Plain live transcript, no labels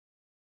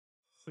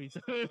Please.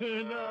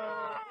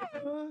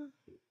 No.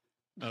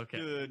 Okay.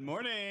 Good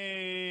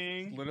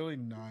morning. Literally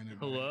 9 at night.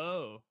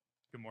 Hello.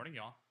 Good morning,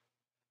 y'all.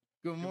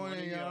 Good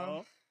morning,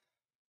 y'all.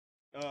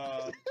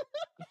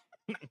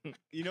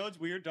 You know what's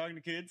weird talking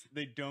to kids?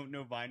 They don't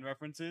know Vine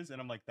references, and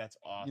I'm like, that's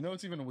awesome. You know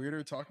what's even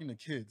weirder? Talking to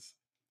kids.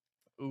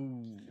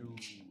 Ooh.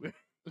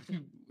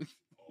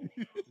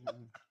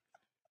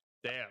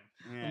 Damn.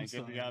 Yeah, I guess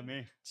you got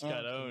me. Just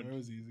got That owned.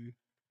 was easy.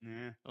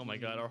 Yeah. Oh my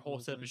god, our whole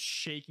setup is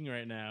shaking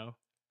right now.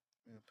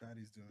 Yeah,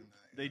 Patty's doing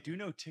that. They do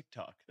know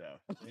TikTok though.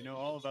 They know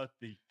all about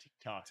the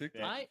TikTok.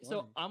 TikTok? Yeah.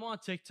 So I'm on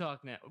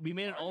TikTok now. We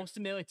made an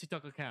Austin Melee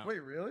TikTok account.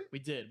 Wait, really? We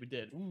did.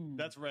 Ooh.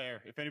 That's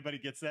rare. If anybody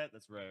gets that,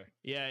 that's rare.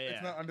 Yeah, yeah.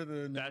 It's not under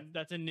the name.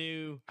 That's a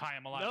new. Hi,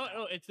 I'm alive. No, now.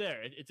 no, it's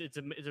there.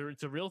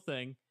 It's a real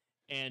thing,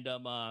 and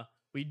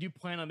we do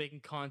plan on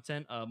making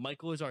content.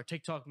 Michael is our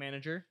TikTok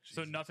manager.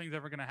 So nothing's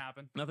ever gonna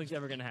happen. Nothing's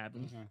ever gonna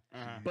happen.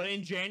 Uh-huh. But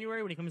in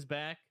January when he comes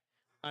back,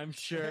 I'm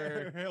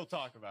sure He'll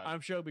talk about it.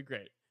 I'm sure it'll be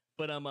great.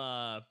 But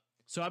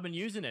so I've been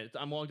using it.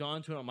 I'm logged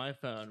on to it on my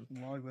phone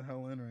Log the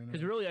hell in right now.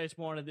 because really I just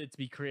wanted it to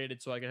be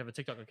created so I could have a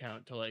TikTok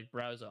account to like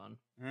browse on.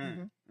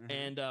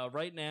 And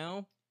right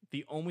now,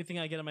 the only thing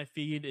I get on my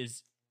feed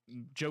is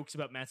jokes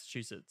about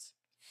Massachusetts,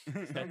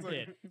 Sounds that's like,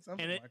 it. Sounds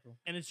And like Michael.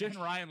 and it's Just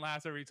just Ryan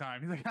laughs every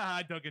time. He's like,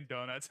 ah, Dunkin'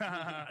 Donuts.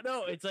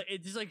 no, it's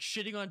just like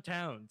shitting on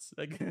towns.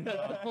 Like,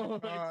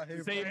 Hey,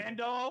 Say Brian.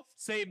 Randolph.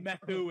 Say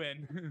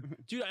Methuen.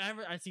 dude,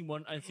 I seen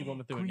one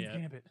with the one Queen's yet.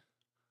 Gambit.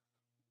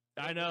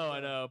 I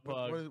know,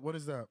 Pug. What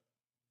is that?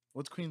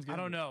 What's Queen's I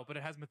Gambit? don't know, but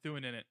it has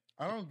Methuen in it.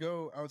 I don't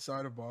go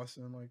outside of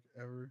Boston like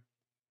ever.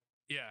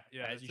 Yeah,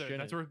 yeah. As you That's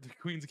shouldn't. where the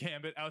Queen's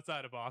Gambit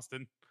outside of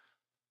Boston.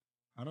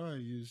 How do I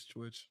use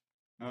Twitch?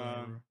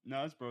 Whatever.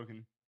 No, it's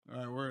broken. All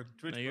right, word.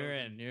 Twitch No, you're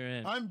broken. in. You're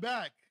in. I'm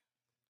back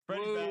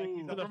Freddie's back.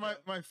 He's Whoa. up for my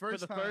there. For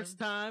first the time first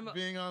time,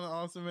 being on the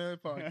Awesome Man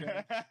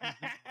podcast.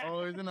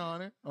 Always an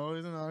honor.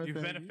 Always an honor. You've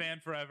Thank been a you. fan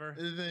forever.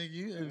 Thank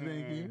you.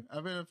 Thank you.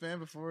 I've been a fan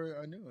before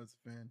I knew I was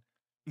a fan.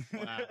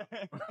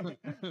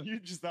 You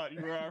just thought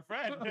you were our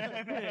friend.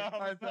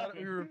 I thought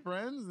we were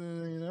friends,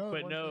 and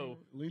but one no,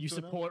 thing leads you to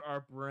another. support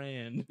our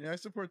brand. Yeah, I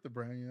support the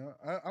brand.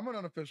 I'm an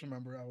unofficial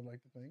member. I would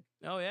like to think.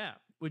 Oh yeah.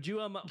 Would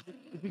you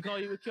we call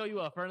you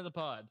a friend of the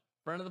pod?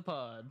 Friend of the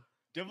pod.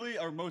 Definitely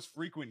our most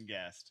frequent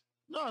guest.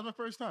 No, it's my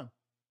first time.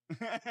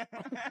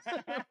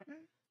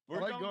 We're I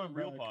like going going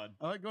real back. pod.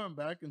 I like going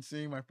back and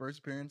seeing my first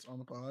appearance on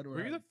the pod.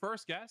 Were you the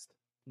first guest?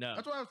 No.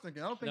 That's what I was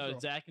thinking. I don't think No, so.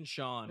 Zach and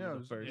Sean Yeah, were it the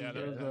was- first.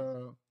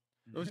 Yeah,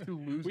 those two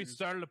losers. We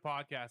started a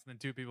podcast and then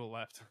 2 people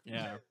left.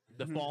 Yeah.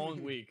 The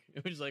following week.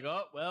 It was like,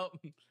 oh well.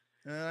 And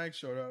then I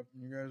showed up,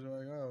 and you guys were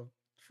like, "Oh,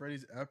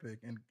 Freddy's epic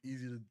and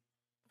easy to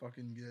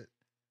fucking get."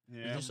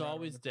 You're Yeah. just right on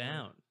always the corner.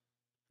 down.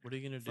 What are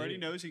you gonna do? Freddie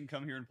knows he can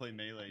come here and play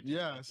Melee. too.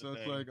 Yeah, That's so the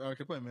it's thing. like I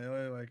can play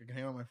Melee, like I can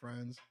hang out with my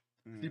friends,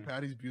 see Mhm.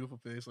 Patty's beautiful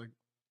face. Like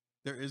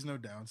there is no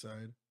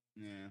downside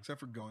Yeah. except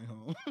for going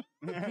home.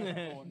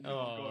 Oh, no,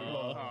 Aw. going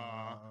on.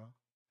 Aw.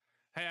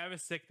 Hey, I have a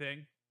sick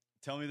thing.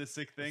 Tell me the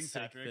sick thing, Sick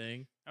Patrick.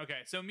 thing. Okay,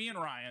 so me and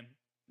Ryan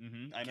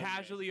I know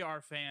casually are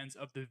fans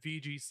of the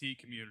VGC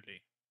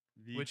community,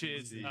 you guys. which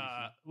is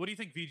VGC. what do you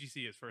think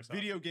VGC is first off?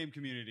 video game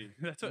community.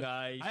 That's what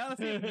Nice. I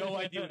honestly have no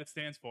idea what it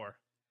stands for.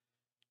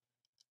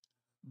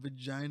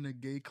 Vagina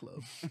Gay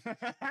Club.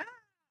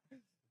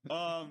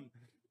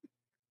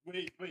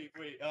 Wait.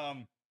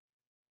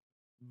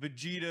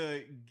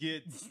 Vegeta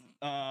gets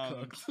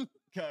Cucked.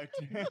 cucked.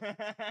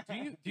 Do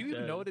you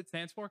even know what it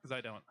stands for? Because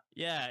I don't.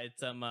 Yeah,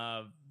 it's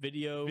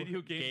video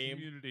Game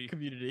community.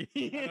 community.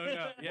 I don't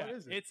know. Yeah, What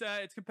is it?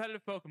 it's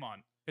competitive Pokemon.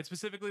 It's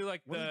specifically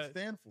like What does it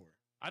stand for?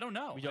 I don't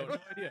know. We I have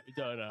don't- no idea. We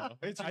don't know.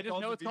 I just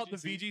know it's called the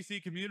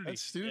VGC community.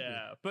 That's stupid.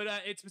 Yeah. But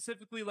it's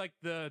specifically like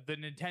the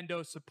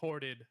Nintendo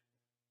supported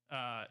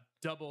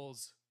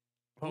doubles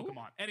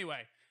Pokemon.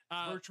 Anyway,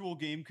 Virtual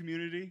game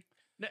community.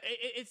 No,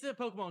 it's the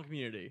Pokemon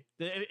community.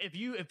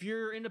 If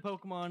you're into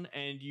Pokemon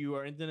and you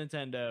are into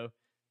Nintendo,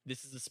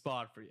 this is the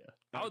spot for you.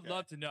 I would Okay.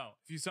 love to know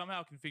if you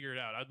somehow can figure it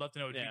out. I'd love to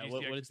know what Yeah, VGC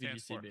what actually does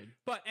stands for. VGC mean?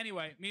 But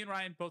anyway, me and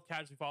Ryan both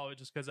casually follow it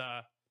just because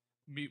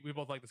we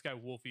both like this guy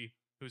Wolfie,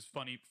 who's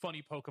funny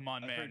Pokemon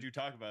I've man. heard you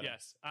talk about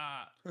Yes.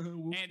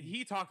 And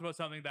he talked about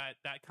something that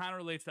kind of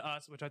relates to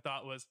us, which I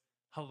thought was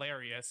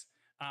hilarious.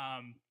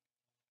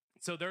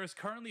 So there is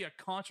currently a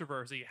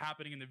controversy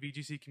happening in the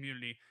VGC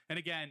community, and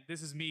again,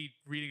 this is me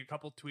reading a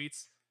couple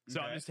tweets, so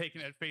I'm Okay. just taking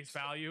it at face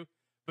value.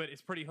 But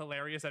it's pretty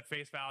hilarious at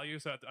face value,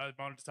 so I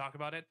wanted to talk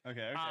about it.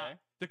 Okay.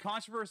 The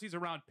controversies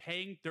around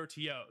paying their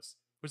TOs,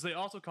 which they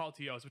also call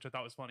TOs, which I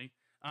thought was funny.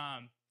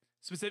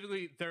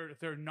 Specifically,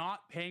 they're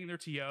not paying their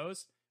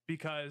TOs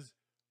because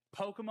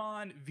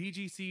Pokemon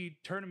VGC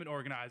tournament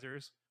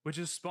organizers, which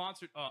is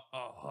sponsored.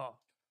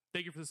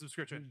 Thank you for the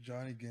subscription.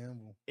 Johnny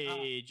Gamble.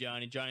 Hey,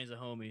 Johnny's a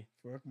homie.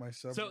 Fuck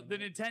myself. So the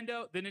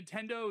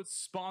Nintendo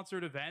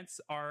sponsored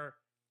events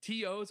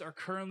TOs are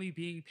currently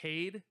being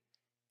paid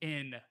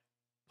in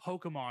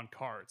Pokemon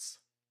cards.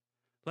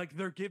 Like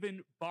they're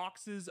given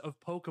boxes of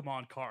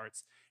Pokemon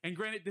cards. And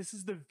granted, this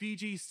is the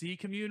VGC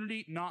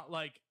community, not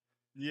like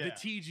Yeah. the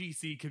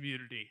TGC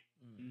community.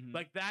 Mhm.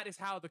 Like that is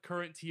how the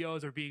current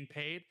TOs are being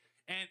paid.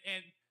 And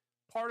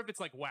part of it's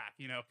like whack,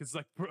 you know, because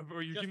like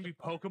or you're giving me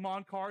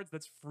Pokemon cards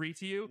that's free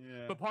to you,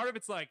 Yeah. but part of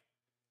it's like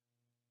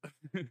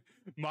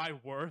my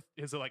worth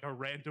is like a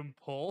random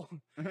pull.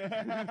 You know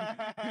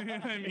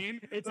what I mean?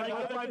 It's like,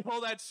 like- what if I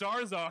pull that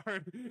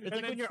Charizard? It's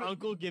like when your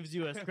uncle gives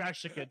you a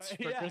scratch tickets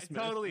for Yeah, Christmas.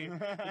 totally.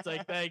 It's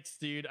like, thanks,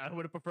 dude. I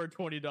would have preferred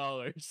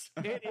 $20.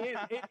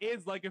 It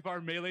is like if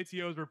our melee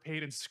TOs were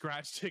paid in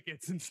scratch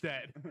tickets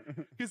instead,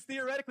 because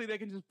theoretically they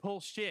can just pull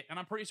shit, and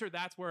I'm pretty sure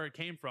that's where it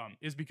came from.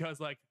 Is because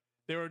like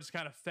they were just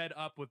kind of fed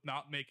up with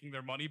not making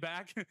their money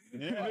back.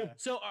 Yeah.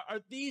 So are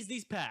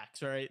these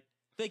packs, right?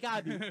 They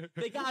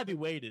gotta be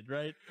weighted,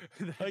 right?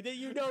 Like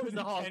you know there's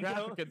a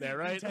holographic in there,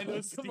 right?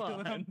 Nintendo's Come stealing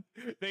on. them.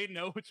 They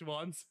know which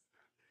ones.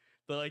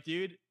 But like,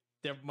 dude,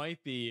 there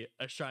might be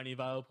a shiny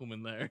Vileplume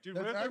in there. Dude,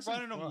 That's what if actually they're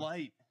running them fun.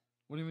 light?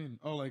 What do you mean?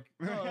 Oh, like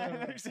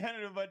They're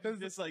sending a bunch of 'Cause-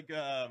 just like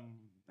I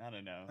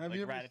don't know, have like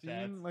you ever rat-a-tats.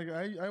 seen? Like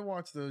I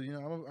watch the, you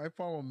know, I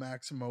follow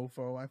Max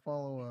Mofo. I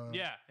follow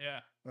Yeah.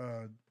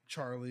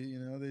 Charlie. You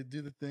know, they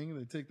do the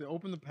thing. They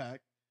open the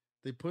pack.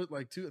 They put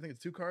like I think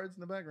it's 2 cards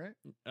in the back, right?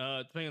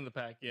 Depending on the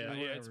pack, yeah. Yeah,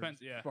 Whatever. it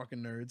depends, yeah. Fucking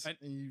nerds. I-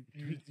 And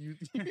you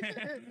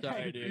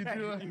Sorry, dude. You,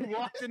 do, like- You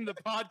walked in the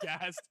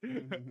podcast.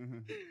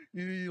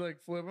 you like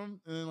flip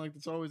them, and then like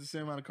it's always the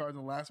same amount of cards.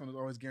 And the last one is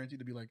always guaranteed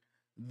to be like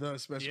the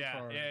special Yeah,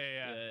 card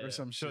yeah. or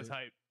some So shit. it's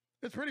hype.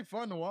 It's pretty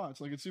fun to watch.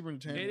 Like it's super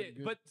entertaining.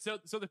 Good. But so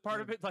the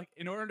part of it, like,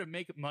 in order to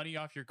make money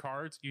off your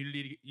cards, you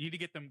need to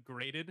get them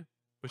graded,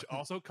 which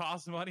also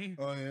costs money.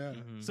 oh yeah,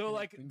 Mhm. So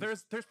like,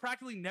 Fingers- there's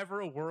practically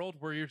never a world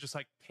where you're just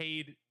like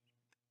paid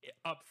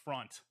up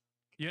front.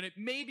 You know,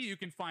 maybe you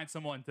can find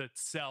someone to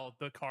sell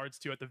the cards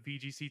to at the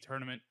VGC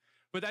tournament,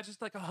 but that's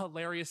just like a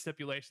hilarious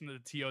stipulation that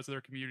the TOs of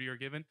their community are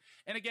given.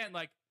 And again,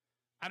 like,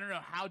 I don't know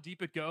how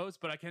deep it goes,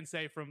 but I can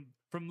say from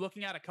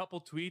looking at a couple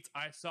tweets,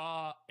 I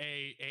saw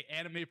a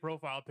anime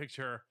profile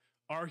picture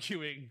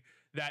arguing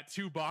that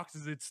 2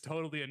 boxes it's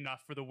totally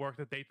enough for the work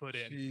that they put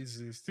in.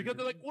 Jesus, Because dude.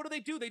 they're like, what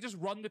do? They just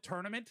run the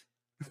tournament.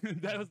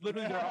 That was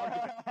literally their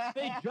argument.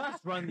 They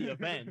just run the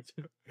event.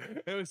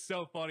 It was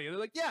so funny. They're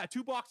like, yeah,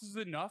 2 boxes is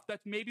enough.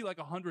 That's maybe like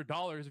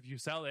 $100 if you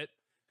sell it.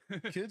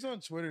 kids on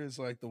Twitter is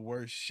like the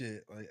worst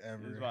shit like That's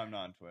ever. why I'm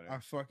not on Twitter. I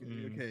fucking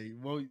Mm. okay.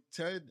 Well,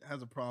 Ted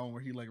has a problem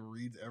where he like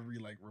reads every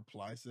like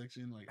reply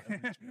section. Like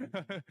every tweet.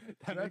 That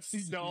That's makes a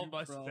so you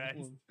much sense.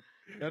 problem.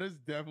 That is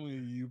definitely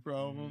a you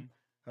problem.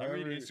 I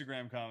read However,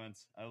 Instagram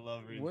comments. I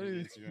love reading what through the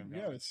is Instagram you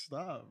gotta comments.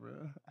 stop,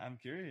 bro? I'm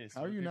curious.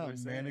 How are what you people not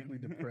saying.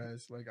 manically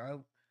depressed? Like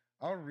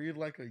I'll read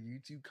like a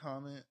YouTube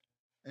comment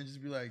and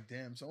just be like,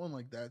 damn, someone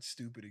like that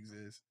stupid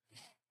exists.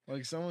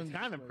 Like someone It's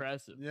kind of just, like-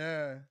 impressive.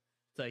 Yeah.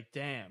 It's like,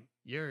 damn,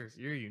 you're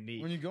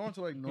unique. When you go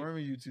into like normal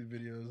YouTube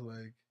videos,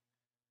 like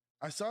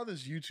I saw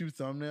this YouTube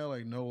thumbnail,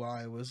 like no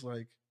lie, it was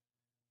like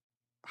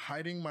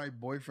hiding my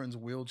boyfriend's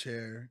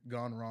wheelchair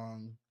gone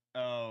wrong.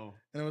 Oh,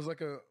 And it was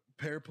like a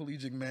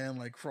paraplegic man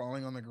like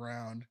crawling on the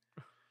ground.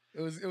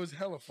 It was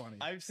hella funny.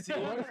 I've seen.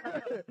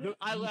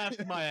 I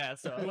laughed my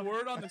ass off. The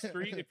word on the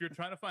street, if you're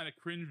trying to find a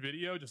cringe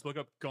video, just look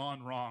up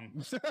 "gone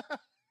wrong."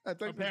 I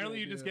think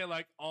Apparently, you just get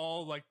like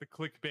all like the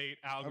clickbait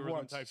I've algorithm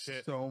watched type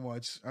shit. so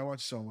much. I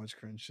watch so much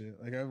cringe shit.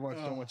 Like I've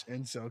watched so Ugh. much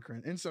incel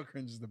cringe. Incel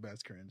cringe is the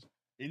best cringe.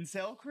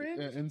 Incel cringe?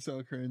 Yeah,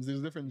 incel cringe.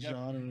 There's different You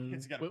gotta- genres.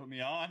 It's got to Was- put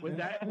me on. Was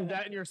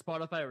that in your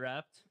Spotify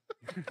Wrapped?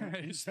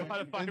 Spotify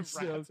Incel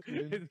Wrapped.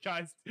 cringe. His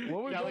guys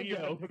What was yelling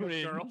on at that?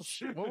 the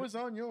girls. What was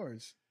on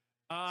yours?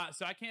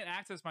 So I can't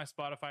access my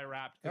Spotify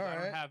Wrapped because I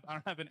Alright.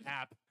 don't have an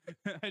app.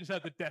 I just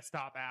have the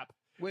desktop app.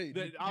 Wait,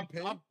 you I'm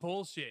paid?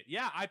 bullshit.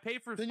 Yeah, I pay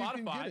for Then you Spotify.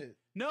 can get it.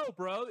 No,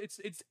 bro,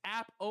 it's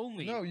app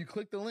only. No, you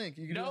click the link.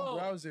 You can do it no, on the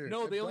browser.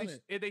 no. I've They done only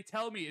it. they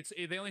tell me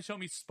they only show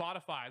me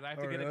Spotify. I have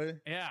to Oh, get really?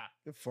 it. Yeah.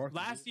 Get fucked,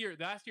 Last dude. year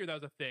that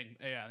was a thing.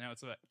 Yeah, no,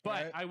 it's a. But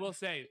Alright. I will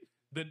say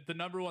the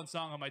number one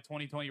song on my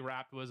 2020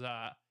 Wrapped was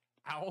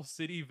Owl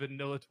City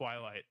Vanilla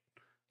Twilight.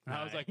 And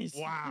I was like, Nice.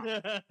 wow,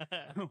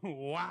 You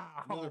wow.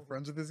 guys are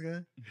friends with this guy?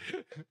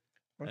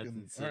 That's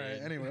Fucking, insane. all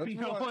right. Anyway, let's move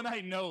No on. one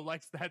I know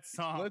likes that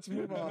song. Let's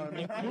move on.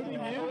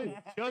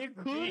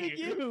 Including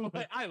you.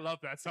 I love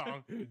that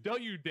song.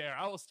 Don't you dare.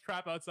 I will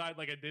trap outside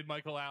like I did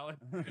Michael Allen.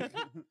 Remember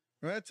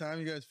that time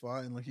you guys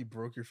fought and like he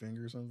broke your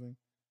finger or something?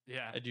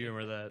 Yeah. I do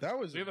remember that. That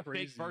was We have a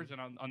crazy. fake version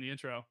on the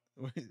intro.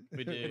 Wait,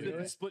 We do. It's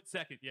really? a split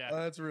second. Yeah. Oh,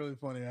 that's really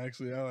funny,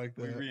 actually. I like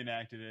We that.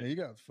 reenacted Yeah, it. you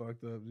got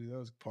fucked up, dude. That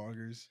was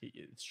poggers.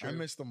 It's true. I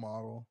missed the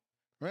model.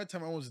 Remember that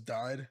time I almost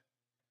died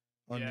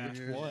on Yeah. New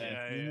Year's? What?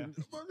 Yeah, You-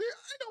 yeah. Well,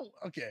 I don't.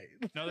 Okay.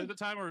 No, there's a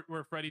time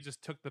where Freddie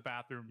just took the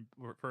bathroom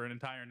for an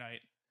entire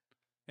night.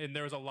 And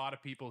there was a lot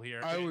of people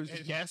here. I was-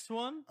 And- Guest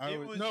one? I It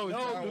was, was- no, it was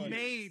no, that the one.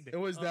 maid. It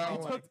was that He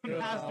one. took the It was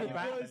master that one.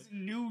 bath. It was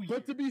New Year.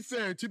 But to be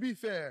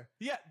fair,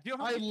 Yeah, do you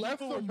know how I many left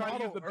people the were trying to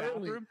model use the early.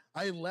 bathroom?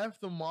 I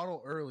left the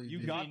model early. You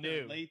dude. got We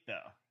there knew. late though.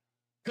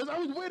 Because I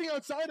was waiting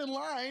outside in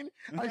line.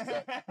 I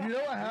said, you know what Do you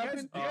guys,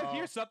 happened? do you guys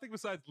hear something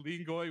besides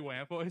Lingoy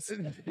Wham voice?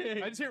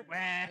 I just hear wah,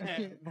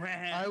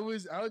 I wah.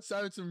 was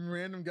outside with some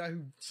random guy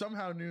who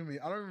somehow knew me.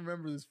 I don't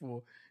remember this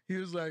fool. He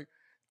was like,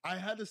 I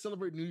had to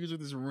celebrate New Year's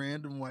with this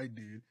random white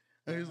dude.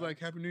 And he's like,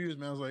 "Happy New Year's,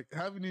 man." I was like,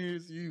 "Happy New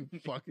Year's, to you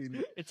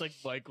fucking." It's like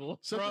Michael.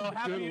 Such Bro, a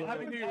happy good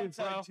one. New Year's,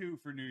 bro. Outside too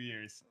for New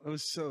Year's. It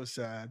was so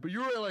sad. But you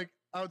were like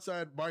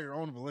outside by your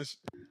own volition.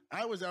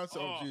 I was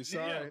outside. Oh, geez,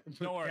 sorry.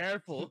 Don't worry.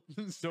 Careful.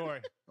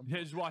 Story.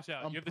 Just watch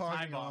out. I'm You have the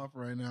time pogging off. off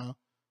right now.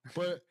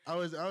 But I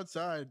was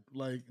outside,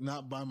 like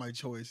not by my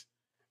choice.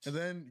 And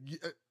then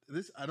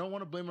this, I don't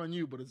want to blame it on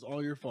you, but it's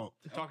all your fault.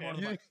 Talk more on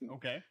the Yeah. mic.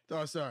 Okay.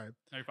 Oh, sorry.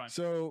 No, you're fine.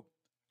 So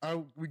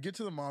we get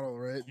to the model,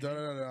 right? Da,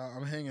 da, da, da.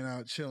 I'm hanging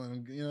out,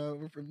 chilling. You know,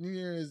 we're from New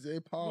Year's,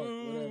 pog,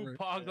 Woo, whatever.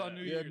 Pogs on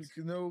New Yeah, Year's.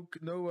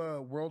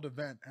 no world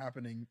event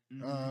happening.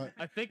 I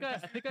think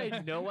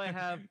I know I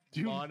have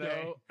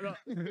mono. No,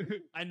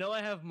 I know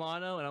I have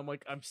mono, and I'm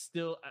like, I'm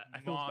still.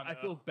 I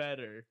feel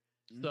better.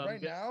 So I'm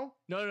right now?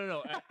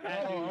 No.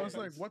 At New I was Year's.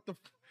 like, what the?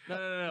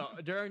 No.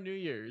 During New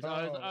Year's,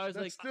 I was that's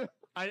like, still-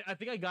 I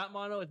think I got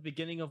mono at the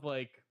beginning of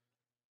like.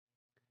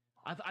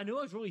 I knew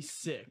I was really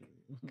sick,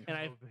 and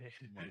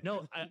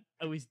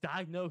I was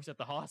diagnosed at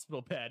the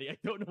hospital, Patty. I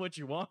don't know what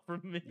you want from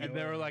me. And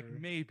they were like,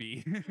 Whatever.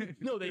 maybe.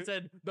 No, they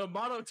said the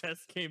mono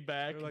test came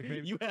back. They're like,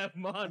 maybe- you have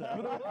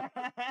mono.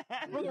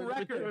 For the They were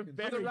record,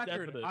 very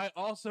definite. I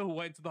also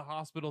went to the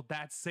hospital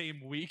that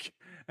same week,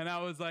 and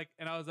I was like,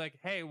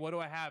 hey, what do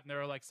I have? And they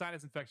were like,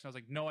 sinus infection. I was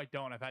like, no, I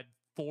don't. I've had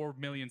 4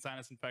 million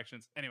sinus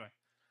infections. Anyway,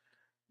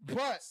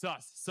 But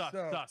sus. So,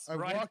 I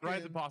Rise walk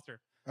rise in-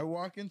 imposter. I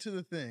walk into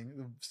the thing,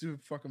 the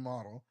stupid fucking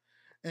model,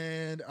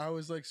 and I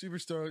was like super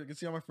stoked. I could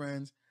see all my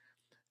friends,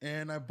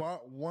 and I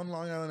bought one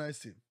Long Island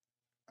iced tea.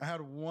 I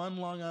had one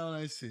Long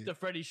Island iced tea. The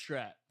Freddie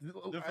Strat.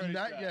 Freddie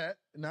Not Strat. yet.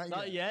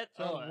 Not yet.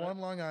 So I Oh, had one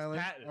Long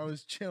Island. patent. I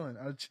was chilling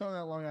at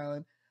Long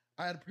Island.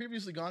 I had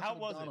previously gone How to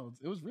was it? McDonald's.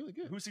 It was really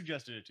good. Who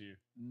suggested it to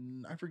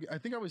you? I forget. I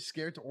think I was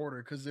scared to order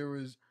because there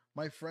was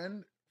my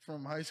friend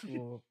from high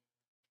school.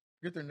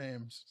 Forget their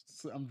names.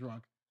 I'm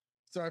drunk,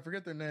 so I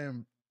forget their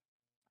name.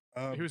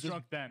 He was this,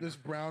 drunk then. This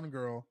brown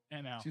girl.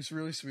 And now. She was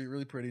really sweet,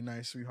 really pretty,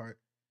 nice, sweetheart.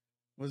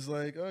 Was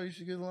like, oh, you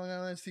should get Long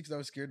Island iced tea because I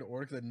was scared to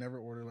order because I'd never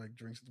order like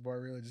drinks at the bar.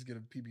 Really, I just get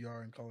a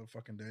PBR and call it a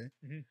fucking day.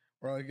 Mhm.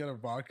 Or I get a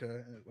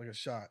vodka, like a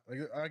shot. Like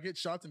I get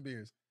shots and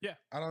beers. Yeah.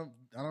 I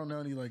don't know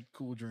any like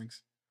cool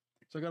drinks,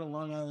 so I got a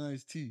Long Island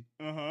iced tea.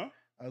 Uh-huh.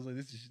 I was like,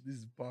 this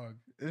is bog.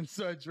 And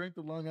so I drank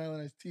the Long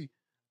Island iced tea.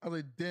 I was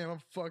like, damn,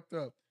 I'm fucked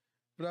up.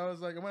 But I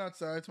was like, I went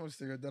outside, smoked a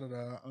cigarette,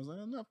 da-da-da. I was like,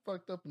 I'm not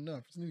fucked up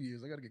enough. It's New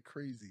Year's. I got to get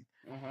crazy.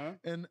 Uh-huh.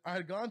 And I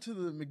had gone to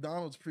the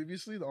McDonald's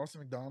previously, the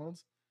Austin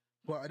McDonald's,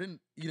 but I didn't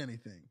eat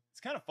anything.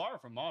 It's kind of far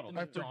from model.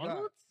 I forgot.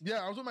 McDonald's?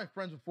 Yeah, I was with my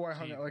friends before I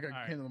hung Gee, out. Like I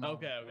alright. came to the mall.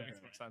 Okay. That makes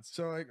more sense.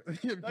 So like,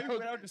 yeah, Thought I you was,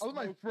 went out to I was with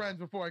my smoke. friends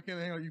before I came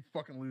to hang out. You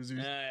fucking losers.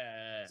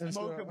 Yeah. And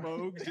Smoke so- a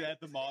Mogs at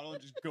the model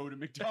and just go to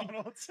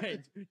McDonald's. Hey,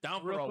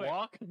 down for Real a quick.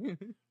 walk?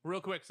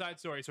 Real quick side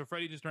story. So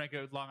Freddie just drank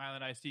a Long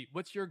Island iced tea.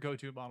 What's your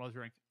go-to bottle of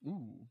drink?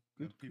 Ooh,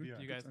 good PBR.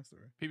 You guys- good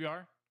story.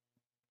 PBR.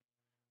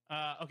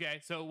 Okay,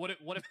 so what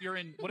if you're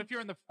in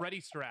the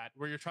Freddie Strat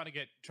where you're trying to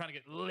get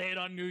lit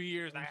on New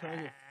Year's? I'm trying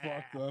to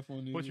get fucked up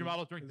on New What's your Year's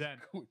model drink as then?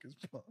 Quick as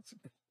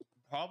possible.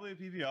 Probably a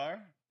PBR,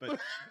 but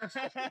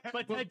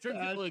But Ted drinks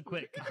it really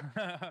quick.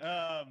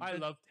 I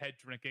love Ted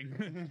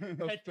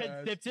drinking.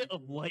 Ted sips it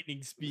of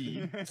lightning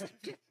speed.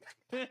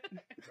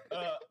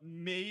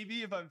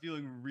 maybe if I'm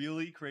feeling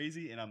really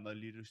crazy and I'm a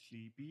little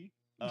sleepy,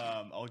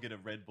 I'll get a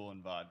Red Bull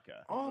and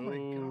vodka. Oh my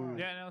Ooh. god.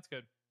 Yeah, no, it's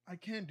good. I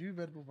can't do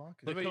Red Bull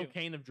vodka. The What about you?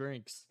 cocaine of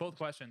drinks. Both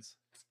questions.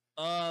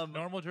 Normal.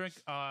 Normal drink,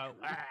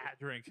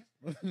 drink.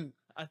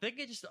 I think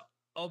it just.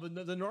 Oh, but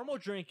the normal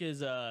drink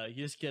is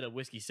you just get a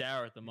whiskey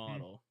sour at the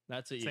model.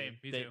 That's what you. Same,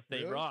 me They, too. they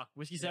Really? rock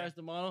whiskey sour Yeah. at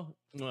the model.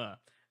 Mwah.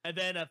 And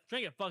then if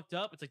drink get fucked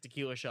up, it's like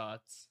tequila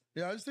shots.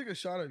 Yeah, I just take a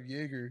shot of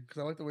Jaeger because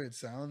I like the way it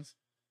sounds.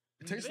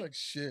 It tastes they- like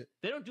shit.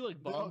 They don't do like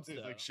They don't bombs taste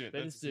though. like shit, They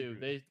that's just the do.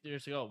 secret. They're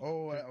just like,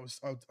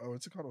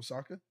 What's it called?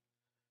 Osaka?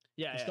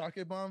 yeah. The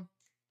sake bomb?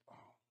 Oh,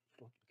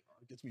 fucking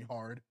God. It gets me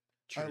hard.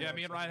 I Yeah, love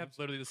me and sake Ryan have bombs.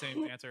 literally the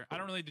same answer. I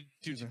don't really do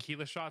Excuse me.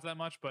 tequila shots that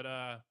much,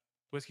 but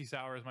whiskey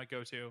sour is my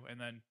go-to, and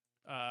then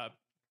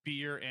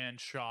beer and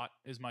shot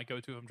is my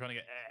go-to if I'm trying to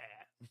get.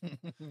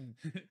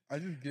 I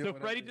just get So whatever.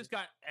 Freddie just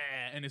got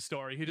in his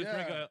story. He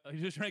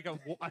just drank a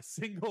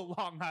single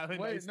Long Island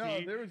Wait, iced no,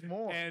 tea there was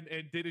more. and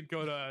didn't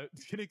go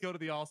to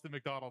the Austin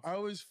McDonald's. I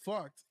was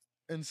fucked.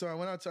 And so I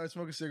went outside,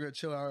 smoked a cigarette,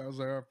 chill out. I was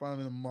like, all right, finally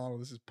in the model.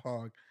 This is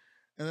Pog.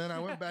 And then I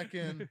went back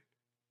in.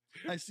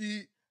 I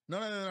see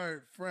none other than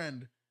our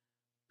friend,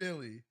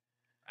 Billy.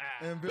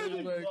 And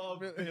Billy was like, Love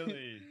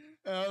Billy.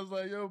 And I was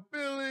like, yo,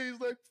 Billy. He's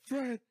like,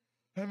 Fred,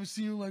 I haven't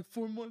seen you in like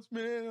 4 months,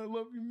 man. I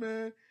love you,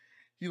 man.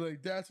 He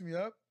like daps me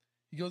up.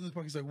 He goes in his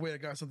pocket. He's like, wait, I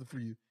got something for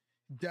you.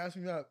 He daps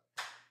me up.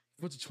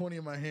 Puts a 20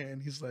 in my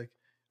hand. He's like,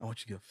 I want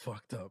you to get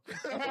fucked up.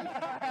 So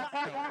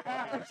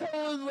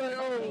I was like,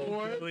 oh,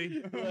 what? Billy.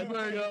 He's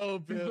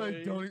like,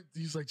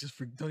 he's like, he's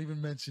like, don't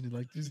even mention it.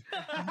 Like, just,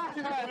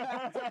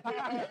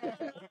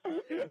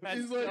 That's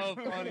he's like- so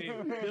funny.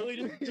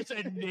 Billy just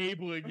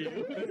enabling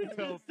you. It's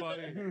so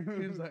funny.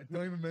 he was like,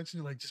 don't even mention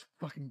it. Like, just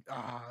fucking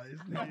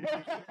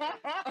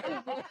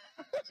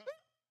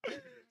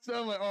So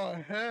I'm like, oh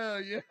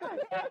hell yeah,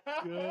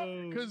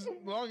 Go. because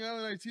Long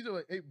Island iced teas are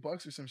like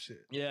 $8 or some shit.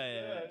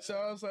 Yeah. So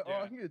I was like, oh,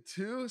 Yeah. I can get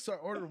two. So I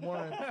ordered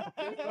one.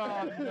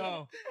 Oh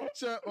no.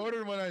 So I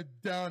ordered one. I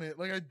down it.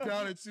 Like I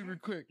down it super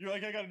quick. You're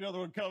like, I got another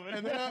one coming.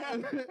 And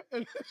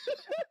then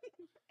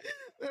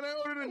then I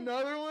ordered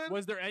another one.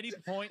 Was there any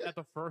point at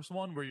the first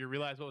one where you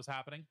realized what was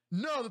happening?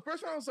 No, the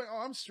first one I was like, oh,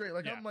 I'm straight.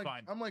 Like Yeah, I'm like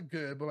fine. I'm like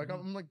good, but like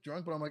I'm like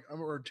drunk, but I'm like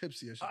I'm or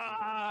tipsy. I should say.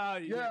 Ah,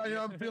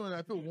 Yeah, I'm feeling it.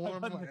 I feel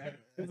warm. I'm like,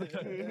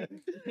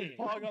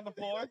 Pog on the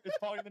floor? Is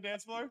Pog on the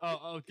dance floor?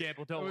 Oh,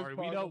 Gamble, don't It was worry.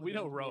 probably We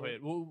know the floor. Rohit.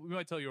 We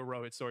might tell you a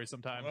Rohit story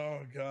sometime. oh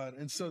god.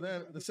 And so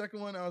then the second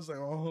one, I was like,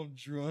 oh, I'm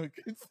drunk.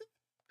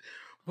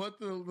 But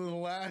the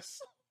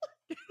last,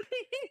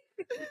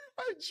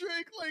 I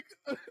drank like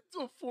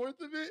a fourth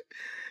of it,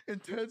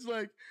 and Ted's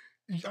like,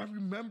 I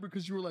remember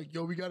because you were like,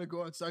 yo, we gotta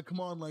go outside. Come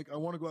on, like I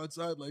want to go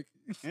outside. Like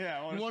Yeah, I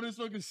you wanna- want to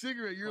smoke a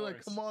cigarette? You're like,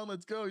 course. come on,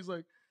 let's go. He's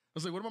like, I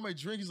was like, what about my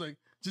drink? He's like,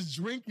 just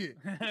drink it.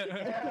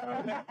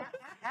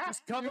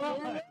 Just come You on.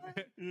 remember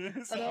Yeah, And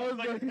I sounds was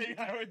like a like- thing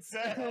I would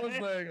say. I was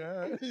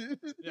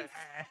like,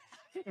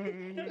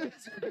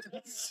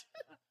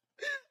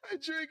 I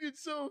drink it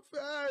so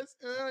fast,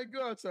 and then I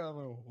go outside. I'm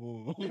like,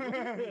 whoa.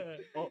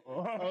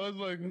 I was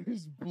like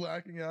just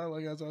blacking out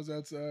like as I was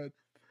outside.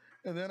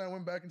 And then I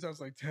went back inside. I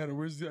was like, Tanner,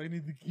 I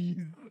need the keys.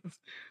 Do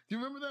you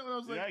remember that when I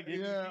was Yeah, I like, gave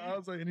you the yeah, I keys.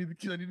 was like, I need the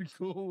keys. I need to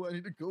go. I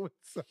need to go I was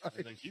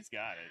inside. like, he's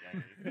got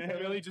it. It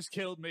really just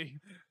killed me.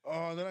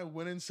 Oh, and then I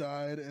went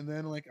inside, and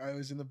then like I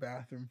was in the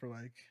bathroom for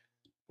like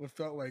what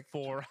felt like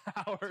 4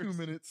 hours. 2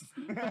 minutes.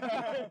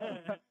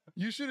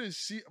 You should have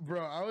seen,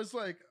 bro. I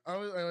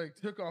like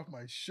took off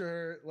my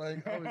shirt.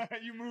 Like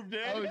You moved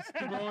in. I was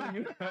throwing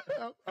it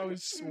out. I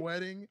was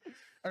sweating.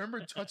 I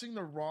remember touching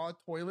the raw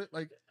toilet,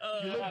 like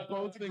you look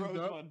both That's a things gross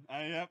up. one.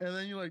 Yep. And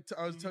then you like,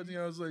 I was touching,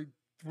 I was like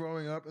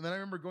throwing up. And then I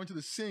remember going to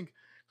the sink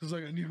because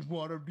like I need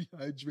water, be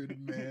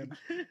hydrated, man.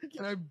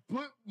 And I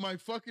put my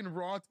fucking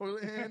raw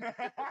toilet hand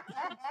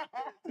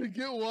to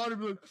get water.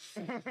 Be like,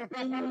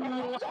 I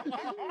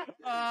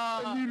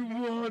need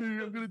water.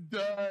 I'm gonna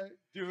die.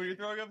 Dude, when you're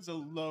throwing up, it's a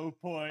low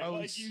point. I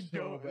was Like you so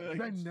don't. bad.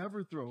 like, I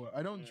never throw up.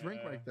 I don't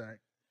drink Yeah. like that.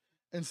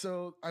 And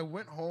so I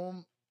went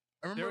home.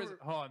 I remember.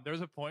 There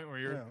was a point where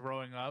you're Yeah.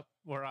 throwing up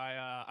where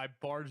I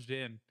barged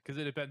in because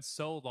it had been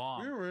so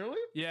long. You really?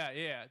 Yeah.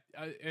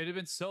 It had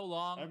been so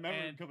long. I remember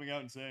him and coming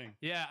out and saying,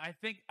 yeah, I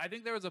think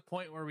there was a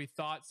point where we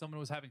thought someone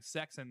was having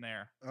sex in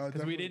there It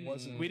because we definitely didn't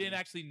wasn't. we didn't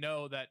actually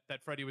know that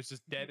Freddie was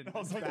just dead in I the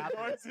was like,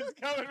 bathroom. noises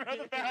coming from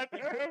the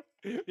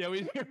bathroom. Yeah, we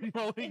hear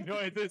moaning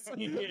noises.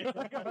 Yeah.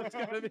 It's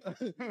gotta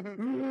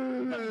be-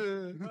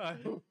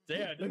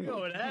 Damn, they're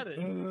going at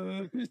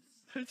it.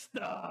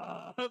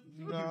 Stop.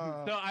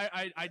 Nah. No,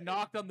 I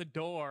knocked on the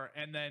door,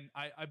 and then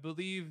I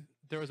believe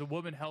there was a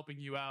woman helping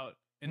you out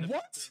in the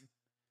What? bathroom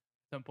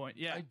at some point.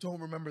 Yeah, I don't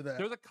remember that.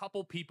 there was a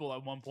couple people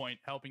at one point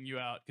helping you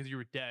out because you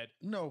were dead.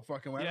 No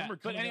fucking way. I Yeah, remember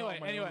but coming out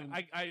anyway, on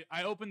my own.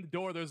 I opened the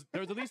door. There was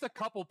at least a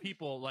couple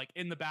people like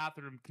in the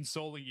bathroom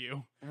consoling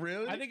you.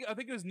 Really? I think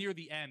it was near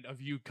the end of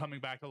you coming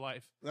back to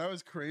life. that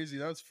was crazy.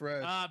 That was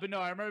fresh. But no,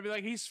 I remember being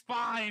like, he's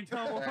fine.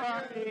 Don't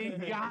worry,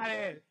 he's got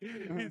it.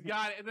 He's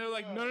got it. And they're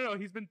like, no,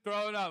 he's been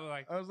thrown up. I'm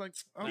like, I was like,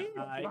 I'm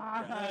I-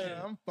 fine.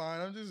 I'm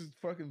fine. I'm just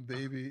a fucking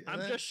baby.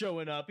 I'm And just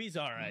showing up. He's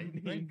all right.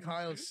 then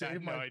Kyle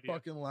saved no my idea.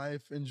 fucking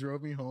life and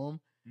drove me home.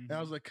 And I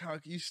mhm. was like, Kyle,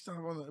 can you stop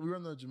on the? We were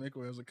on the Jamaica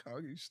way. I was like, Kyle,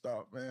 can you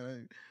stop,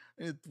 man?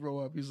 I need to throw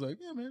up. He's like,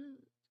 yeah, man.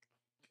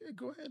 Yeah,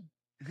 go ahead.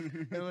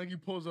 And like he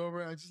pulls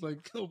over, and I just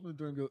like open the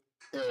door and go,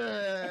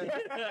 yeah.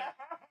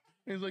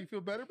 And he's like, feel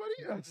better,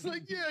 buddy? I was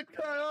like, yeah,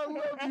 Kyle, I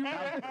love you,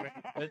 man.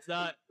 It's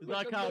not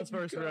Like, I Kyle's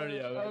love you, first Kyle.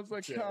 rodeo. I that's was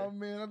like, for sure. Kyle,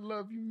 man, I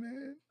love you,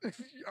 man. I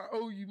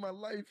owe you my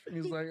life. And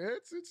he's like,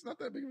 it's not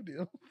that big of a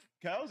deal.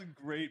 Kyle's a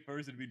great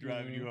person to be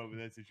driving you home in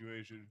that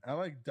situation. I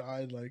like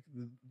died like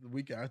the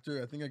week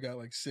after. I think I got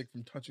like sick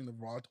from touching the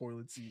raw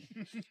toilet seat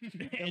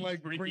and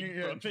like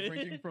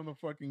drinking from the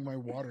fucking my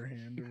water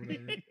hand or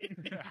whatever.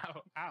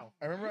 Ow.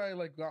 I remember I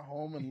like got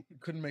home and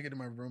couldn't make it to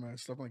my room. And I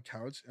slept on the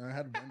couch and I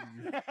had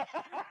Wendy's.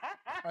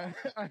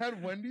 I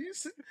had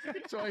Wendy's,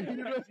 so I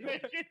heated up.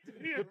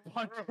 The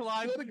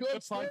punchline, Gotta go the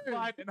upstairs.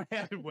 punchline, and I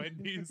had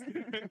Wendy's.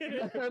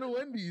 I had a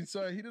Wendy's,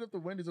 so I heated up the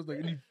Wendy's. I was like,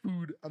 I need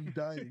food. I'm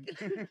dying.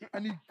 I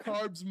need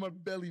carbs in my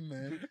belly,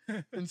 man.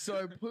 And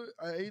so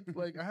I ate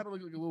like I had like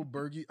a little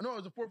burgie. No,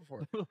 it was a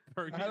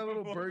 4x4. I had a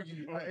little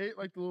burgie. I ate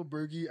like the little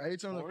burgie. I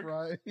ate some of the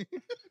fries.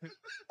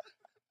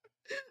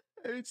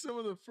 I ate some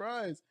of the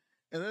fries,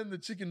 and then the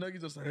chicken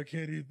nuggets. I was like, I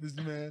can't eat this,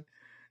 man.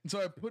 And so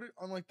I put it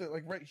on like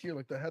right here,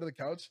 like the head of the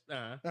couch,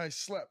 Uh-huh. and I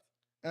slept.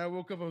 And I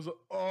woke up. I was like,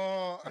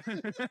 oh,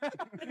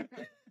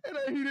 and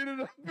I heated it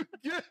up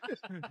again.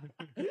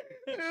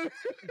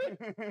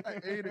 I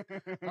ate it.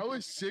 I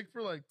was sick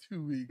for like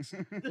 2 weeks.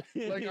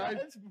 Like I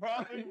That's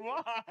probably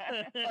why.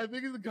 I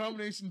think it's a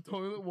combination of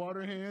toilet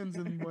water hands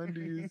and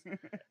Wendy's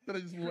that I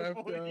just left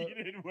Triple out.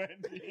 heated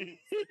Wendy's.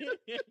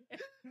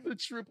 The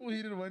triple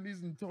heated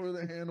Wendy's and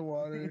toilet hand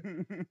water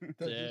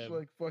that just Damn.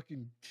 like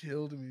fucking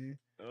killed me.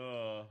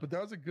 Ugh. But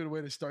that was a good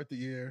way to start the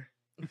year.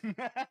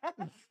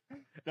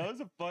 That was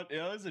a fun.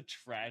 That was a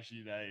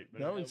trashy night.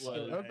 But That it was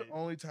was that was the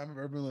only time I've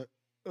ever been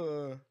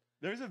like,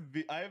 There's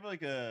I have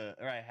like a,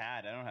 or I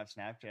had, I don't have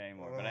Snapchat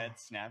anymore, but I had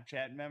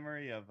Snapchat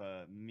memory of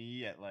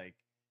me at like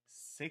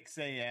 6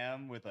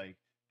 a.m. with like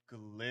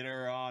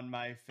glitter on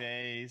my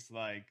face,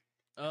 like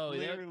Oh, yeah,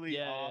 literally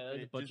yeah, off there's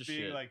a it, bunch just of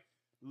being shit. like,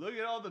 look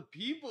at all the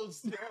people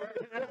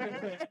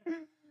staring.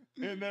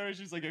 And there was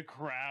just like a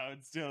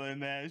crowd still in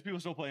there. There's people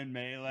still playing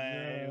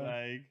Melee, Yeah.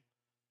 like.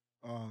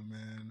 oh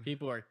man,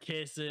 People are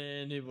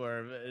kissing. People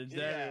are it's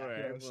Yeah,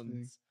 everywhere. disgusting.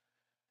 Everyone's,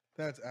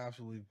 that's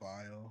absolutely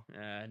vile.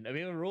 and we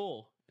have a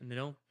rule, and they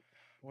don't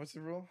What's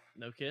the rule?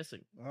 no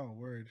kissing. Oh,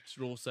 word. It's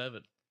rule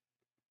 7.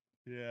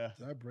 Yeah.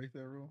 Did I break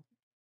that rule?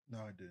 No,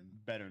 I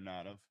didn't. Better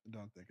not have. I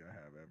don't think I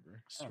have ever.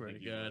 I don't Swear to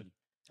think you God. would.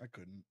 I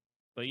couldn't.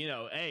 But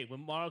hey,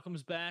 when Marvel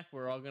comes back,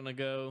 we're all gonna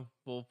go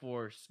full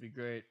force. It'll be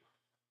great.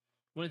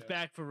 When it's Yeah.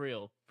 back for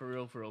real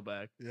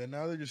back. Yeah,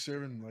 now they're just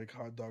serving like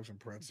hot dogs and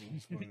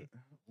pretzels. But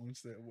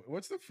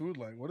what's the food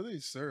like? What do they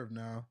serve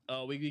now?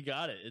 Oh, we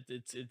got it.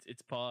 It's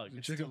pog.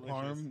 It's Chicken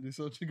delicious. parm. They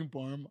sell chicken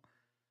parm.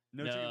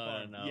 No, No, chicken no,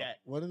 parm no. yet.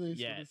 What do they?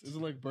 Yes. Is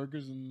it like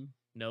burgers and?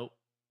 Nope.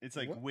 It's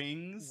like What?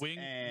 wings, Wing-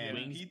 and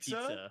Wings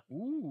pizza,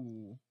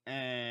 Ooh,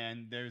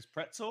 and there's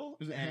pretzel.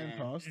 is it hand and-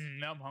 tossed?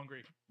 Now I'm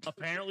hungry.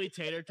 Apparently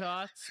tater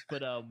tots,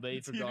 but they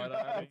It's forgot heated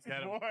up ours.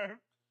 Get 'em. warm.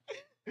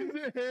 Is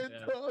it hand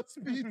Yeah.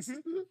 tossed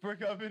pizza?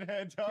 Brick oven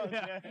hand toss.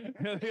 Yeah.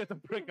 They got the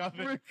brick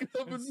oven Brick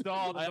oven.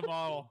 installed in the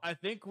model. I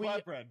think we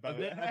Flatbread, by I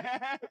the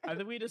way. I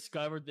think we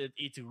discovered that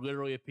it's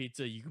literally a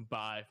pizza you can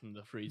buy from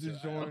the freezer.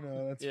 Just join.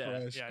 That's Yeah.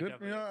 fresh. Yeah, Good.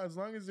 definitely. As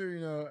long as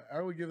they're,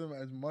 I would give them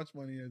as much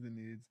money as it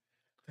needs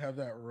to have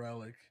that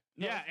relic.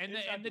 No, Yeah, it's- and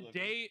it's the not and the delivered.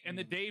 day and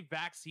the day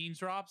vaccines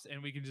drops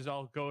and we can just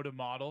all go to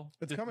model.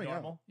 It's just coming out.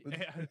 normal. It's-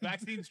 Yeah,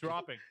 vaccines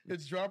dropping.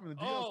 It's dropping. The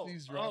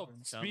DLC's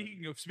dropping.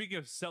 Speaking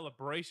of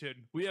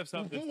celebration, we have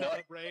something to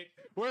celebrate.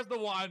 Where's the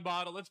wine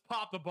bottle? Let's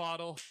pop the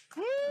bottle.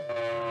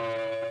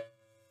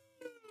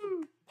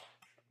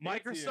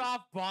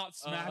 Microsoft bought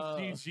Smash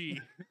GG.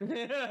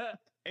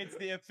 It's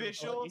the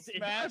official It's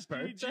my Smash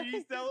birthday.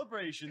 GG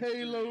celebration.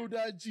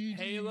 Halo.gg.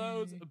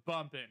 Halo's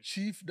bumping.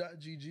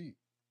 Chief.gg.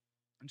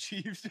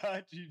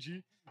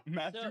 Chiefs.gg.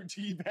 Master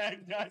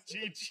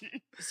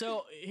Teabag.gg.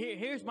 So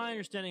here's my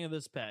understanding of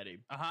this, Patty.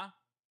 Uh-huh.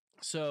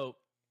 So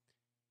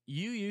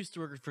you used to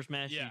work for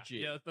Smash Yeah.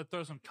 GG, Yeah, let's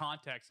throw some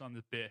context on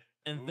this bit.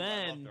 and Ooh, I love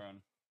then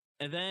throwing.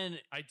 and then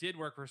I did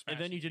work for Smash.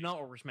 and then you GG. did not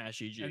work for Smash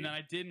GG, And then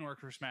I didn't work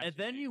for Smash. and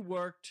then GG. you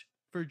worked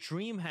for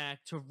DreamHack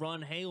to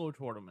run Halo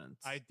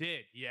tournaments. I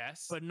did,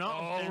 yes. But not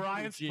Oh, Smash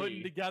Ryan's GG.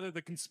 putting together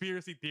the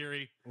conspiracy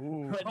theory.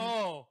 Ooh. But-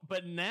 Oh,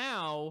 But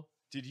now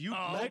Did you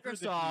Oh, broker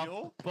the Microsoft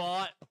deal?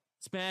 bought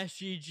Smash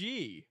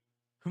GG.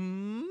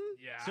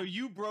 yeah. So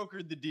you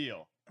brokered the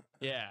deal.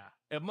 Yeah,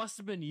 it must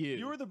have been you.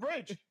 You were the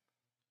bridge.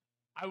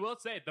 I will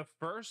say the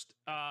first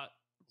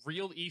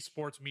real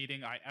esports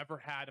meeting I ever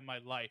had in my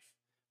life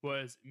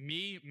was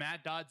me,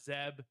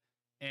 Matt.Zeb,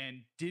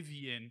 and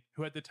Divian,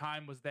 who at the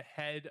time was the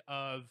head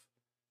of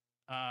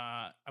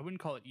I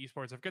wouldn't call it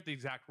esports, I forget the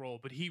exact role,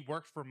 but he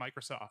worked for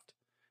Microsoft.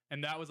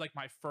 And that was like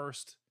my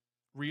first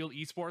real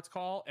esports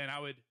call. And I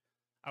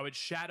would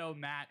shadow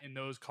Matt in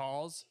those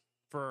calls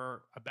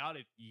for about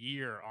a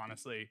year,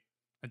 honestly,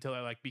 until I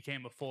like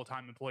became a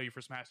full-time employee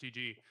for Smash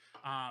GG.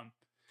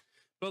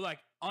 But like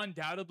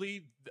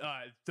undoubtedly,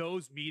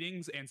 those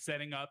meetings and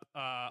setting up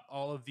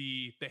all of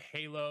the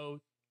Halo,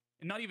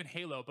 not even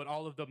Halo, but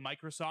all of the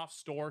Microsoft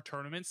Store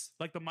tournaments,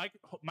 like the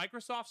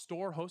Microsoft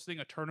Store hosting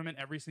a tournament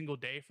every single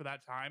day for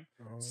that time,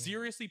 Oh.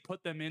 seriously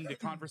put them into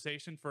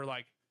conversation for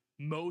like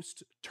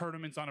most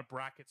tournaments on a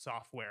bracket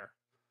software,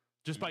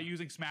 just by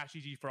using Smash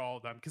GG for all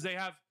of them, because they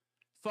have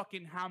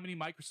fucking how many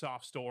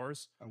Microsoft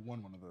stores? I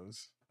won one of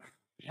those.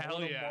 Hell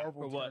Won a yeah!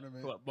 Marvel For what?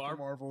 tournament. For what? For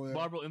Marvel, yeah.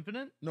 Marvel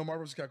Infinite. No,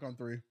 Marvel's Capcom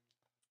 3.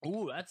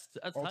 Ooh, that's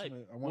tight.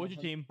 Ultimate. I won What was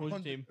your team? What was your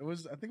 100 team It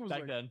was, I think it was back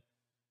like, then?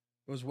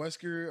 it was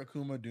Wesker,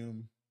 Akuma,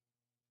 Doom.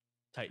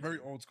 Tight, Very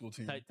old school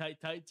team. tight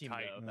team.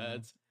 Tight. Though. Yeah.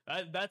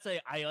 That's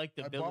I like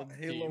the I villain bought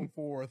Halo team.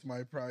 4 with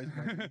my prize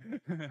money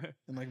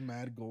and like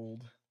Mad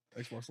Gold,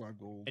 Xbox Live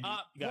Gold. And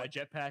you got a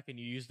jetpack and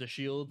you use the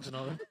shields and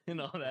all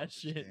and all that Garbage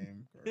shit.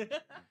 game, garbage game.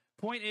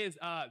 Point is,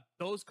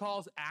 those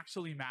calls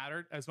actually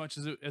mattered as much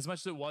as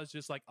it was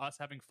just like us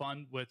having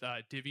fun with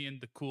Divian,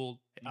 the cool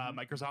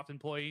Microsoft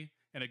employee,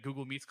 and a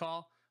Google Meets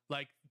call.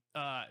 Like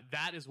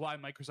that is why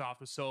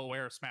Microsoft was so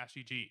aware of Smash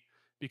GG,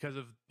 because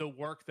of the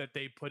work that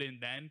they put in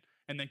then,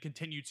 and then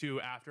continue to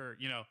after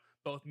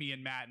both me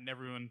and Matt and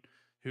everyone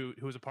who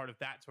was a part of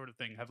that sort of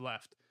thing have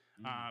left.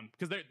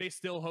 Because they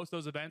still host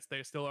those events,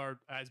 they still are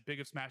as big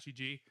of Smash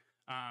GG.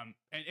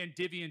 And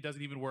Divian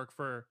doesn't even work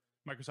for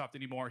Microsoft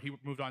anymore. He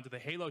moved on to the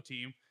Halo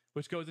team,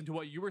 which goes into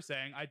what you were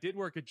saying. I did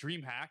work at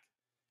DreamHack,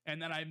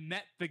 and then I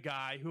met the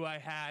guy who I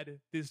had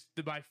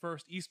my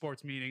first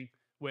esports meeting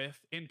with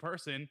in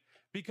person,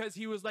 because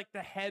he was like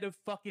the head of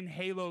fucking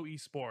Halo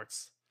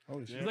esports.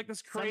 Holy He's shit. like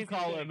this Some crazy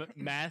call thing. him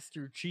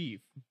Master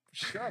Chief.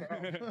 Shut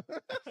up.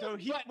 So But,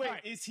 wait,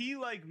 alright. is he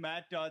like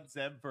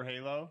Matt.Zeb for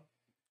Halo,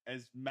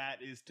 as Matt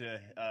is to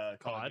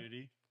Call of COD?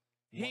 Duty?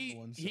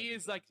 He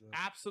is like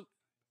absolute.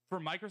 for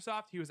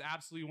Microsoft, he was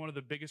absolutely one of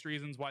the biggest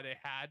reasons why they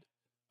had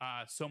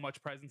so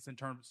much presence in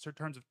terms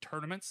of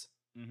tournaments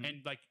Mhm.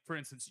 and like for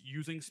instance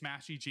using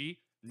Smash GG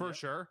for Yep.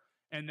 sure.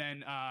 And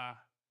then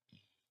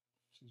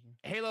Excuse me.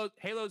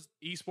 Halo's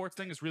esports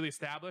thing is really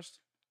established.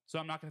 So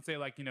I'm not going to say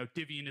like,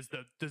 Divian is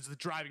the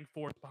driving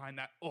force behind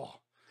that.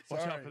 Oh, watch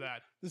out Sorry. for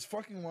that. This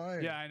fucking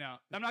wire. Yeah, I know.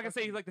 I'm not going to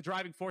say he's like the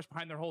driving force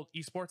behind their whole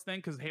esports thing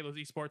because Halo's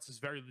esports is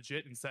very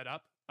legit and set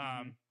up.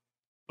 Mhm.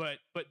 But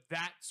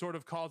that sort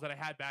of calls that I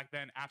had back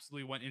then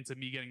absolutely went into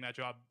me getting that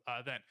job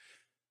then.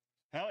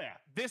 Hell yeah.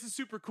 This is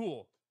super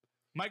cool.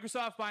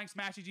 Microsoft buying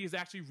Smash GG is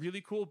actually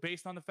really cool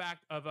based on the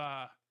fact of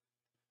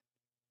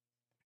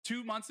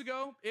 2 months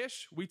ago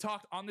ish, we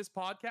talked on this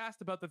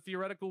podcast about the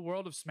theoretical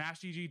world of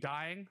Smash GG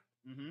dying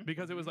Mhm.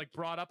 because it was like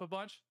brought up a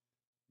bunch.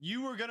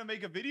 You were gonna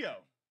make a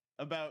video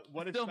about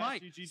what if Still Smash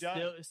might. GG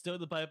died. Still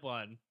the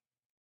pipeline.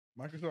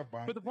 Microsoft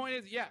buying. But the point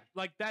is, yeah,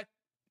 like that,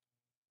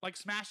 like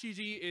Smash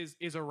GG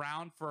is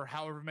around for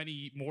however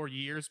many more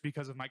years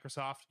because of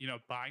Microsoft,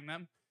 buying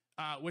them,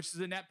 which is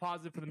a net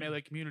positive for the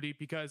Melee community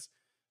because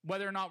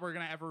whether or not we're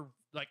gonna ever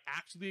like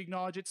actually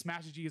acknowledge it,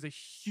 Smash GG is a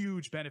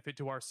huge benefit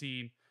to our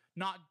scene.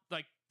 Not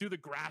like through the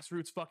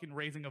grassroots fucking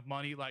raising of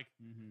money, like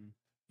Mhm.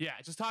 yeah,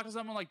 just talk to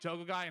someone like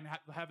Jogo Guy and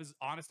have his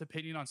honest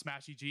opinion on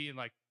Smash GG, and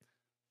like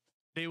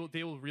they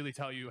will really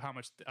tell you how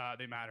much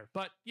they matter.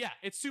 But yeah,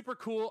 it's super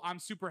cool. I'm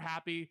super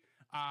happy.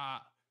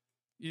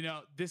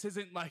 This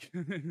isn't like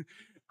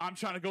I'm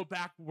trying to go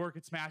back and work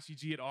at Smash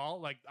GG at all.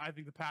 Like I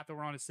think the path that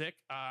we're on is sick.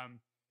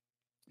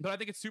 But I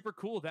think it's super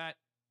cool that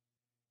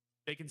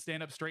they can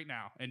stand up straight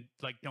now and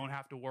like don't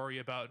have to worry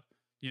about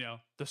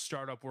the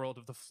startup world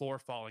of the floor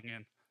falling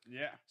in.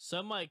 Yeah.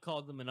 Some might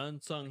call them an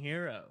unsung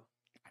hero.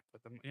 I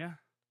put them, yeah.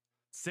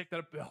 Sick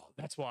that,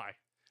 that's why.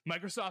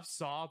 Microsoft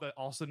saw that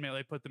also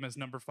Melee put them as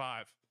number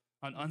 5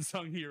 on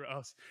Unsung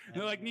Heroes. And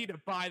they're like, need to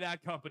buy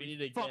that company. We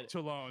need to Fuck get it.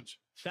 Challenge.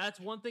 That's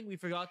one thing we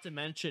forgot to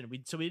mention. We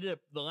did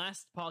the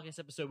last podcast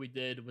episode we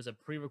did was a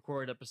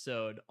pre-recorded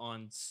episode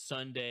on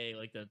Sunday,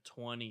 like the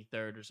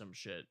 23rd or some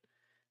shit.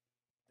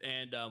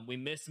 And we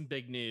missed some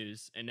big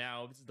news. And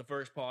now this is the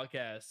first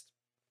podcast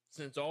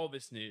since all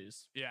this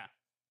news. Yeah.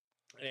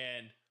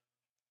 And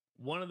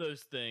one of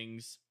those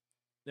things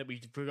that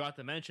we forgot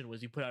to mention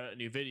was you put out a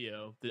new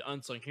video, the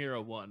Unsung Hero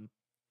one,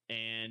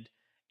 and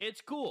it's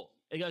cool.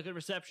 It got good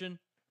reception.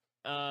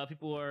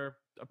 People are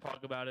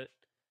talking about it.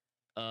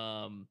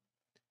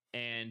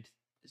 And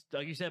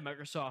like you said,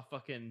 Microsoft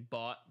fucking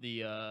bought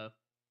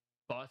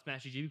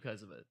Smash GG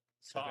because of it.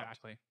 So,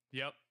 Exactly.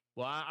 Yep.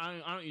 well,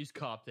 I don't use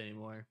Copt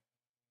anymore.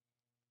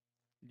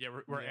 Yeah,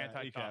 we're Yeah,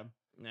 anti-cop. ACAB.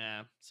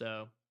 Nah,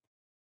 so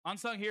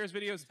Unsung Heroes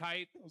video is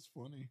tight. That was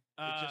funny.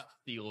 it's just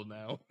Steel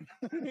now.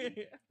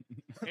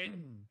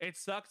 It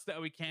sucks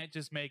that we can't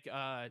just make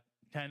 10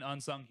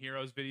 Unsung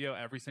Heroes video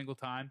every single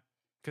time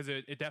because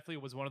it definitely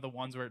was one of the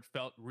ones where it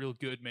felt real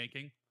good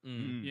making.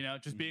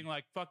 Mm. Just being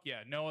like, fuck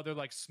yeah, no other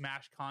like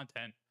Smash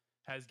content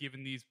has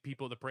given these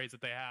people the praise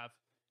that they have.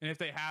 And if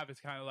they have,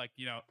 it's kind of like,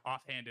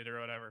 offhanded or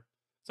whatever.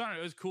 So I don't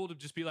know, it was cool to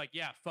just be like,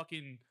 yeah,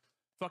 fucking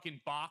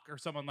Bach or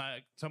someone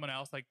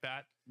else like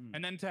that. Mm.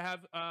 And then to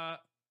have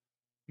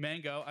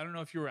Mango, I don't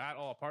know if you were at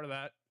all a part of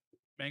that.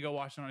 Mango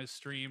watching on his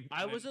stream.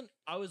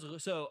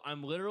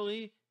 I'm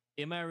literally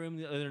in my room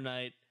the other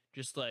night,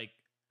 just like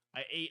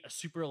I ate a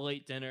super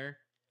late dinner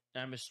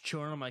and I'm just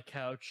chilling on my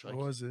couch, like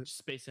What was it?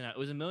 spacing out. It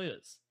was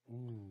Amelia's.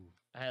 Ooh.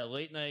 I had a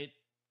late night.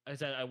 I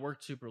said I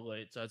worked super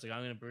late, so I was like,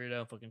 I'm gonna burrito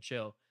and fucking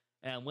chill.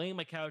 And I'm laying on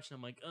my couch and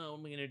I'm like, oh, what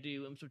am I gonna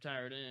do? I'm so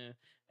tired.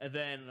 And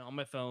then on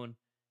my phone,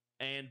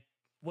 and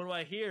what do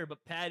I hear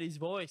but Patty's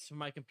voice from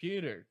my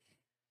computer?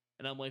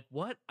 And I'm like,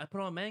 what? I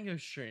put on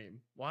Mango's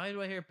stream. Why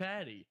do I hear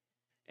Patty?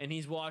 And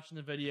he's watching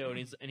the video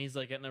and he's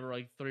like at number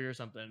like 3 or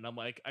something. And I'm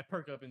like, I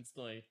perk up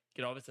instantly,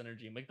 get all this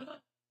energy. I'm like,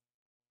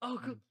 oh,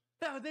 good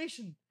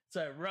validation.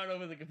 So I run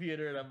over the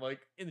computer and I'm like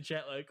in the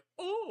chat, like,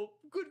 oh,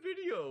 good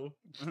video.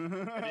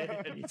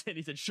 And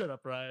he said, shut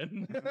up,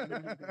 Ryan.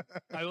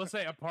 I will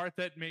say a part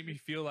that made me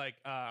feel like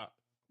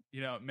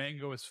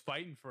Mango was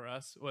fighting for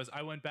us was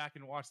I went back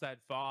and watched that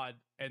VOD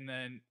and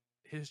then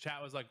his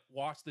chat was like,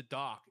 watch the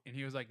doc. And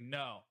he was like,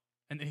 no.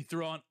 And then he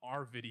threw on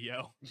our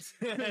video.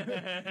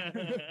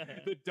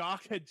 The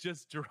doc had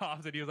just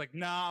dropped and he was like,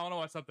 nah, I want to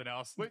watch something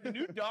else. Wait, the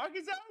new dog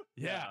is out?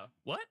 Yeah.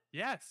 What?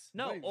 Yes.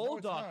 No, Wait, no, old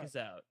it's doc not. is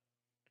out.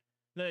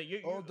 No,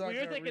 Old Doc what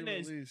you're got thinking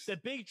is re-released. the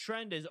big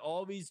trend is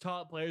all these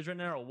top players right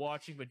now are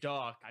watching the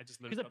doc I just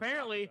because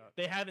apparently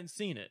they haven't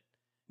seen it.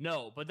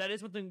 No, but that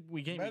is one thing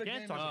we Metagame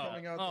can't is talk about.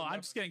 coming out Oh, the I'm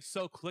next- just getting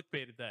so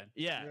clickbaited then.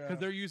 Yeah. Yeah. Because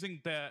they're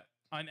using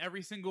on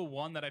every single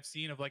one that I've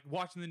seen of like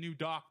watching the new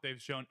doc,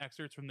 they've shown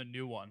excerpts from the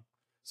new one.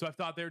 So I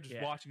thought they were just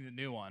Yeah. watching the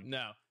new one.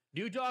 No,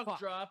 new doc Fuck.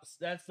 drops.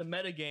 That's the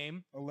meta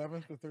game,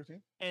 11th to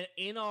 13th. and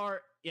in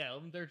our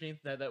 11th,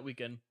 13th that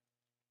weekend,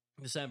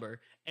 December.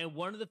 And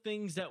one of the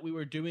things that we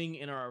were doing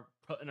in our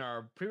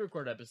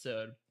pre-recorded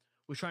episode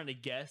was trying to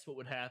guess what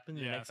would happen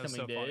in the Yeah, next that's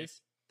coming so funny.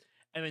 days.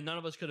 I mean, none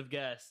of us could have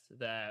guessed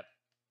that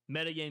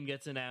Metagame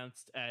gets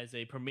announced as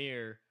a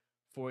premiere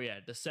for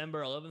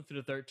December 11th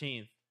through the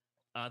 13th.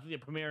 I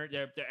think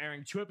they're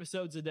airing 2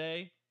 episodes a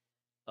day,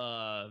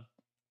 on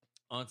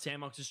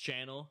Samox's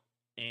channel,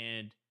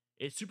 and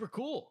it's super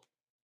cool.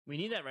 We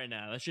need that right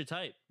now. That shit's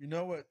hype. You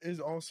know what is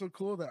also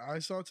cool that I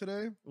saw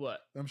today? What?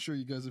 I'm sure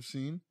you guys have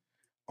seen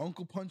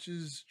Uncle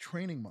Punch's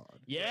training mod.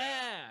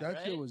 Yeah, That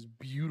right? shit was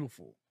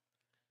beautiful.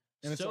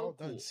 And it's So all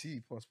done cool.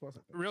 C++. I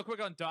think. Real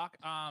quick on Doc,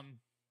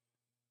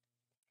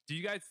 do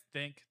you guys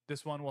think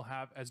this one will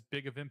have as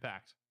big of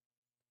impact?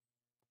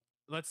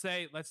 Let's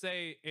say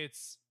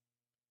it's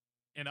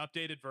an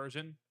updated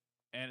version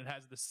and it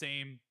has the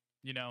same,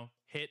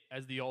 hit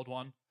as the old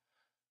one.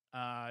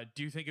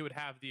 Do you think it would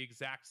have the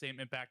exact same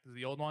impact as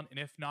the old one? And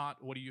if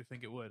not, what do you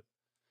think it would?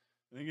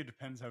 I think it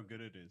depends how good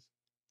it is.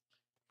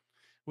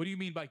 What do you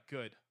mean by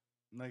good?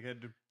 Like,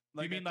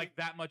 You mean like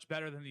that much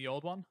better than the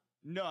old one?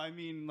 No, I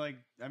mean I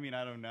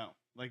don't know.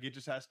 Like, it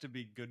just has to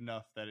be good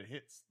enough that it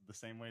hits the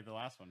same way the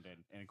last one did,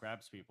 and it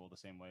grabs people the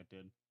same way it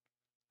did.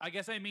 I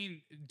guess I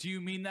mean, do you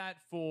mean that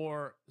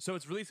so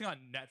it's releasing on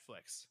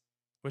Netflix,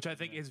 which I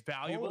think Yeah. is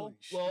valuable.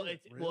 Holy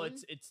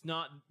shit, It's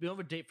not. We don't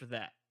have a date for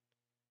that.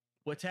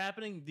 What's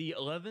happening the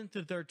 11th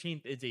to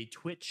 13th is a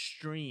Twitch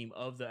stream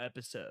of the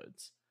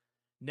episodes.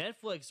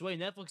 Netflix, the way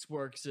Netflix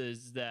works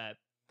is that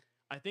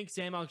I think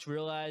Samox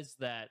realized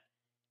that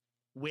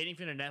waiting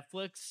for the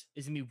Netflix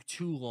is gonna be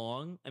too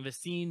long, and the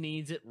scene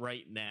needs it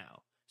right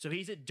now. So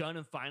he's it done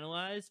and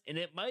finalized, and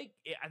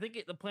I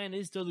think the plan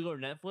is still to go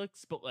to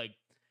Netflix, but like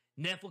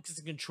Netflix is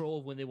in control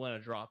of when they want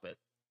to drop it.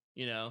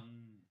 You know,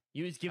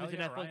 you just give Hell it to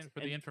yeah, Netflix Ryan, for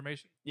the and-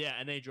 information. yeah,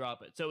 and they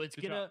drop it. So it's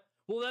Good gonna. job.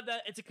 Well,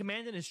 that it's a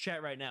command in his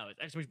chat right now. It's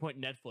exclamation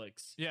point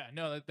Netflix. Yeah,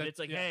 no, But it's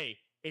like, yeah. hey,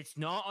 it's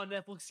not on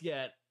Netflix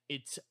yet.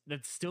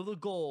 That's still the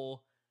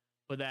goal,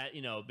 but that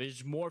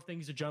there's more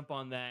things to jump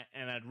on that,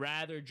 and I'd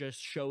rather just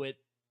show it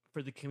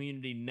for the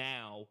community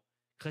now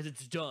because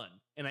it's done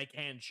and I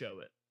can show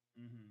it.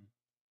 Mm-hmm.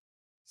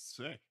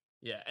 Sick.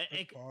 Yeah,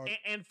 That's hard.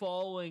 and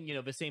following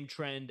the same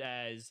trend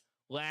as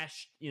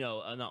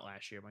not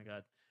last year. My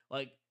God,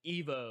 like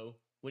Evo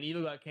when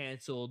Evo got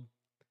canceled.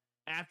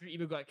 After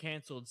Evo got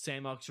canceled,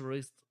 Samox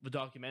released the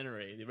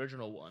documentary, the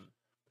original one,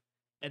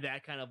 and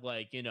that kind of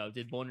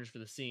did wonders for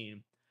the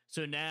scene.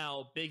 So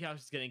now Big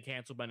House is getting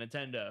canceled by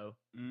Nintendo,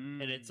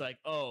 and it's like,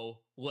 oh,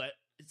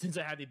 since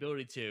I have the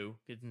ability to,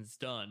 because it's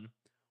done,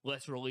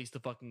 let's release the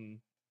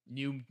fucking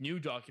new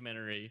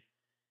documentary,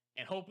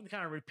 and hoping to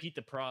kind of repeat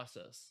the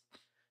process.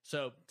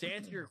 So to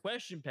answer your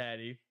question,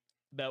 Patty,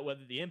 about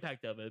whether the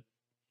impact of it,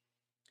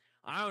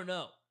 I don't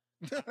know.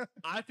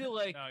 I feel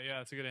like Oh yeah,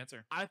 that's a good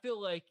answer. I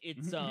feel like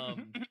it's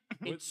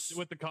it's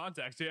With the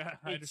context, yeah,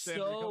 I it's understand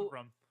where you're coming so-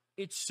 from.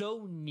 it's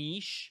so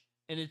niche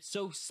and it's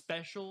so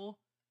special.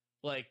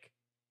 Like,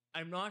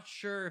 I'm not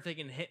sure if they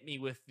can hit me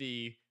with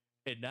the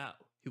and now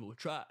he will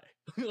try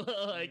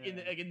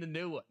in the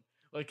new one,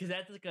 because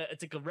that's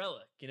it's like a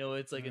relic,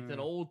 it's like it's an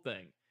Mm. old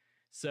thing.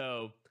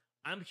 So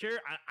I'm sure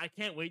I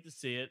can't wait to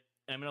see it.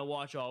 And I'm gonna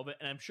watch all of it,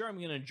 and I'm sure I'm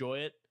gonna enjoy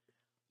it.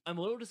 I'm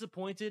a little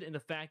disappointed in the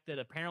fact that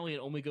apparently it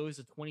only goes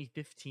to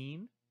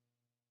 2015.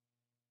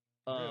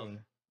 Really?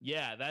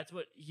 Yeah, that's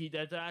what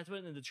that's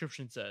what the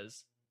description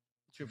says.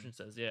 Description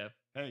says, yeah.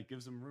 Hey,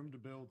 gives them room to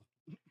build.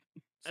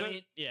 So- I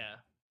mean, yeah.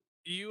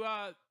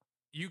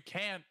 You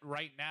can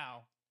right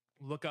now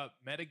look up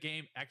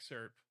metagame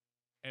excerpt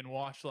and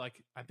watch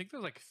I think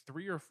there's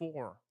 3 or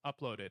 4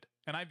 uploaded,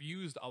 and I've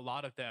used a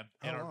lot of them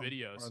in How our long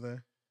videos. Are they?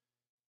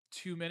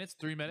 2 minutes,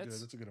 3 Good,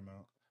 minutes. that's a good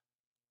amount.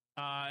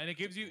 And it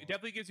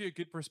definitely gives you a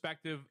good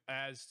perspective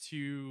as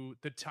to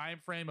the time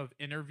frame of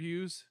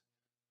interviews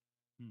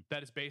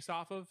that it's based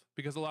off of,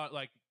 because a lot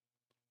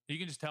you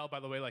can just tell by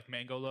the way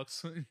Mango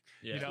looks,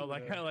 Yeah.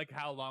 Yeah.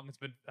 how long it's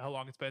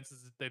been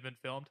since they've been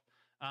filmed.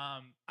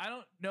 I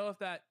don't know if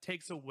that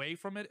takes away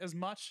from it as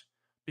much,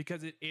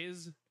 because it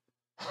is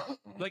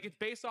it's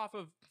based off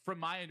of, from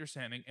my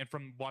understanding and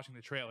from watching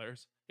the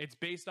trailers, it's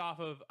based off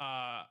of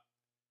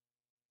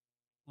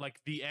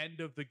the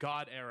end of the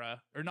God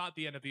era, or not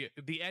the end of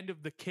the end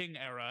of the King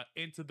era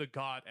into the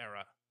God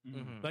era.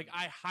 Mhm.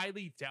 I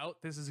highly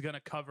doubt this is going to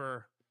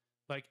cover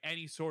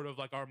any sort of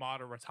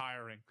Armada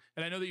retiring.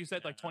 And I know that you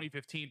said Yeah, no.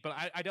 2015, but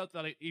I doubt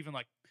that it even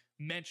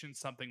mentioned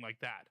something like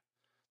that.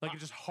 It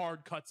just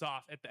hard cuts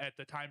off at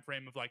the time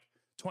frame of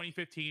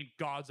 2015.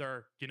 Gods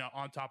are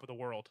on top of the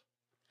world.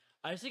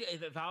 I just think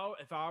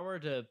if I were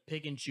to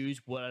pick and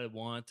choose what I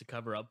want to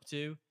cover up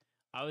to,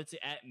 I would say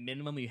at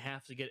minimum you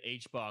have to get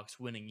HBox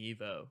winning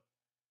Evo,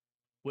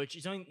 which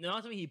is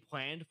not something he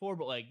planned for,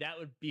 but that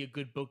would be a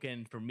good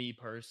bookend for me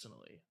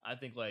personally. I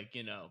think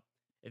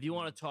if you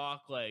want to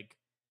talk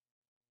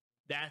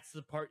that's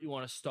the part you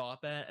want to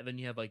stop at, and then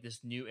you have this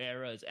new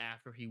era is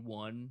after he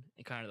won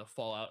and kind of the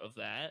fallout of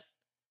that.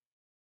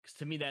 Because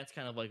to me that's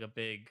kind of a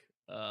big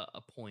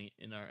a point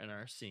in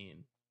our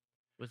scene,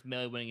 with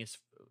Melee winning his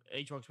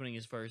HBox winning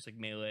his first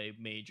Melee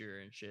major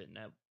and shit, and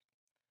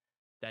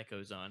that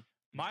goes on.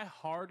 My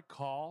hard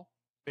call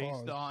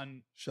based Pause.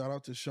 on Shout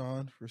out to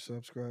Sean for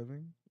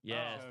subscribing.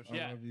 Yes, I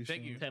yeah, love you,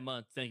 thank Sean. you. 10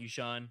 months. Thank you,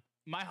 Sean.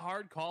 My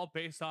hard call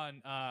based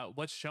on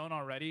what's shown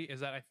already is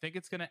that I think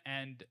it's going to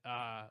end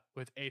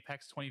with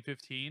Apex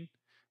 2015,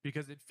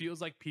 because it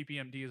feels like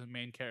PPMD is a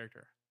main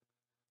character.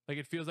 Like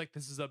it feels like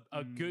this is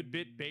a good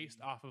bit based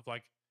off of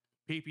like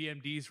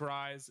PPMD's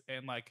rise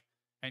and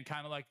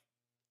kind of like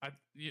I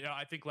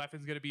think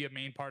Leffen's going to be a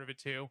main part of it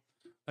too.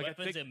 Like I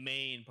Weapon's think a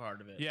main part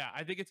of it. yeah,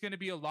 I think it's going to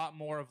be a lot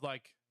more of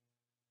like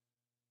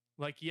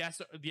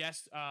yes,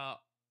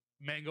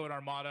 Mango and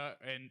Armada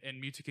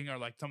and Mewtwo King are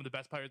like some of the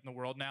best players in the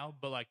world now,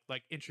 but like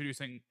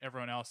introducing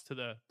everyone else to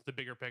the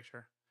bigger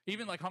picture.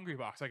 Even like Hungry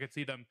Box, I could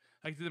see them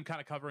kind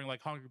of covering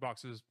like Hungry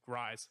Box's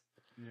rise.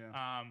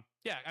 Yeah.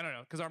 Yeah, I don't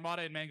know, because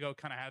Armada and Mango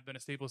kind of have been a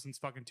staple since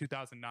fucking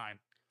 2009.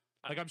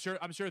 Like I'm sure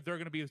they're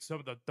going to be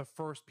some of the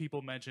first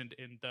people mentioned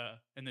in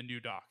the new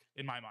doc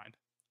in my mind.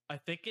 I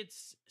think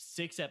it's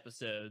 6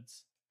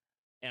 episodes,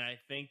 and I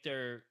think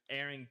they're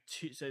airing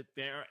 2. So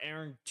they're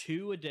airing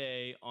 2 a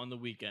day on the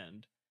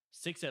weekend.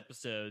 6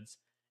 episodes,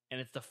 and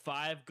it's the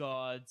 5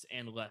 gods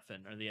and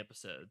Leffen are the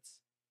episodes.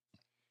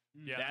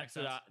 Yeah,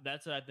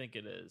 that's what I think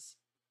it is.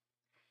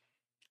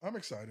 I'm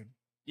excited.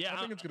 Yeah, I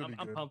think it's gonna be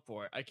I'm good. pumped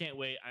for it. I can't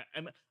wait.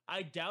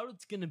 I doubt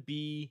it's gonna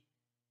be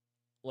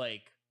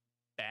like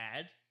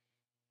bad,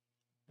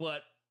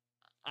 but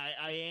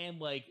I am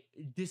like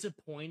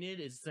disappointed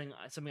is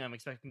something I'm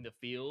expecting to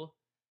feel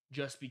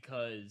just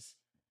because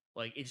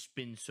like it's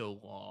been so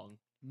long.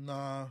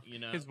 Nah. You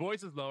know, His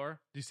voice is lower.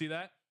 Do you see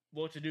that?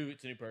 well, to do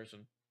it's a new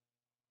person.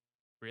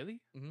 Really?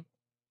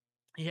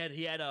 He had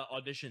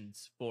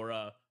auditions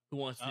for Who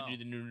Wants to Do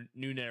the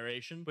new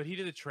narration, but But he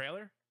did a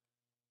trailer.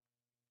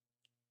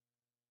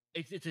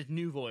 it's a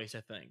new voice,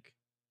 I think.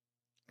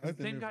 I like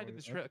The the same new guy did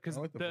the voice. trailer because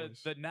I like the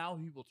voice. the Now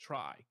He Will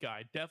Try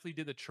guy definitely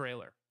did the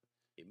trailer.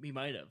 He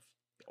might have.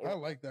 I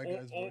like that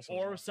guy's voice. a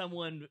Or lot.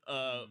 someone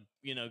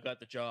got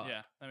the job.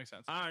 Yeah, that makes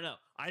sense. I don't know.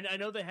 I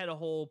know they had a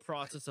whole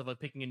process of like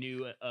picking a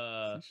new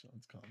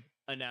Sean's comment.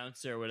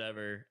 announcer or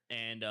whatever,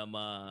 and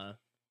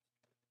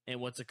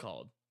what's it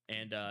called?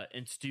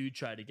 And Stu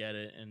tried to get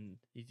it, and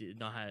he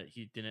didn't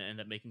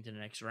end up making to the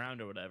next round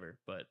or whatever.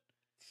 But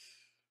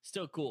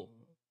still cool.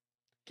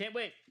 Can't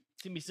wait.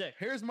 It's gonna be sick.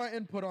 Here's my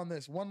input on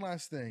this. One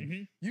last thing.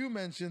 Mhm. You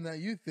mentioned that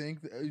you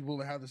think that it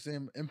will have the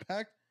same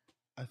impact.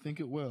 I think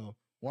it will.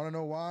 Want to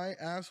know why,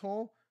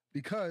 asshole?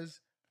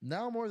 Because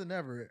now more than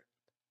ever,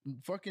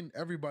 fucking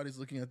everybody's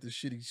looking at this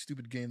shitty,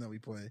 stupid game that we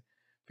play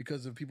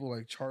because of people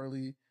like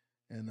Charlie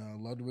and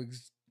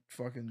Ludwig's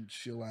fucking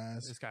chill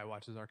ass. This guy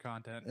watches our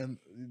content. And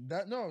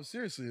that, no,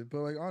 seriously, but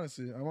like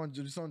honestly, I want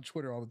just on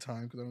Twitter all the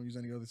time because I don't use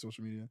any other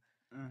social media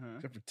Uh-huh.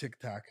 except for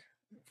TikTok.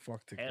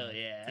 Fuck TikTok. Hell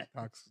yeah.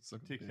 TikTok's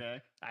suck a dick.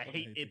 Tic-tac. I fucking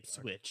hate hate TikTok.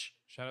 Ipswich.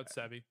 Shout out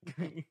Sebi.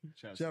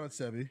 Shout out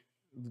Sebi,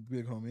 the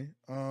big homie.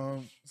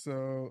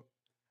 So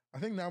I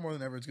think now more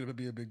than ever it's gonna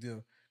be a big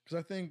deal because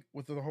I think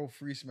with the whole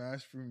free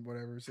Smash, free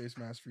whatever, say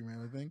Smash free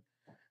mana thing,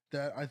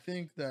 that I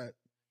think that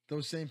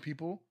those same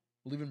people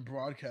will even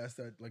broadcast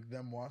that like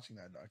them watching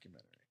that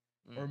documentary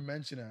or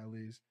mention it at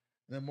least,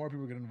 and then more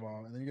people get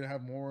involved, and then you're gonna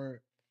have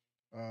more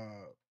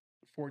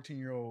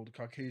 14-year-old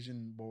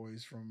Caucasian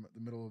boys from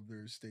the middle of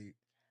their state,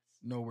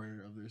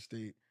 nowhere of their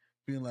state,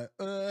 being like,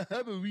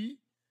 haven't we?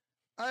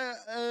 I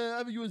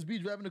have a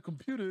USB driving a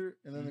computer,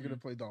 and then they're gonna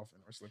play Dolphin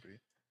or Slippy.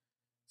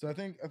 So I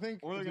think, Or they're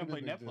it's gonna be a play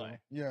big net deal. play.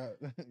 Yeah,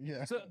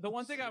 yeah. So the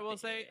one thing I will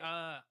say,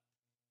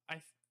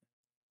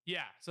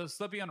 so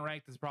Slippy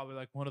Unranked is probably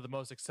like one of the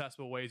most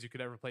accessible ways you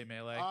could ever play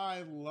Melee.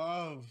 I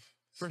love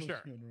For Slippy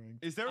sure. Unranked.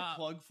 Is there a Uh,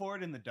 plug for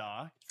it in the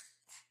doc?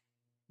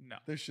 No,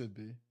 There should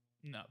be.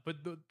 but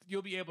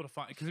you'll be able to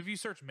find, because if you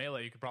search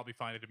Melee, you could probably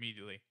find it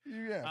immediately.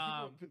 Yeah,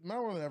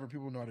 now more than ever,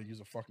 people know how to use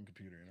a fucking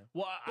computer. You know.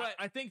 Well, But-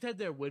 I think that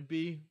there would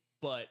be,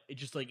 but it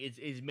just like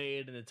it's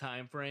made in the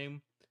time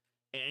frame,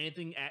 and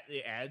anything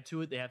they add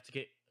to it, they have to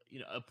get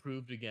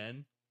approved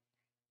again.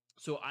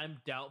 So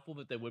I'm doubtful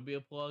that there would be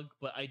a plug,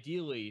 but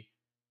ideally,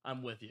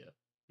 I'm with you.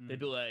 They'd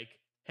be like,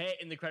 "Hey,"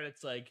 in the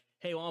credits, like,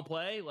 "Hey, want to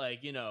play?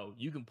 Like,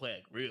 you can play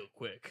like real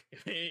quick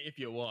if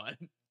you want."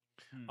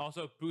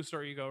 Also, boost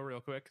our ego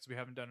real quick because we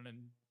haven't done it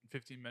in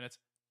 15 minutes.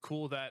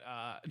 Cool that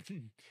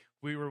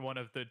we were one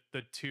of the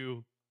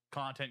 2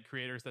 content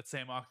creators that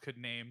Samok could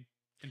name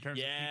in terms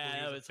of Yeah, people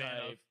he that was was a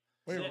fan hype. of.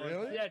 Wait, Yeah,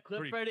 really? Yeah, Clip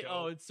Pretty Freddy.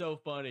 Oh, dope. it's so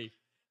funny.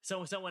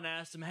 So someone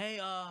asked him, "Hey,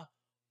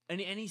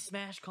 any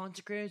Smash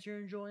content creators you're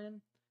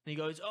enjoying?" And he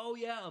goes, "Oh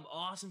yeah,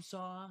 Awesome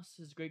Sauce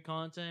is great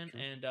content, True,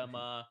 and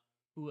true.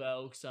 who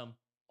else?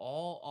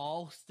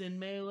 Alston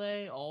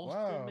Melee,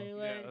 Wow.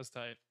 Melee, Yeah, that's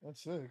tight.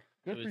 That's sick.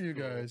 Good It for was you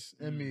cool. guys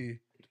and me.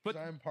 But- But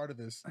I'm part of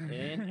this.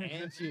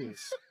 and you.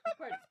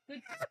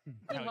 Good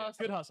Hell yeah. hustle.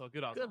 Good hustle.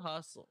 Good hustle. Good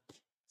hustle.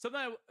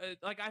 Something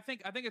I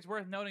think it's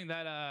worth noting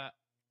that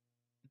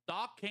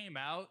Doc came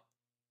out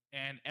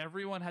and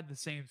everyone had the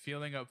same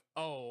feeling of,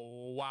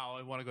 oh wow,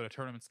 I want to go to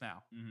tournaments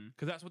now, Mm-hmm.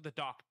 because that's what the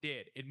Doc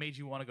did. It made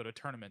you want to go to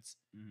tournaments.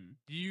 Mm-hmm.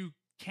 You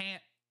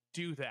can't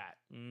do that,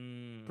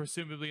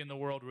 presumably in the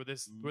world where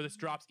this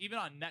drops, even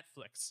on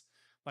Netflix.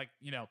 Like,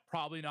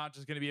 probably not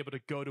just going to be able to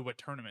go to a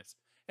tournament.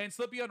 And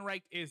Slippy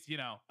Unranked is,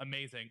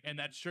 amazing, and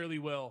that surely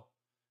will,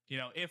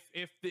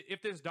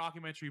 if this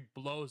documentary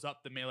blows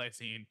up the Melee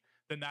scene,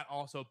 then that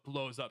also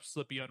blows up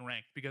Slippy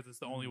Unranked because it's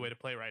the only way to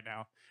play right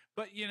now.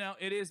 But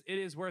it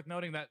is worth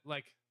noting that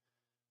like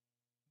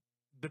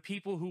the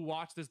people who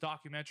watch this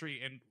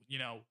documentary and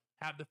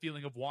have the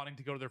feeling of wanting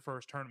to go to their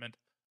first tournament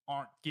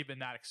aren't given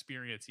that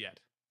experience yet.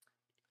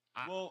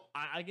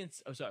 I can.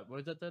 Oh, sorry. What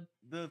was that then?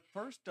 The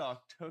first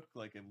doc took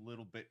like a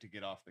little bit to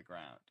get off the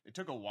ground. It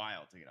took a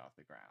while to get off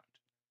the ground.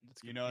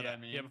 You know what I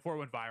mean? Yeah, before it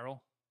went viral.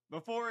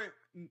 Before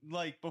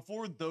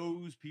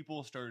those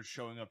people started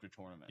showing up to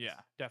tournaments. Yeah,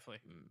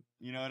 definitely.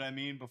 You know what I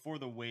mean? Before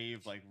the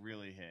wave like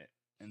really hit.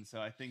 And so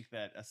I think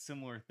that a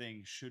similar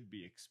thing should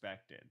be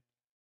expected.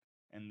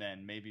 And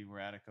then maybe we're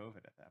out of COVID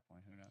at that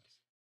point. Who knows?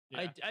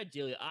 Yeah.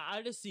 Ideally,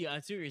 I see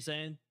what you're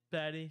saying,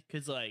 Patty,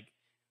 because like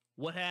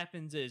what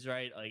happens is,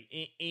 right, like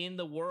in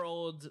the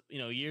world,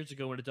 years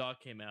ago when the doc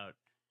came out,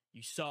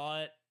 you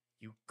saw it,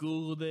 you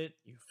Googled it,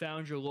 you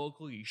found your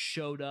local, you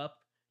showed up,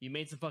 you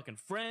made some fucking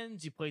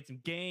friends, you played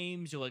some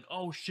games, you're like,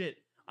 oh shit,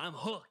 I'm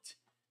hooked.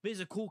 This is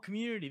a cool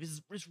community.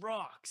 This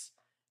rocks.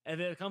 And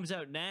then it comes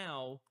out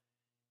now,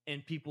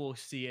 and people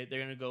see it,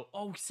 they're gonna go,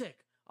 oh sick,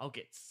 I'll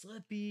get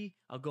Slippy,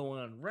 I'll go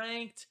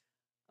unranked,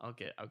 I'll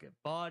get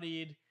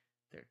bodied.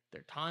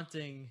 They're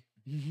taunting.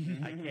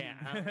 I can't.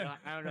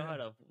 I don't know how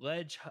to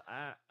ledge.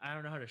 I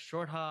don't know how to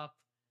short hop.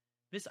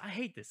 I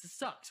hate this. This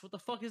sucks. What the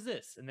fuck is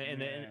this? And then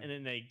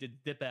they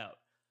dip out.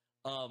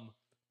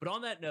 But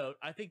on that note,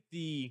 I think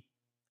the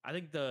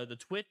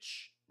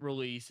Twitch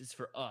release is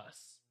for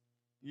us.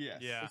 Yes.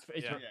 Yeah.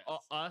 It's for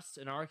us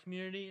in our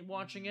community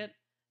watching it,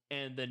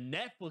 and the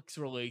Netflix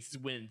release is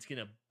when it's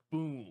gonna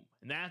boom,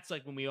 and that's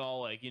like when we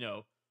all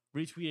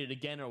retweet it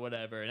again or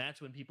whatever, and that's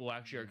when people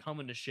actually are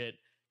coming to shit.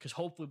 Because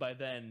hopefully by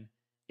then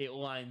it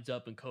lines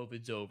up and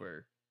COVID's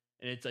over,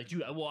 and it's like,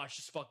 dude, I watched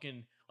this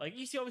fucking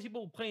you see all these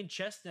people playing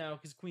chess now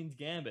because Queen's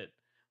Gambit,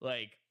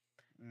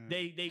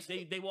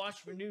 they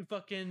watch for new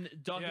fucking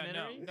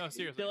documentary. Yeah, no,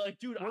 seriously. They're like,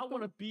 dude, I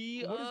want to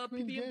be What is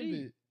Queen's PPMD.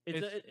 Gambit?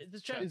 It's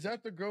a chess. Is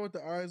that the girl with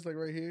the eyes like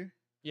right here?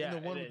 Yeah,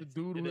 And the one it with is.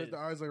 the dude It who has is. the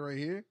eyes like right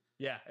here?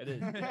 Yeah, it is.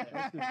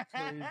 That shit's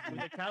crazy.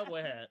 With a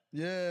cowboy hat.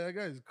 Yeah, that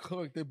guy's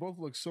cooked. They both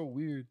look so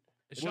weird.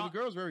 Well, the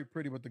girl's very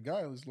pretty, but the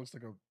guy just looks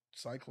like a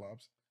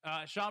cyclops.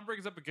 Sean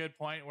brings up a good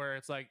point where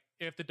it's like,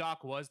 if the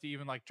doc was to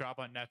even drop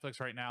on Netflix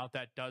right now,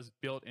 that does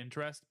build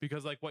interest,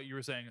 because what you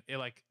were saying, it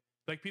like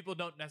people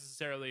don't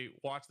necessarily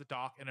watch the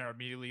doc and are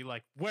immediately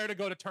like, where to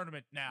go to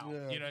tournament now.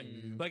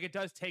 Yeah. It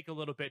does take a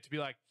little bit to be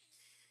like,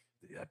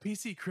 that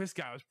PC Chris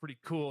guy was pretty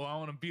cool. I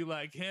want to be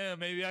like him.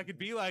 Maybe I could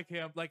be like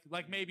him. Like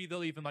maybe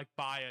they'll even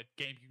buy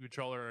a GameCube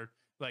controller or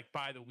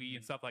buy the Wii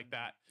and stuff like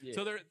that. Yeah.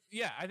 So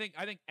I think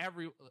I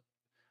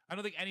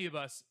don't think any of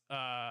us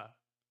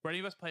were any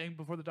of us playing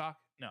before the doc?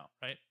 No,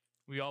 right?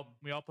 We all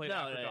played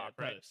after the doc,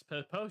 right?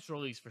 Post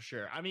release for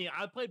sure. I mean,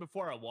 I played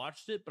before I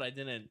watched it, but I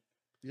didn't.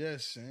 Yeah,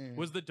 same.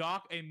 Was the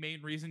doc a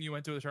main reason you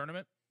went to the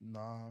tournament?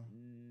 Nah.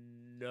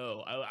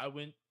 No, I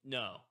went.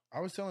 No,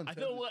 I was telling I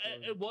Ted feel this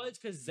it story. was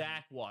because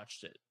Zach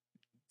watched it.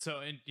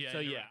 So So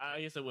you're yeah, right.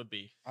 I guess it would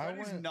be. I That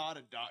is went, not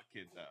a doc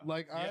kid though.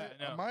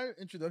 no. my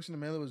introduction to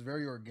Melee was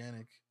very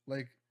organic.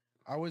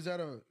 I was at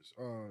a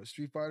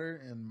Street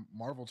Fighter and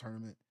Marvel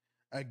tournament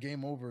at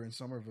Game Over in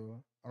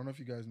Somerville. I don't know if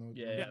you guys know.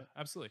 Yeah. Yeah,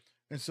 absolutely.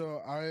 And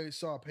so I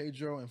saw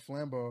Pedro and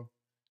Flambeau.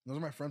 Those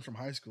are my friends from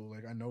high school.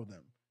 I know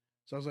them.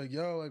 So I was like,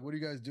 yo, what are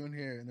you guys doing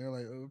here? And they're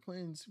like, oh, we're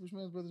playing Super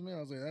Smash Brothers, man.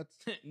 I was like,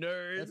 that's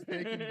Nerds.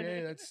 faking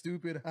gay. That's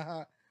stupid.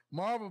 Haha.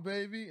 Marvel,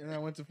 baby. And I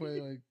went to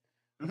play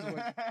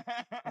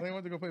I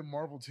went to go play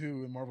Marvel 2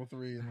 and Marvel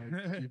 3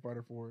 and Street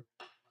Fighter 4.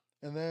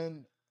 And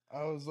then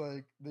I was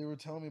like, they were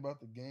telling me about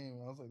the game.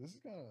 And I was like, this is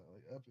kind of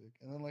epic.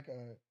 And then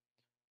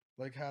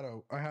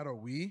I had a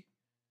Wii,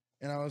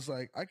 and I was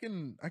like, I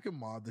can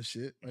mod this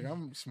shit.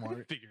 I'm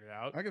smart. Figure it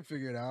out. I can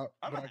figure it out.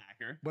 I'm but a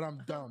hacker. but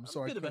I'm dumb.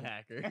 So I'm I a bit of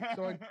a couldn't.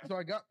 hacker. So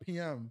I got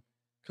PM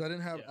because I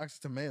didn't have Yeah. access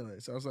to Melee.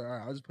 So I was like, all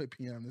right, I'll just play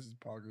PM. This is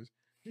poggers.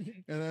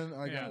 And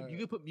then You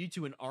could put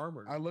Mewtwo in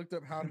armor. I looked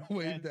up how to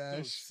wave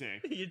That's so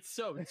dash. sick. It's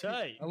so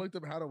tight. I looked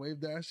up how to wave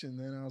dash, and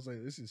then I was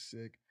like, this is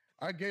sick.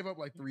 I gave up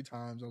 3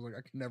 times. I was like,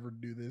 I can never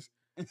do this.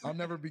 I'll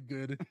never be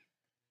good.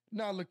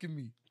 Now look at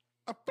me.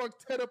 I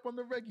fucked Ted up on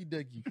the Reggie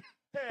Deggy.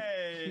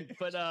 Hey.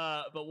 But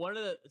one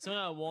of something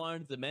I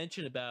wanted to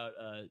mention about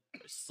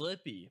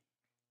Slippy,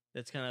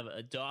 that's kind of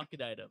a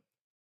docket item,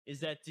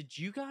 is that did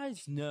you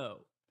guys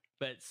know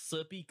that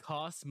Slippy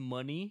costs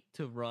money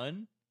to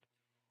run?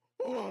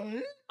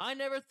 What? I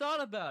never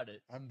thought about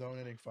it. I'm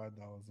donating $5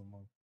 a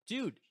month.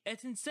 Dude,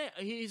 it's insane.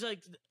 He's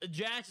like,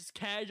 Jazz just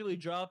casually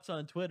drops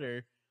on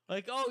Twitter,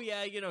 like, oh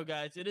yeah,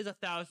 guys, it is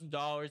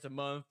 $1,000 a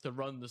month to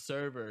run the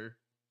server,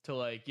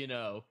 to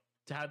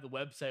to have the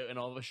website and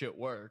all the shit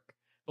work.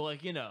 But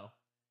if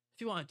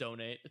you want to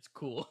donate, it's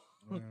cool.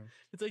 Yeah.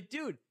 It's like,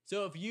 dude,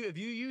 so if you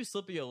use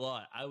Slippy a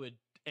lot, I would,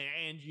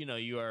 and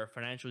you are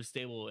financially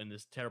stable in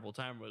this terrible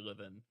time we live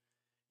in,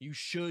 you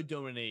should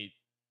donate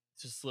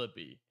to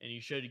Slippy, and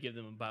you should give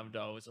them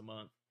 $5 a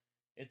month.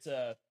 It's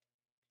a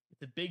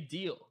big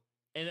deal,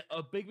 and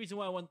a big reason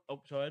why I want.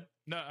 Oh, go ahead.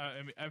 No,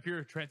 I mean, if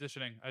you're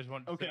transitioning, I just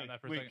want to Okay, stay on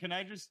that for a wait. second. Can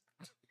I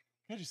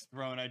just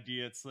throw an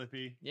idea at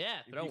Slippy? Yeah,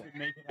 If throw you it. could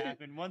make it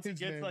happen. Once he His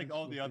gets name is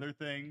all the Slippy. other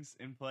things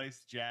in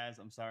place, Jazz.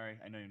 I'm sorry,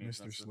 I know your name's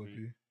not Mr.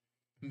 Slippy.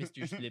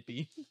 Slippy. Mr.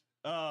 Slippy.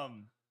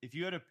 if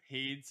you had a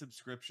paid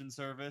subscription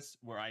service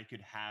where I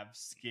could have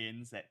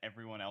skins that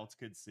everyone else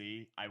could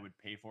see, I would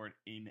pay for it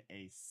in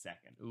a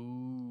second.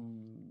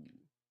 Ooh.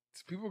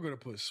 People are gonna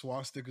put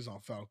swastikas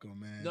on Falco,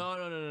 man.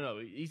 No.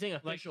 You think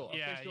Like, official?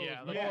 yeah, official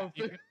yeah, is like, what-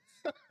 you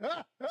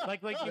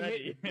like you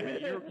Ready.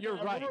 hit, you're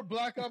right. Remember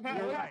Black Ops 1?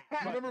 You're right.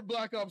 Remember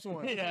Black Ops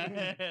 1?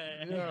 yeah.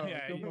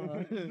 Yeah, come you-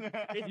 on.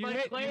 It's You my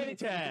hit- clan you-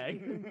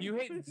 tag. You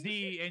hit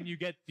Z and you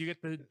get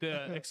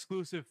the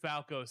exclusive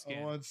Falco I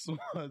skin. want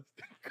swastika.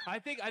 I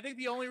think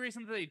the only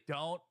reason that they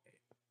don't.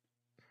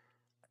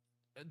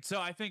 So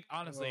I think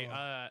honestly,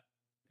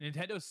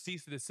 Nintendo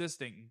cease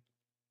desisting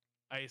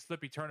a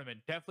Slippy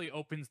tournament definitely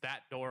opens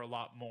that door a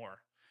lot more,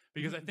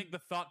 because I think the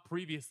thought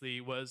previously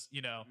was,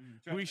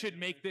 we should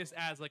make this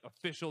as like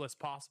official as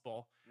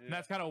possible, and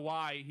that's kind of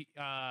why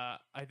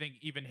I think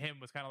even him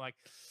was kind of like,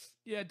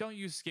 yeah, don't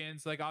use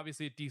skins. Like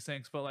obviously it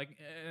desyncs, but like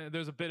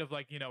there's a bit of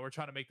like, we're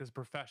trying to make this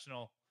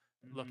professional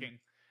looking.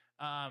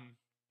 Yeah,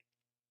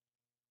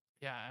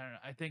 I don't know.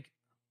 I think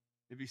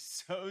It'd be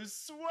so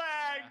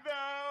swag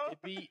though.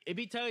 It'd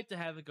be tight to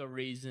have like a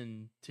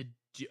reason to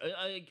do.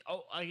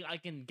 I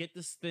can get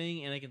this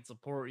thing and I can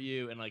support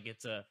you and like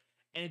it's a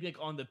and it'd be like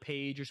on the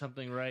page or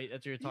something, right?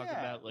 That's what you're talking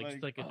Yeah, about, like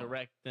just like- like a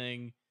direct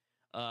thing.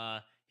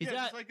 He's Yeah,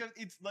 got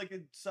it's like a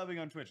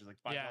subbing on Twitch. It's like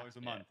 $5 Yeah,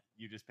 a month.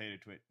 You just paid a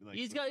Twitch. Like,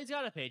 he's got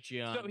a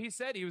Patreon. so. He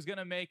said he was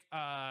gonna make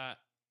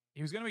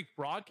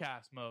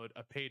broadcast mode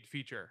a paid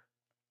feature,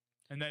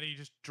 and then he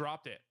just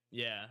dropped it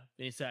yeah,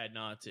 he decided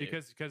not to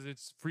because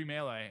it's free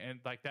melee,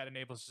 and like that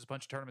enables just a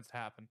bunch of tournaments to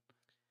happen.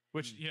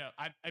 Which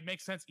it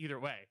makes sense either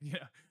way.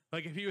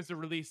 Like if he was to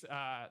release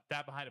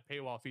that behind a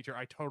paywall feature,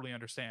 I totally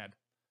understand.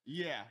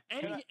 Yeah.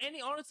 and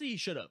he honestly he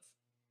should have.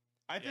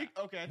 I think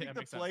I think that the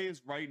makes sense. play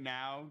is right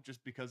now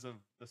just because of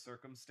the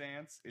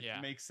circumstance. It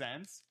Yeah. makes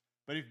sense.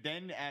 But if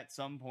then at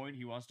some point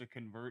he wants to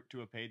convert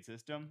to a paid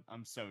system,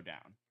 I'm so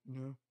down.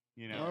 Yeah,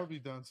 You I know? would be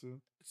done too.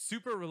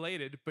 Super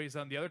related, based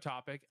on the other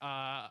topic.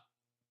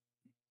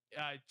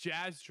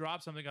 Jazz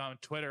dropped something on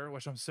Twitter,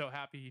 which I'm so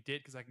happy he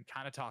did because I can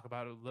kind of talk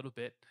about it a little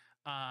bit.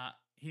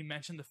 He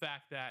mentioned the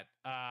fact that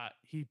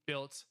he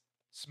built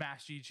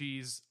Smash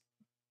GG's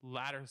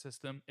ladder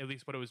system, at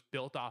least what it was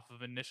built off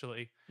of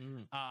initially.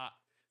 Mm.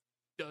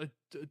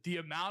 The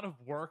amount of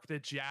work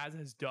that Jazz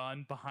has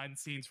done behind the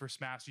scenes for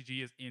Smash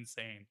GG is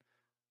insane.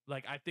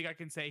 Like, I think I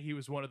can say he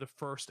was one of the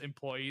first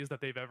employees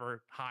that they've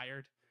ever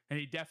hired, and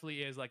he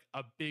definitely is like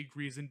a big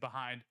reason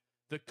behind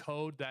the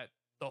code that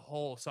the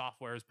whole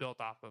software is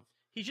built off of.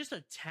 He's just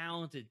a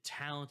talented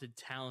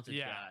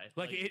Yeah, guy.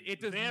 like it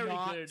does very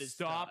not good at his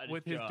stop at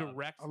with his job.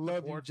 direct I love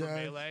you, support for Jazz.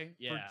 Melee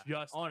Yeah, for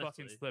just fucking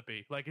honestly.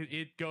 Slippy. Like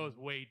it goes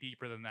way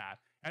deeper than that.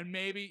 And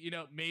maybe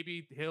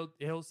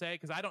he'll say,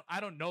 because I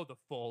don't know the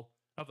full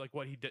of like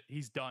what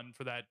he's done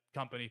for that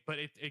company, but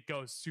it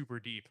goes super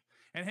deep.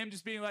 And him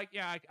just being like,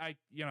 yeah, I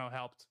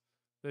helped.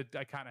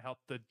 I kind of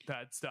helped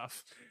that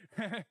stuff.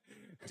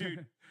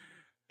 Dude,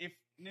 if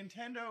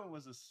Nintendo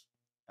was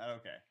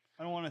okay,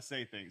 I don't want to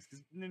say things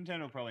because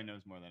Nintendo probably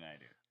knows more than I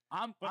do.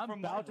 I'm But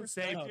from my about to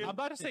say perspective-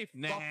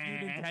 fuck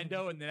you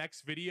Nintendo in the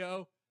next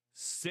video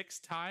 6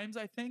 times,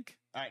 I think.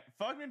 All right,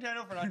 fuck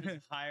Nintendo for not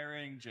just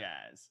hiring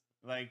Jazz.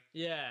 Like,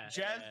 Yeah,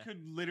 Jazz yeah.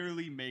 could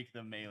literally make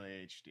the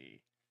Melee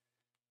HD.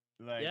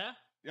 Like, Yeah,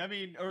 I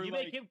mean, or you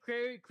like, make him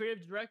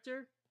creative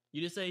director.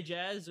 You just say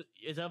Jazz,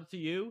 it's up to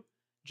you.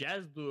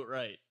 Jazz blew it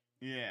right.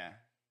 yeah.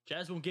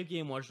 Jazz won't give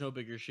Game Watch no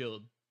bigger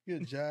shield. You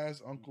get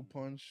Jazz, Uncle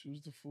Punch.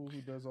 Who's the fool who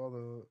does all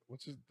the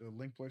the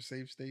link player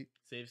save state?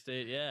 Save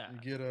state, yeah. You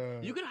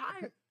get You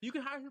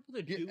can hire people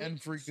to do get N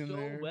it Freak in so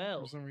there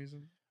well. for some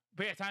reason.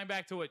 But yeah, tying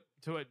back to what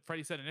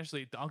Freddie said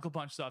initially, the Uncle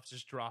Punch stuff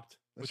just dropped,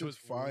 That which shit's was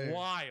fire.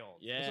 wild.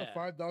 Yeah, It's a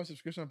 $5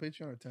 subscription on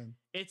Patreon or 10.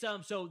 it's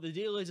so the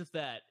deal is with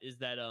that is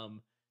that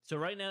so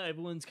right now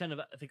everyone's kind of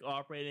I think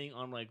operating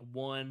on like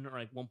 1 or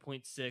like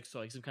 1.6, so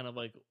like some kind of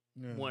like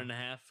Yeah.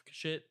 1.5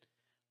 shit.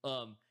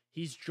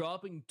 He's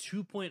dropping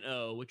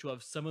 2.0, which will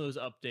have some of those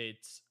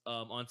updates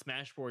on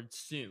Smashboard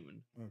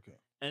soon. Okay.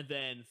 And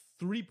then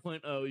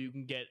 3.0 you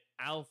can get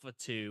Alpha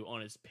 2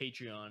 on his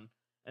Patreon,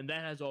 and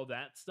that has all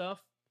that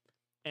stuff.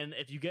 And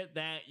if you get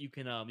that, you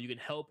can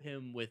help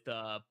him with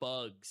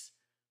bugs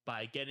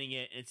by getting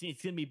it. And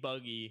it's gonna be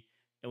buggy,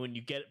 and when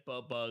you get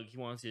a bug, he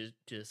wants you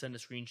to send a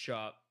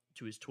screenshot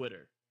to his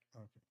Twitter.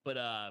 Okay.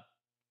 But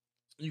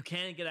you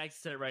can get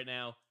access to it right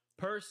now.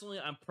 Personally,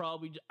 I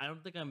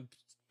don't think I'm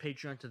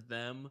Patreon to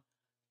them,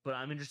 but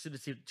I'm interested to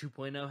see what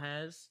 2.0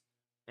 has.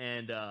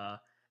 And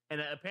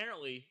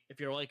apparently, if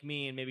you're like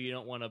me and maybe you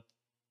don't want to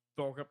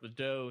fork up the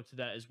dough to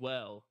that as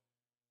well,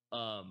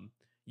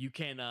 you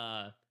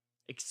can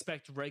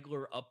expect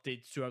regular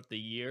updates throughout the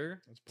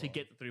year That's to pog.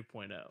 get the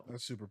 3.0.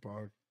 That's super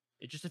pog.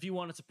 It's just if you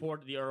want to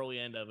support the early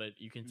end of it,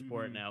 you can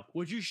support it Mhm. now,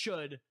 which you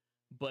should.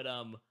 But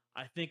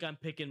I think I'm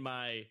picking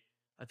I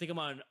think I'm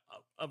on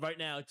right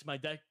now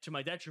to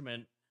my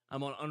detriment.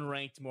 I'm on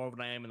unranked more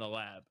than I am in the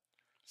lab.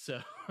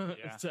 So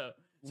Yeah. so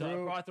I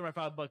Real- brought through my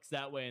 $5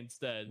 that way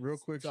instead. Real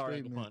quick Sorry,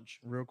 Uncle statement. Punch.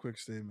 Real quick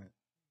statement.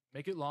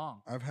 Make it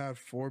long. I've had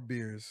 4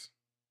 beers.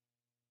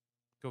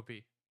 Go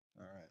pee.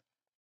 All right.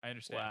 I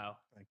understand. Wow.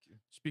 Thank you.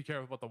 Just be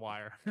careful about the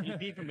wire.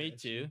 PP for me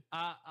too.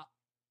 I'm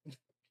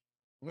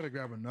gonna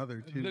grab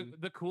another too.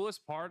 The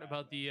coolest part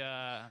about the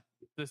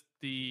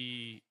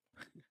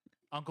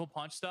Uncle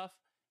Punch stuff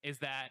is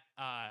that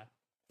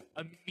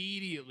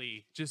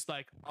immediately just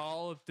like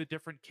all of the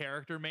different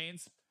character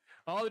mains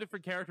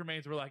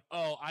were like,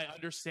 oh, I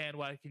understand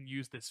what I can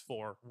use this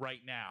for right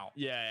now.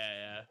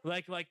 Yeah.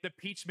 Like the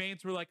Peach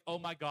mains were like, oh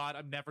my god,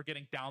 I'm never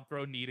getting down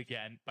throw need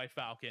again by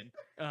Falcon.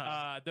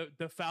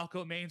 The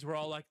Falco mains were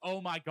all like,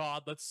 oh my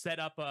god, let's set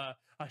up a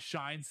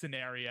Shine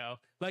scenario.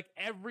 Like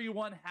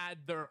everyone had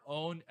their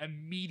own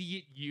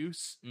immediate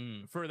use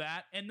for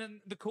that. And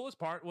then the coolest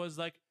part was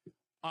like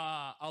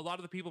a lot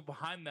of the people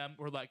behind them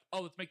were like,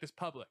 oh, let's make this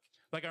public.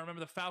 Like I remember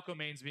the Falco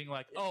mains being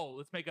like, oh,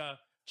 let's make a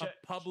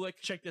public.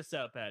 Check this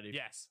out, Patty.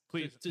 Yes,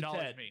 please To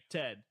acknowledge Ted, me.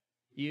 Ted,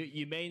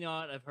 you may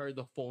not have heard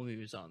the full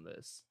news on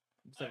this.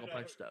 Uncle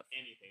Punch stuff.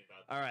 Anything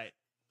about this. All right,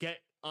 get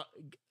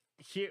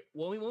here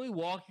when we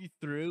walk you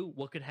through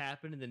what could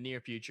happen in the near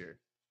future,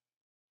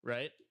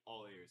 right?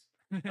 All ears.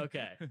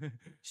 Okay.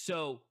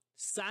 So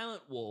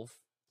Silent Wolf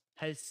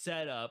has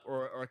set up,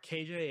 or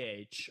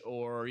KJH,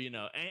 or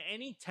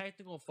any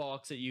technical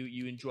Fox that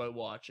you enjoy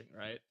watching,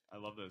 right? I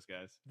love those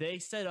guys. They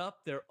set up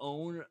their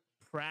own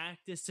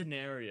practice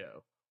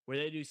scenario where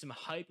they do some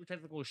hyper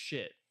technical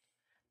shit,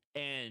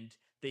 and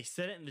they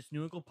set it in this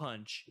new Uncle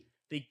Punch.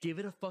 They give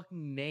it a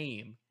fucking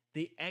name.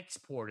 They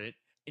export it,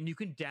 and you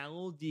can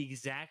download the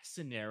exact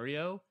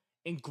scenario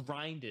and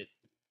grind it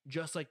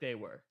just like they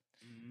were.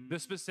 The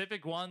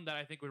specific one that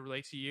I think would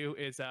relate to you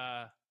is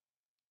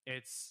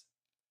it's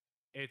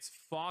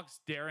Fox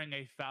daring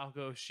a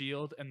Falco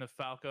shield, and the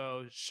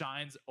Falco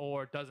shines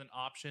or does an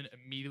option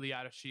immediately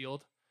out of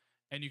shield,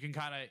 and you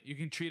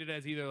can treat it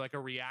as either like a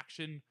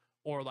reaction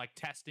or like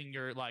testing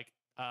your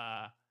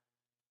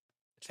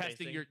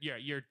testing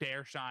your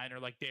dare shine or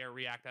like dare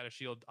react out of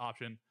shield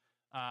option.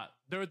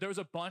 There was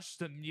a bunch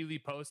that newly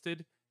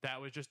posted that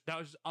was just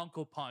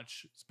Uncle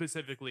Punch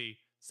specifically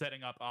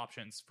setting up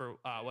options for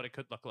what it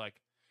could look like.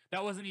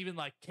 That wasn't even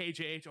like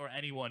KJH or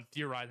anyone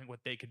theorizing what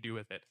they could do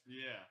with it.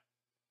 Yeah,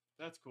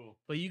 that's cool.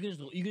 But you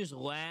can just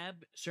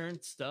lab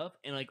certain stuff,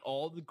 and like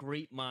all the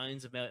great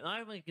minds of not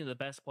even like the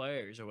best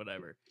players or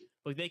whatever,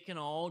 but they can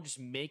all just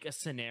make a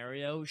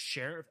scenario,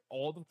 share it with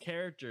all the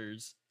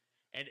characters,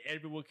 and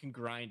everyone can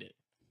grind it.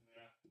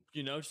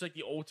 Yeah. Just like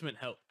the ultimate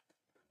help.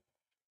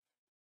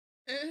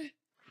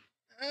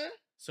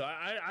 So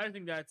I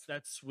think that's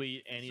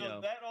sweet, and So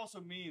that also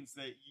means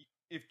that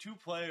if two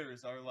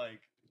players are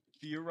like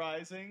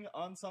theorizing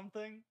on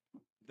something,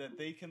 that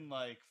they can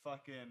like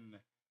fucking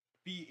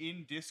be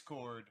in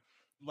Discord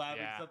labbing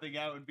Yeah. something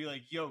out and be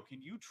like, yo,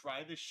 can you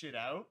try this shit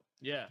out?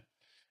 yeah.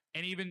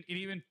 And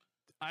even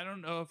I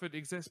don't know if it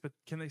exists, but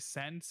can they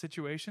send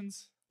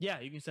situations? Yeah,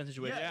 you can send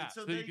situations. Yeah, Yeah, and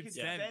so so they you can can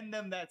send- send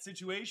them that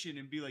situation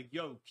and be like,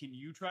 yo, can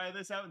you try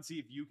this out and see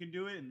if you can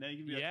do it? And they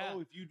can be Yeah. like,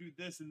 oh, if you do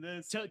this and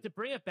this. So to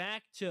bring it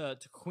back to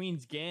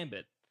Queen's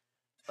Gambit,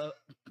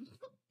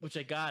 which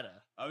I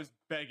gotta. I was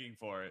begging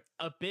for it.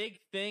 A big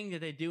thing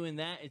that they do in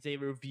that is they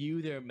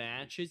review their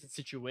matches and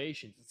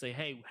situations and say,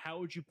 hey, how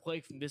would you play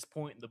from this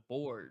point in the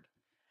board?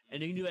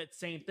 And you can do that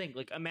same thing.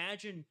 Like,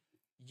 imagine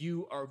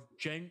you are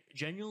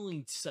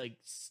genuinely like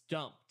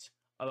stumped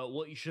about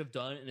what you should have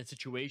done in a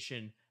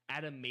situation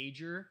at a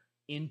major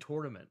in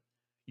tournament.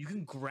 You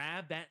can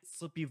grab that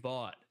Slippy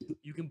VOD.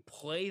 You can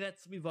play that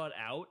Slippy VOD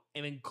out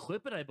and then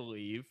clip it, I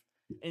believe,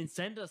 and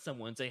send it to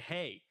someone and say,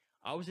 hey,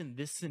 I was in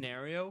this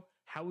scenario.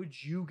 How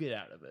would you get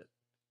out of it?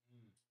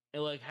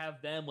 And like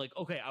have them like,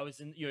 okay, I was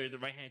in the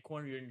right hand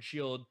corner, you're in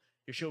shield.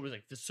 Your shield was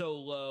like so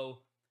low.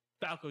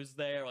 Falco's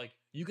there. Like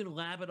you can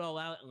lab it all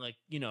out and like,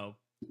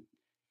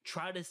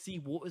 try to see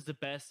what was the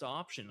best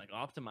option, like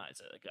optimize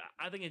it. Like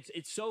I think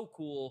it's so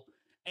cool.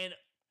 And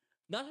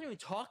not even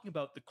talking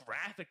about the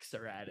graphics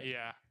they're adding.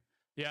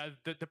 Yeah.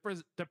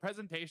 The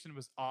presentation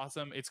was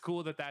awesome. It's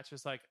cool that that's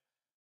just like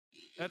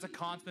that's a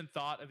constant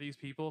thought of these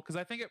people, because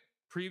I think it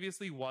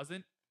previously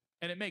wasn't,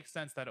 and it makes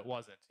sense that it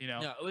wasn't.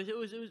 No, it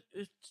was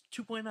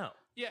 2.0.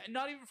 Yeah,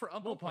 not even for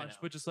Uncle 1.0. Punch,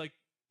 but just like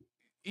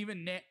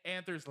even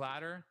Anther's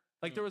Ladder.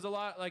 Like there was a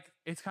lot. Like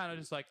it's kind of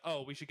just like,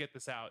 oh, we should get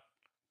this out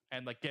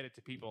and like get it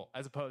to people,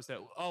 as opposed to,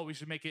 oh, we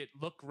should make it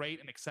look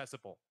great and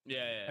accessible.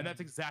 Yeah. And that's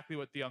exactly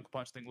what the Uncle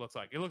Punch thing looks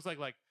like. It looks like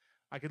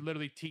I could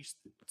literally teach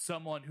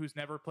someone who's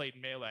never played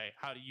Melee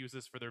how to use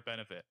this for their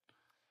benefit.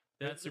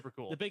 That's super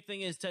cool. The big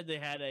thing is, Ted, they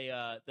had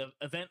the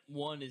event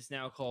 1 is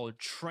now called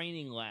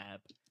Training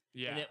Lab.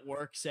 Yeah. And it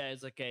works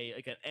as like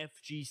an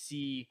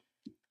FGC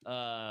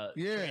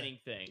training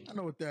thing. I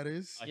know what that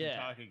is. I Yeah. can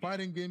talk again.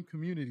 Fighting game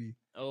community.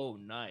 Oh,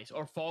 nice.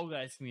 Or Fall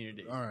Guys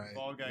community. All right.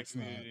 Fall Guy it's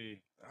not.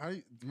 community.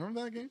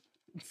 Remember that game?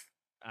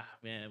 Ah,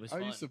 man, it was I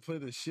fun. used to play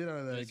the shit out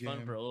of It that was game.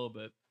 fun for a little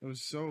bit. It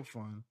was so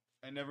fun.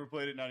 I never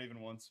played it, not even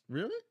once.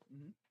 Really?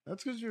 Mhm.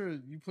 That's because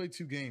you play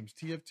 2 games,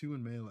 TF2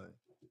 and Melee.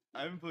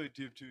 I haven't played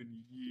TF2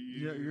 in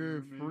years. Yeah, you're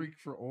a man. freak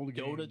for old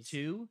games. Dota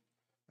 2.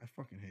 I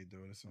fucking hate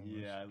Dota so much.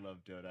 Yeah, I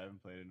love Dota. I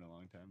haven't played it in a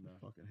long time I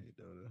though. fucking hate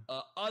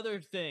Dota.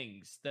 Other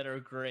things that are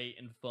great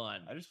and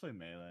fun. I just play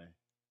Melee.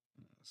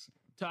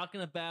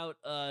 talking about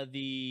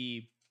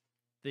the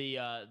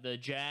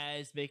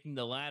Jazz making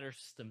the ladder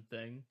system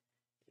thing.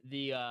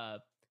 The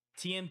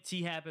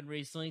TMT happened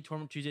recently.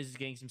 Tournament Tuesdays is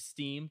getting some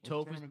steam. What's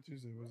Toph Tournament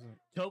Tuesday? What's that?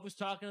 Toph was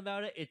talking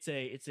about it. It's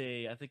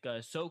a I think a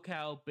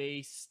SoCal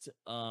based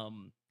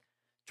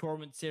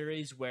tournament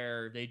series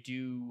where they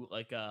do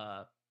like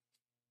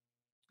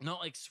not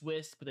like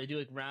Swiss, but they do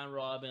like round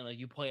robin. Like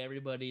you play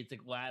everybody. It's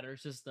like ladder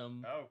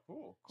system. Oh,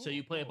 cool. So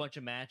you play a cool. bunch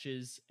of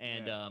matches,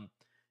 and Yeah.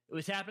 it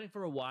was happening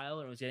for a while,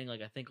 and it was getting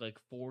like I think like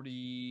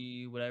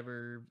 40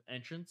 whatever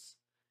entrants,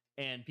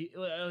 and it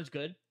was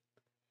good.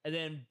 And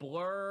then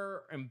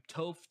Blur and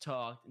Toph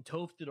talked, and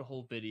Toph did a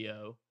whole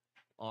video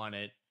on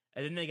it,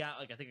 and then they got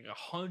like I think like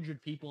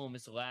 100 people on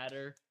this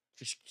ladder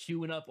just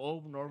queuing up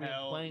over and over again,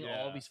 Hell playing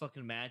all yeah. these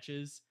fucking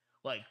matches.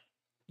 Like,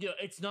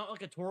 it's not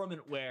like a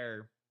tournament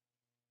where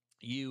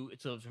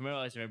to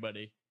familiarize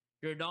everybody,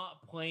 you're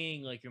not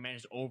playing like your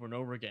matches over and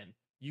over again.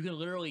 You can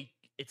literally,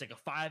 it's like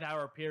a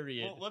 5-hour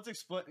period. Well, let's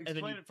explain then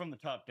you- it from the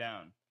top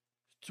down.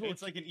 So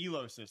It's like an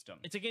ELO system.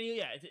 it's again,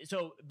 yeah.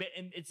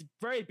 And it's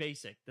very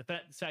basic. The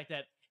fact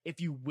that if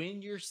you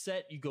win your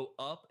set, you go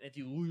up, and if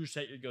you lose your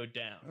set, you go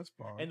down. That's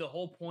fine. And the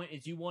whole point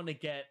is you want to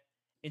get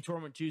in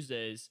Tournament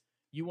Tuesdays,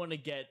 you want to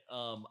get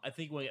I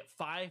think you want to get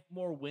 5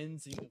 more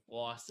wins than you have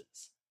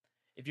losses.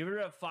 If you ever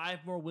have 5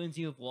 more wins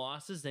than you have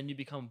losses, then you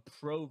become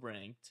pro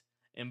ranked,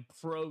 and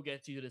pro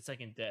gets you to the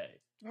second day.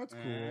 That's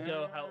cool.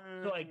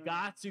 So like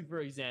Gatsu, for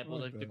example,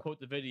 like like to that.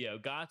 quote the video,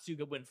 Gatsu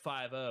went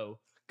 5-0.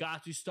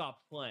 Gatsu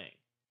stopped playing.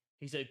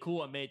 He said,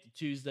 "Cool, I made it to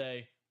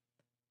Tuesday,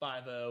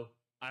 5-0.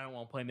 I don't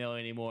want to play Melee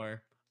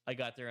anymore. I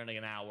got there in like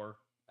an hour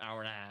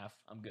and a half.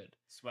 I'm good."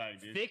 Swag,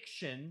 dude.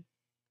 Fiction,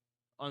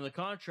 on the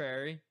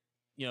contrary,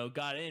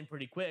 got in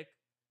pretty quick,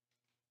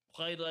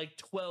 played like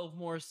 12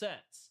 more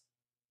sets.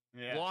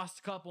 Yeah. Lost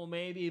a couple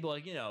maybe, but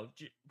like,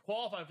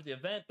 qualified for the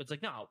event, but it's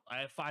like, no, I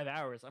have 5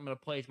 hours. I'm going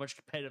to play as much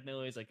competitive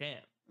Melee as I can.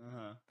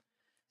 Uh-huh.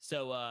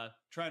 So,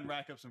 Try and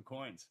rack up some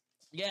coins.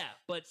 yeah,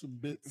 but Some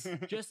bits.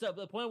 just the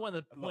point I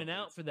wanted to I point love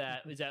out this. for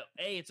that is that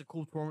A, it's a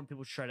cool tournament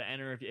people should try to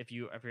enter if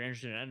you're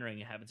interested in entering.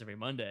 It happens every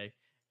Monday.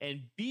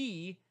 And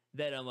B,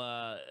 that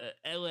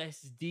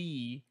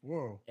LSD,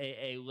 Whoa.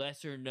 a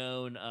lesser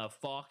known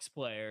Fox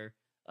player,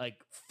 like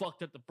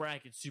fucked up the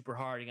bracket super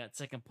hard and got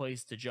second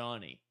place to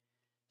Johnny.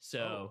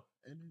 So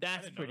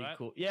that's didn't know pretty that.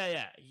 cool.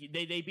 Yeah.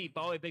 They beat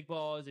Ballway Big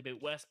Balls, they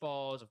beat West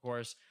Balls, of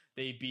course.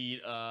 They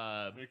beat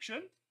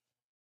Fiction?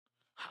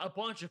 a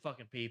bunch of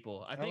fucking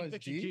people. I think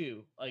Fiction LSD?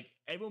 too. Like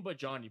everyone but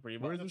Johnny, pretty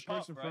much. Where's this Puff,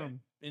 person right? from?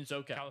 In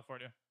SoCal.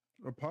 California.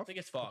 A Puff? I think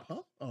it's Fox.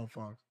 Puff? Oh,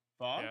 Fox.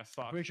 Fox? Yeah,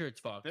 Fox. Pretty sure it's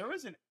Fox. There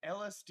was an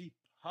LSD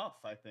Puff,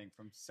 I think,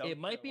 from South It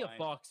might be a Carolina.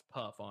 Fox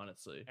Puff,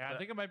 honestly. Yeah, I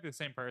think it might be the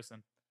same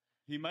person.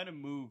 He might have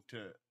moved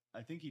to...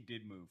 I think he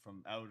did move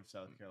from out of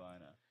South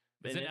Carolina.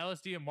 It's an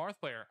LSD and Marth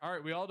player. All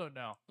right, we all don't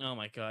know. Oh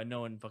my god,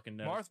 no one fucking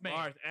knows. Marth Man.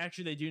 Marth,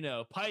 actually, they do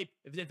know. Pipe.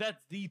 If that's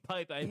the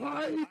pipe, Pipe!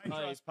 I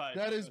trust Pipe.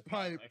 That I is trust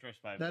Pipe. I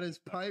trust Pipe. That is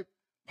Pipe.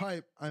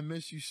 Pipe, I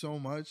miss you so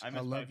much. I I,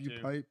 miss love Pipe you,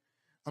 too. Pipe.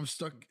 I'm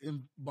stuck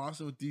in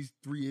Boston with these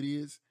 3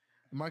 idiots.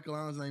 Michael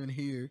Allen's not even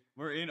here.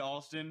 We're in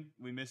Alston.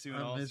 We miss you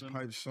in I miss Alston.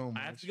 Pipe so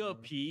much. I have to go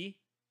bro. pee,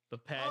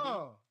 but Patty,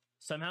 Oh,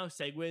 somehow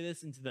segue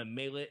this into the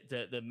Melee,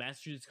 the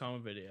Massachusetts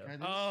Common video. I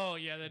did- Oh,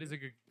 yeah, that is a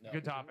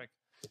good topic.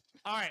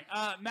 All right,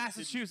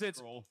 Massachusetts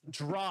Scroll.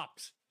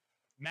 dropped.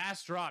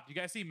 Mass drop. You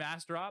guys see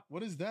Mass drop?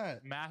 what is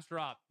that? Mass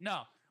drop.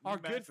 No. Our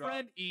Mass good drop.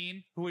 friend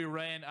Ian, who we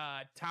ran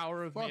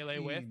Tower of Fuck Melee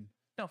with. Ian.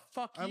 No,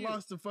 fuck I you.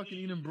 lost the fucking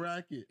Eden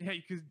bracket. Yeah,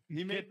 because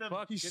He made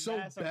the He's good so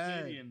Mass bad.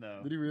 Arcadian, though.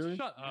 Did he really?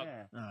 shut up.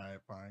 Yeah. All right,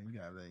 fine. You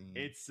got that. Ian.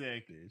 It's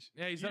sick. bitch.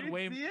 Yeah, he's You done didn't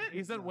way. see it?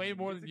 He's done way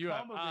more It's than a you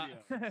have.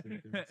 combo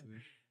video.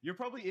 You're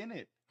probably in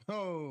it.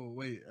 Oh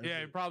wait.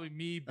 yeah, probably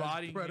me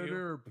bodying Predator you.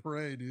 or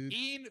prey, dude.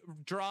 Ian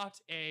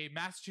dropped a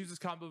Massachusetts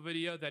combo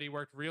video that he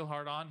worked real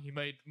hard on. He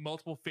made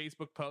multiple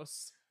Facebook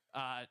posts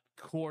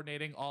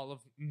coordinating all of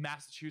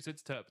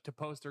Massachusetts to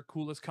post their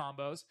coolest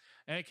combos,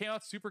 and it came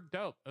out super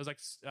dope. It was like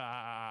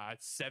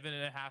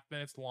 7.5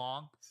 minutes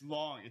long. It's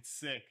long. It's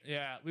sick.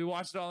 Yeah, we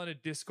watched it all in a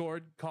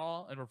Discord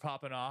call, and we're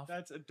popping off.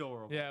 That's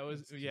adorable. Yeah, it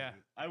was. That's Yeah,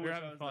 cute. I we wish were I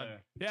having was fun.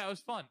 there. Yeah, it was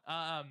fun.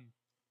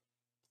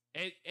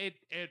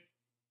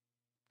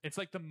 It's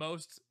like the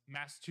most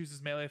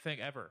Massachusetts Melee thing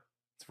ever.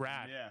 It's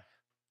rad. Yeah.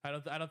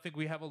 I don't think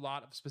we have a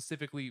lot of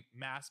specifically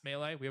Mass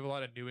Melee. We have a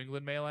lot of New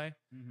England Melee.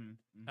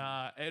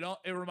 Mm-hmm.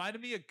 It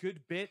reminded me a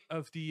good bit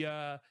of the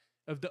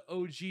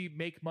OG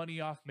Make Money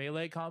Off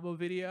Melee combo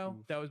video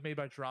Oof. that was made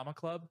by Drama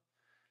Club.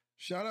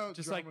 Shout out.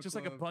 Just Drama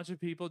like a Club. bunch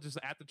of people just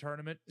at the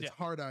tournament. It's Yeah.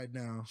 hard eyed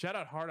now. Shout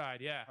out Hard Eyed.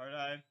 Yeah. Hard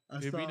Eye. I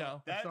Dude, saw, we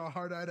know. I saw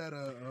hard eyed at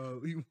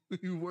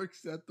he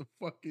works at the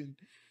fucking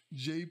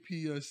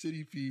JP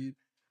City Feed.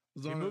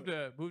 Was He on moved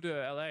to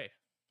LA.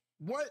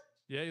 what?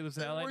 Yeah, he lives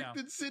in They LA worked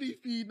now. in City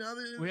Feed. Now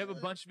they're in We have a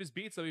LA. bunch of his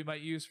beats that we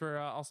might use for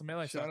also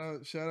Melee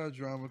Shout stuff. out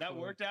Drama That Club.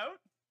 worked out?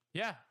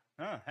 Yeah.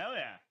 Huh, hell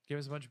yeah. Give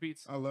us a bunch of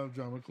beats. I love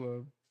Drama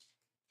Club.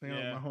 Hang out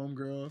Yeah. with my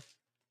homegirl.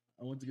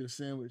 I went to get a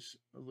sandwich.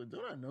 I was like,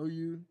 don't I know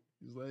you?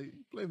 He's like,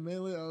 play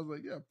Melee? I was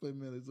like, yeah, I play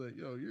Melee. He's like,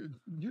 yo,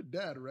 you're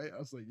dad, right? I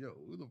was like, yo,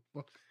 who the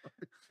fuck?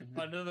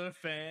 Another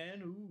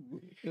fan.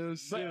 Ooh. It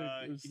was sick.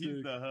 It was He's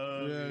sick. the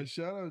homie. Yeah,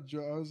 shout out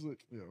Joe. I was like,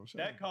 yo, shout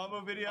That out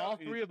combo video. All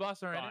three is of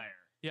us are in it. fire.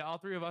 Yeah, all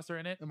three of us are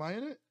in it. Am I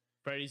in it?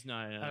 Freddy's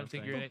not. I don't think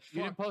think. you're in it.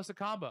 You didn't post a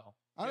combo.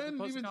 I You have to didn't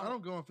post a even. I combo.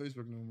 don't go on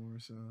Facebook no more,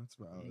 so that's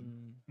valid.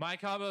 Mm. My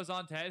combo is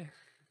on Ted.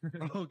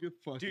 Oh, get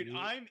fucked, Dude,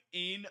 I'm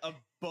in a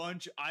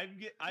bunch. I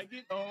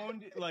get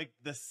owned like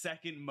the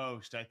second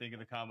most, I think, in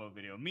the combo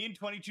video. Me and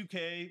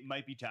 22K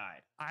might be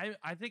tied.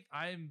 I think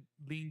I'm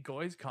Lean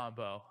Goy's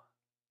combo.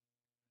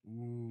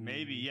 Ooh,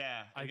 Maybe,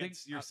 yeah. I think-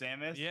 Against your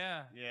Samus.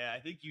 Yeah. Yeah, I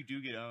think you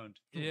do get owned.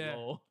 Yeah.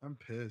 Lol. I'm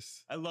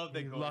pissed. I love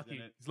that He's Goy's lucky.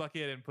 in it. He's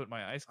lucky I didn't put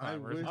my ice I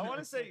climbers. wish I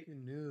wanna say-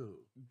 fucking knew.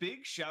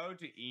 Big shout out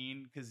to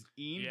Ian because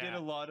Ian did Yeah. a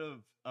lot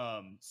of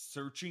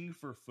searching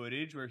for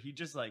footage where he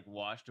just like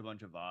watched a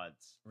bunch of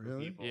VODs for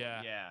Really? people.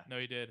 Yeah. Yeah. No,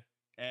 he did.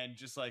 And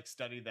just like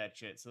studied that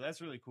shit. So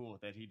that's really cool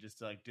that he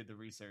just like did the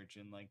research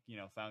and like, you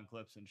know, found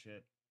clips and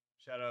shit.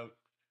 Shout out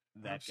I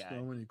that have guy.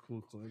 so many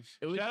cool clips.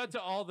 It was, Shout out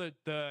to all the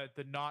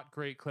not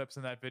great clips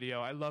in that video.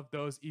 I love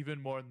those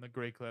even more than the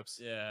great clips.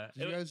 yeah.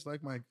 Did you guys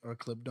like my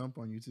clip dump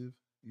on YouTube?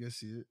 You guys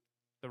see it?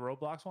 The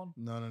Roblox one?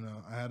 No.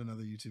 I had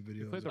another YouTube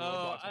video. played It the was-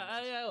 Oh, Roblox one.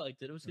 I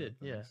liked it. It was Yeah, good.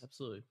 Yeah, thanks.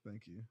 absolutely.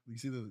 Thank you. You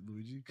see the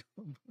Luigi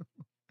combo?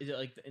 Is it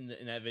like in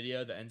that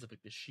video that ends up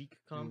like the Sheik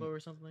combo or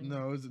something?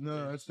 No,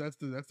 Yeah. that's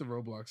the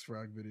Roblox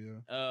frag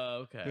video. Oh,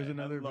 okay. There's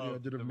another video I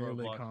love did of the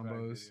Melee Roblox Frag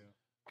combos. video.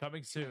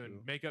 Coming soon.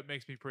 Cool. Makeup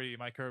makes me pretty.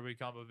 My Kirby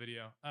combo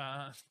video.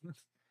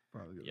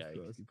 Probably good Yikes.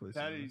 stuff. He plays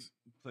Patty Samus.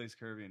 plays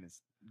Kirby and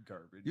it's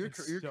garbage. Your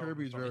It's your so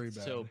Kirby's funny. very It's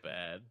bad. so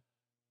bad.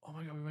 Oh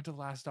my god, we went to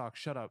Last Dock.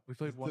 Shut up. We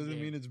played one Doesn't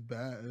game. mean it's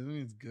bad. It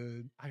means it's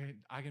good.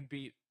 I can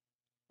beat.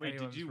 Wait,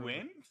 anyone's did you Kirby.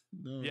 win?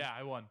 No. Yeah,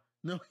 I won.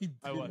 No, he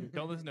I won. didn't.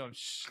 Don't listen to him.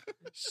 Shh.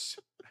 Shh.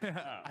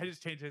 I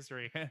just changed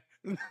history.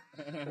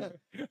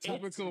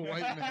 Typical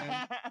white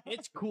man.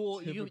 It's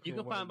cool. You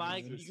Typical can find my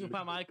white man. you can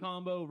find my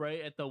combo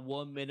right at the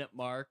 1 minute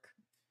mark,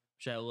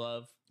 which I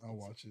love. I'll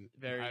watch it.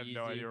 Very I have easy.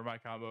 no idea where my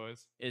combo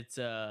is. It's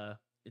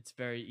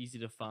very easy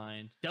to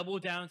find. Double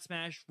down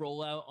smash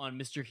rollout on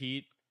Mr.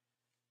 Heat.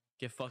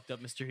 Get fucked up,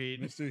 Mr. Heat.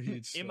 Mr.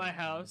 Heat's In so my funny.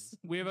 house.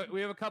 We have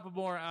a couple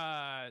more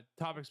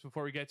topics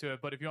before we get to it.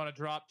 But if you want to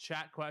drop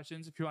chat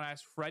questions, if you want to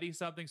ask Freddie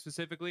something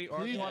specifically, or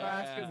if Please you want to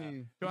ask Yeah. us, me. if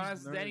you want to These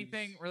ask us nerds.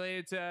 anything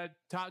related to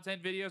top 10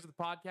 videos of the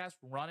podcast,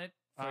 run it.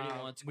 Freddie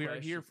wants we are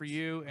here for questions.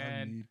 you, I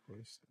and need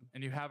questions.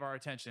 you have our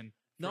attention.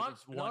 for Not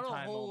this one not a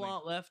time whole only.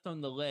 lot left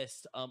on the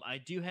list. I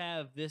do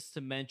have this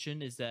to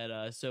mention is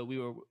that so we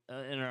were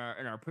in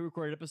our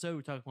pre-recorded episode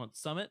we talked about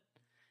Summit,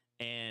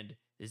 and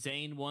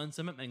Zane won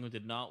Summit. Mango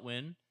did not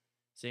win.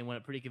 Zane won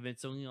it pretty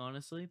convincingly,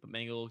 honestly, but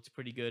Mango looked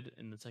pretty good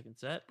in the second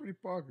set. Pretty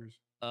poggers.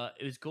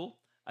 It was cool.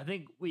 I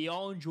think we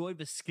all enjoyed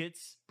the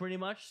skits pretty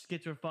much.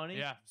 Skits were funny.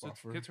 Yeah, so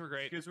Buffer. kids were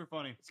great. Kids were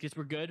funny. Skits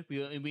were good.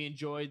 We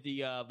enjoyed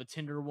the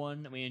Tinder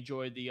one, and we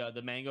enjoyed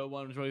the Mango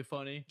one. It was really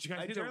funny. Did you guys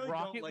I see the generally don't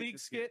Rocket like League the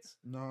skit? skits.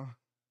 No.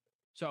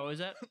 So what was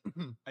that?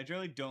 I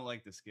generally don't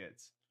like the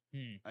skits.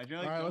 Hmm. I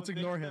generally All right, don't let's think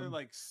ignore they're him.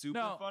 like super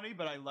No. funny,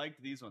 but I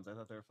liked these ones. I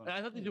thought they were funny.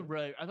 I thought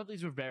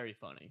these were very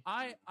funny.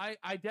 I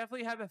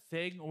definitely have a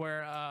thing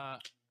where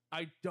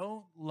I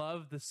don't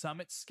love the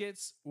Summit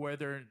skits where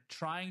they're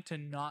trying to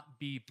not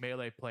be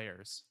Melee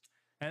players.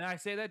 And I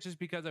say that just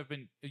because I've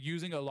been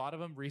using a lot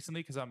of them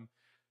recently because I'm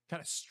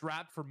kind of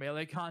strapped for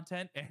Melee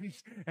content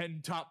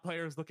and top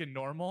players looking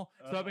normal.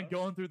 So I've been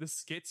going through the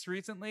skits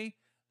recently.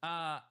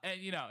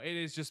 And you know, it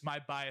is just my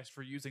bias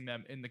for using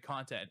them in the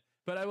content.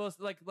 But I will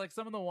like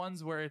some of the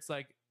ones where it's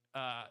like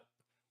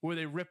where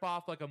they rip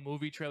off like a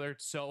movie trailer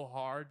so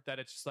hard that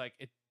it's just like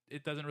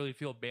it doesn't really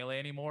feel Melee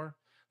anymore.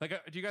 Like,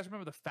 do you guys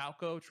remember the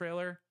Falco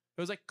trailer?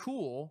 It was like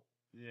cool.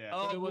 Yeah.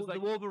 Oh, it was the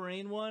like-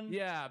 Wolverine one.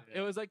 Yeah,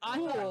 it was like I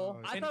cool.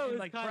 thought- I in- thought it in, was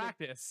like kinda-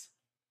 practice.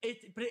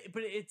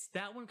 But it's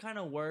that one kind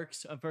of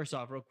works. First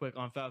off, real quick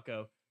on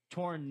Falco.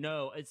 Torn,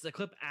 no, it's the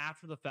clip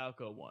after the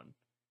Falco one.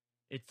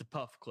 It's the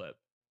Puff clip,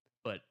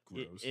 but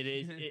Gross. it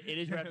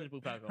is wrapped in the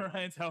Blue Falco. one.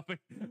 Ryan's helping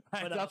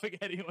helping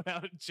anyone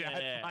out in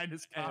chat Yeah, find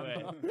his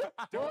anyway. combo.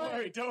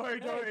 Don't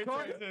worry.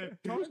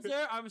 Torn's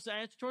there. I'm just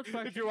answering Torn's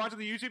question. If you're watching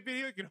the YouTube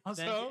video, you can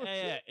Thank also. you.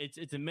 Yeah,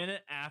 it's a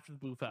minute after the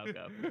Blue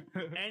Falco.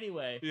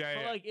 Anyway, Yeah,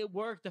 but yeah. like it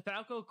worked. The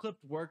Falco clip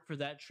worked for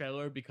that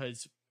trailer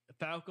because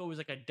Falco was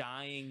like a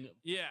dying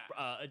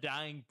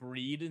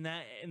breed in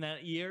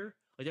that year.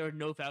 Like there were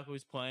no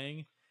Falcos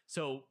playing.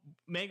 So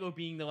Mango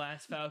being the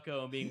last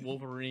Falco and being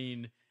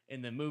Wolverine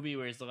in the movie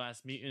where he's the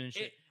last mutant and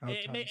shit. How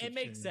It times makes have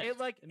sense. changed.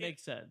 It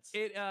makes sense.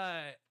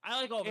 I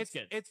like all the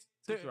skits.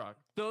 Skits the- rock.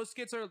 those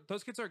skits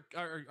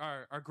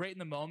are great in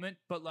the moment,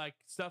 but like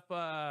stuff.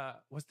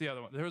 What's the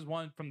other one? There was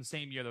one from the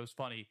same year that was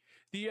funny.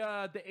 The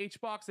H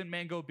box and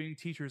Mango being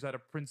teachers at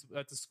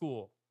the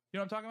school. You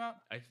know what I'm talking about?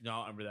 I do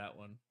not remember that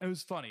one. It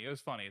was funny.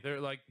 They're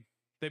like,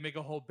 they make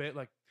a whole bit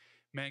like,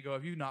 Mango,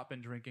 have you not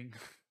been drinking?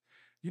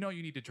 You know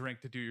you need to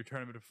drink to do your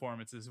tournament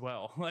performance as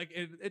well. Like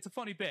it's a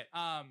funny bit.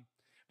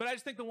 But I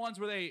just think the ones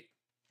where they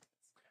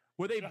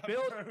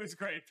build. It was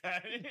great,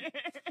 Patty.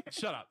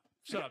 Shut up.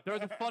 There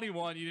was a funny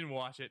one. You didn't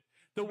watch it.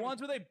 The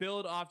ones where they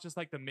build off just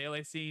like the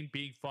melee scene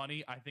being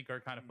funny, I think are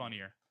kind of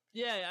funnier.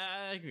 Yeah,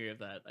 I agree with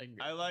that. I agree.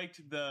 I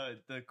liked the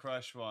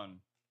Crush one.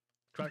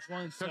 Crush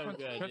one's so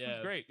good. Crush Yeah,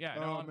 one's great. Yeah.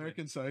 Oh, no, I'm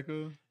American good. Psycho.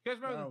 You guys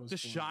remember That was the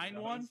funny. Shine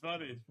That one? was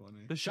funny. That's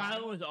funny. The Shine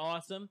Shine one. was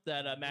awesome.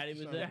 That Maddie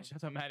was in. Yeah,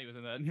 shout out Maddie was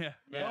in that. Yeah.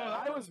 Yeah.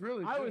 Oh, that was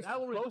really I good. was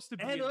supposed to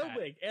be And in that.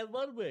 Ludwig. And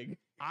Ludwig.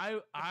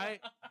 I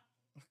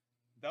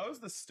That was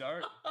the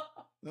start.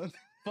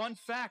 fun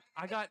fact,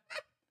 I got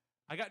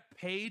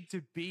paid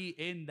to be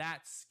in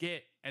that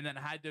skit and then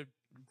had to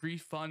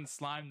refund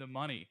Slime the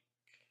money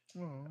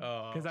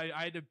Oh. because I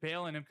had to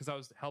bail on him because I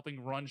was helping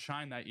run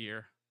Shine that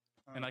year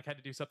and like had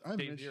to do something I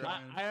day miss zero.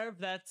 Shine. I heard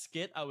that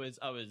skit. I was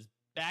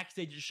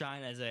backstage at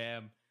Shine as I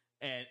am,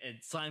 and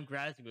Slime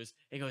grabs me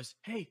and goes,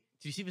 "Hey,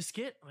 did you see the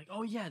skit?" I'm like,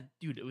 "Oh yeah,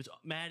 dude, it was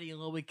Maddie and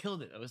Ludwig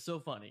killed it. It was so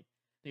funny." And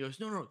he goes,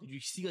 "No, did you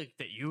see like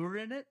that you were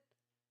in it?"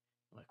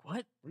 I'm like,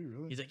 "What?" Were you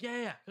really? He's like,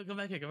 yeah, come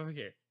back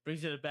here.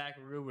 Brings you to the back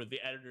room where the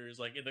editor is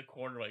like in the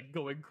corner, like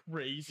going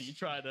crazy,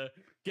 trying to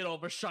get all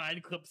the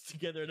Shine clips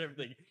together and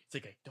everything.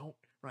 He's like, don't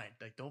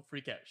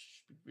freak out.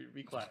 Shh,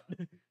 be quiet.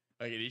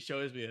 Like, and he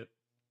shows me it.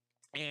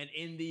 And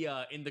in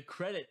the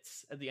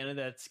credits at the end of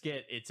that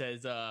skit, it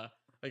says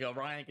like a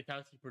Ryan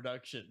Katowski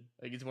production.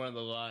 Like it's one of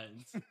the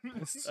lines.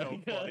 It's so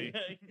Like, funny.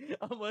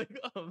 I'm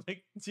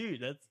like,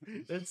 dude,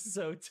 that's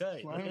so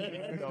tight. Slime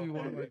is actually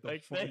one of like the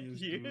Like, thank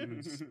funniest you.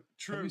 dudes.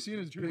 True. Have you seen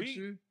his true.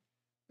 picture?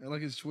 And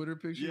like his Twitter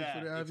picture, Yeah,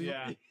 Twitter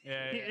it's- Abby?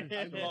 Yeah.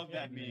 I love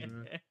that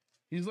meme.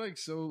 He's like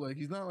so like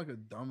he's not like a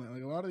dumb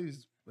like a lot of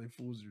these like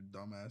fools are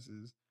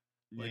dumbasses.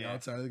 Like Yeah.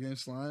 outside of the game,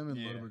 Slime and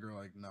Yeah. Ludwig are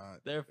like not.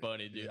 They're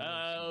funny, dude. Yeah,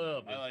 I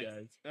love I like.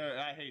 these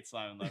I hate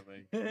Slime and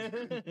Ludwig.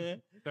 guys.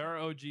 There are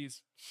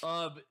OGs.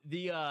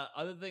 The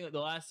other thing, the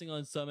last thing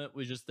on Summit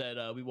was just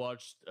that we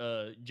watched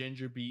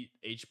Ginger beat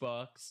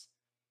H-Box,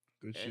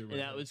 Good shit. and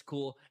that was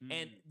cool.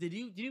 And did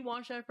you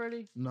watch that,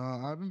 Freddie? No,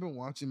 I haven't been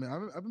watching,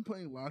 man. I've been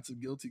playing lots of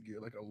Guilty Gear,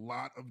 like a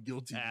lot of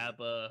Guilty Gear.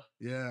 ABBA.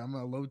 Yeah, I'm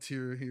a low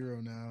tier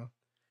hero now.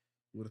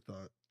 Would have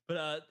thought. But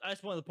I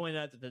just wanted to point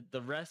out that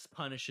the rest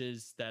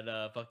punishes that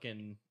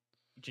fucking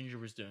Ginger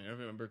was doing. I don't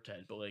remember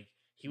Ted, but like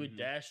he would Mhm.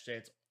 dash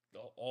dance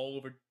all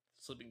over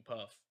Sleeping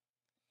Puff.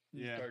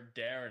 He'd Yeah. start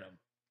daring him.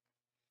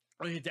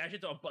 I mean, he'd dash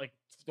it to like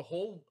the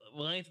whole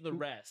length of the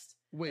rest.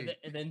 Wait,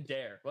 And then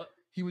dare. What?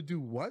 he would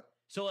do what?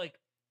 So like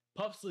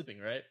Puff sleeping,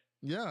 right?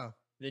 Yeah.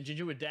 Then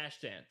Ginger would dash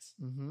dance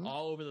Mm-hmm.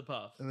 all over the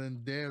Puff. And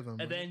then dare them.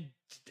 And right?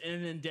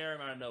 then dare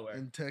him out of nowhere.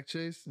 and tech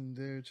chase and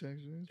dare check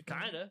chase.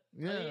 Kinda.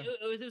 Yeah. I mean,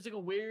 it was like a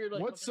weird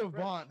like What fucking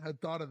approach. savant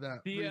had thought of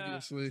that The,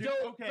 previously? So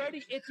Okay.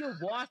 Freddie, if you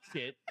watched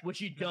it, which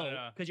you No, don't,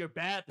 no. because you're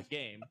bad at the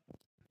game,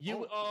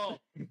 you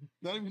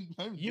Not even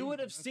you would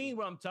have nothing. seen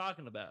what I'm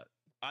talking about.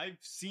 I've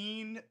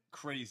seen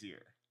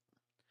crazier.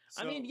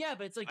 I mean, So, yeah,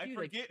 but it's like I dude,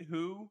 like, forget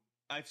who.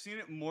 I've seen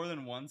it more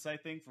than once, I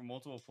think, for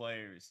multiple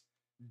players.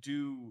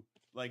 Do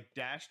like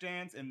dash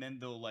dance and then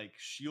they'll like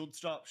shield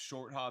stop,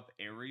 short hop,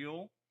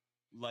 aerial,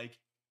 like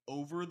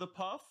over the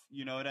Puff.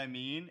 You know what I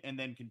mean? And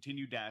then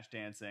continue dash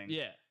dancing.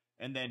 yeah.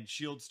 And then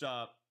shield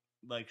stop,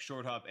 like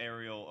short hop,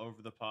 aerial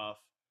over the Puff,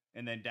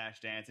 and then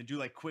dash dance and do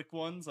like quick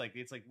ones. Like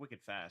it's like wicked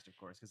fast, of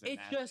course, because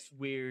It's just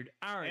weird.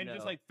 I don't and know.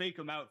 just like fake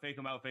them out,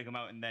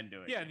 and then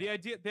do it. Yeah, you know?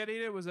 the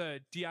idea was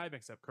a DI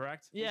mix-up,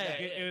 correct? Yeah, Like,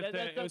 yeah, it was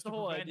that's it was the to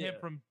whole prevent him idea.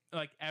 from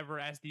like ever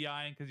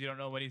SDIing because you don't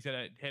know when he's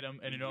gonna hit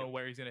him and you don't know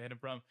where he's gonna hit him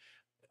from.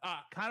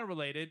 Kind of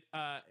related.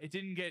 It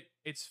didn't get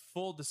its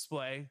full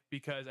display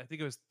because I think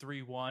it was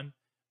 3-1.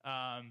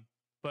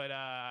 But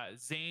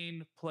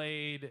Zane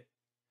played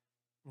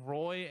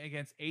Roy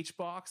against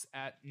H-Box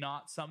at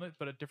not Summit,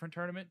 but a different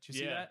tournament. Did you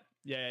see Yeah. that?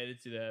 Yeah, I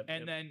did see that.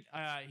 And Yep.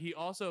 then he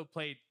also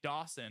played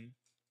Dawson,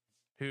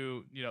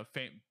 who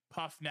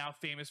Puff now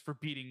famous for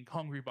beating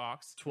Hungry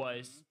Box.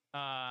 twice.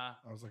 I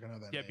was like, I know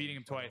that. Yeah, name, beating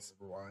him so I don't twice.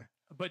 remember Why?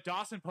 But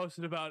Dawson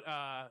posted about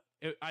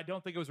I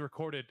don't think it was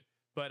recorded,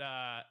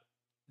 but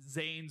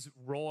Zane's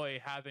Roy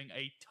having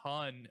a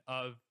ton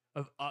of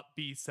up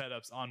B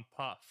setups on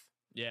Puff.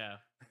 Yeah.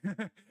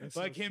 That's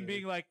Like so him sick.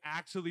 being like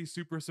actually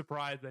super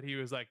surprised that he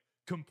was like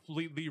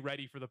completely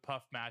ready for the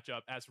Puff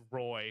matchup as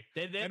Roy.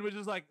 And was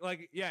just like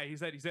yeah, he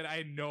said I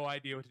had no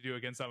idea what to do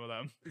against some of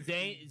them.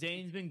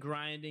 Zane's been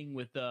grinding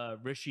with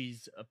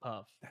Rishi's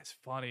Puff. That's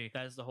funny.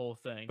 That's the whole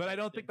thing. But I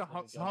don't think the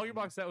Zane's been Hungry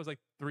going. Box set was like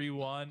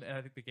 3-1, and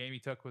I think the game he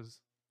took was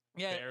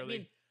Yeah,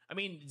 barely. I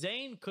mean,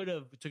 Zane could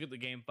have took it to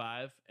game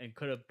 5 and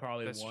could have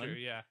probably that's won. true.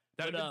 Yeah,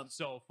 that would But, have been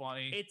so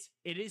funny.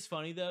 It is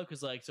funny though,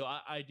 because like so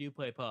I do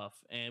play Puff,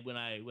 and when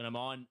I'm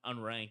on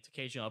unranked,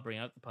 occasionally I'll bring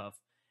out the Puff,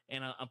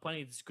 and I'm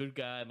playing this good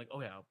guy. I'm like,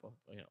 oh yeah,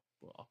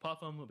 I'll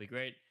Puff him. It'll be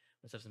great.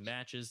 Let's have some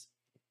matches.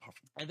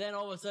 And then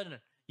all of a sudden,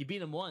 you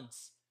beat him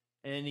once,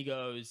 and then he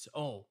goes,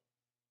 oh,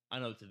 I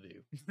know what to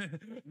do.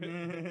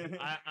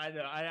 I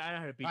know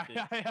how to beat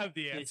this. I have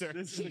the answer.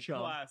 This is a Chum.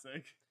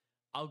 classic.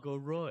 I'll go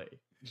Roy,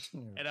 Oh,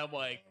 and I'm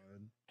like,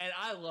 God. and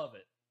I love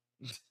it.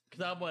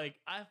 Because I'm like,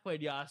 I've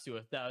played Yasu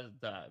 1,000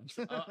 times.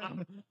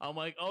 I'm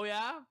like, oh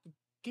yeah?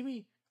 Give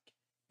me.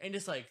 And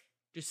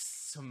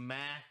just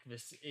smack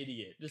this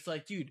idiot. Just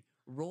like, dude,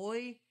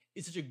 Roy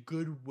is such a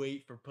good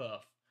weight for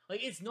Puff.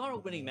 Like it's not a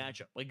winning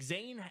matchup. Like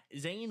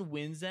Zayn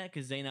wins that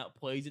because Zayn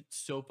outplays it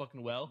so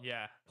fucking well.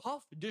 Yeah.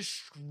 Puff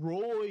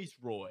destroys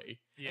Roy,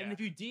 Yeah. and if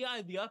you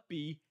DI the up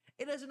B,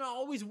 it doesn't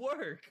always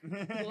work.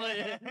 Like,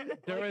 yeah,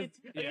 it's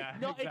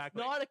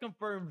exactly. not a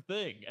confirmed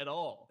thing at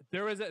all.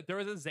 There was a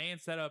Zayn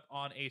setup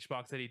on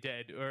HBox that he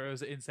did, or it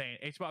was insane.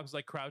 HBox was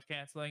like crouch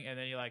canceling, and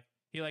then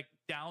he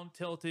down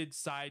tilted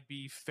side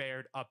B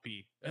fared up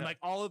B, and Yeah. like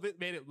all of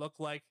it made it look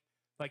like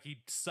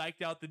he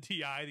psyched out the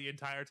DI the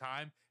entire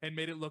time and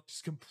made it look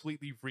just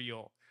completely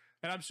real.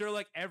 And I'm sure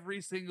like every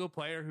single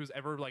player who's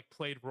ever like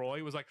played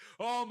Roy was like,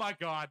 "Oh my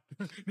god,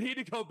 need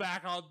to go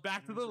back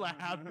to the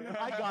lab.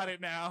 I got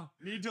it now."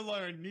 Need to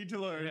learn.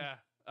 Yeah,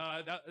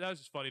 that was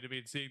just funny to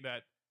me seeing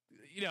that.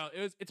 You know,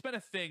 it's been a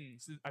thing.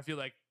 I feel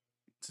like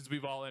since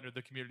we've all entered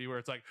the community where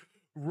it's like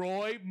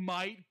Roy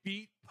might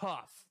beat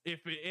Puff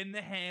if in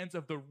the hands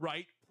of the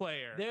right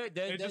player.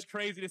 It's just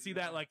crazy to see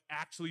that like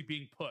actually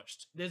being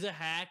pushed. There's a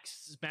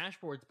hacks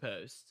Smashboards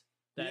post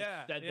that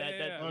Yeah.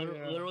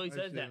 literally I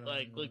says see that.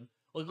 that, yeah.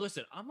 Like,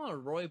 listen, I'm not a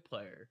Roy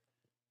player,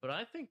 but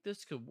I think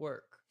this could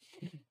work.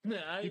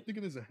 I keep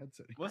thinking there's a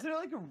headset. Was there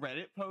like a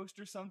Reddit post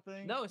or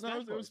something? No, it's No,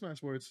 Smashboards. it was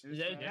Smashboards. It was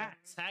There's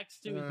Smashboards? hacks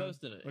too. Yeah,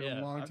 Posted it. like Yeah,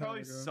 a long I time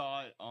probably ago.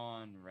 saw it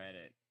on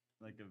Reddit.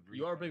 Like a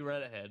you are a big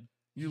repost. Reddit head.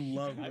 You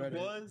love I Reddit.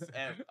 was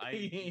at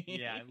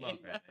yeah, I love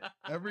Reddit.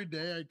 Every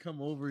day I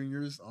come over and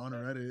you're just on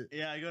Reddit.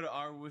 Yeah, I go to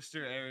our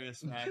Worcester area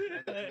smash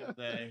every single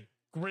day.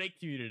 Great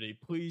community.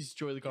 Please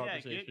join the Yeah,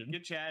 conversation.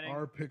 get chatting.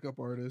 Our pickup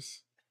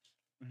artists.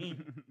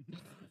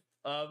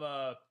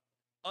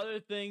 Other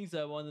things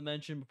I wanted to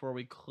mention before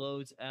we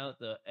close out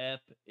the ep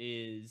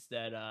is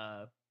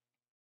that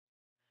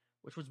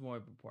which one's more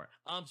important?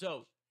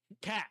 So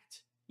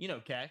Cact, you know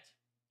Cact,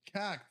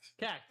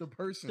 The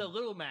person. the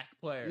Little Mac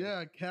player.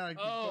 Yeah, Cact.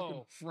 The fucking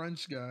Oh.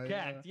 French guy.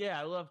 Cact. Yeah,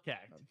 I love I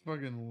Cact.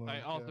 fucking love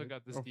I also Cact.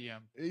 got this Oh,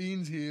 DM.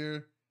 Ian's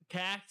here.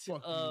 Cact.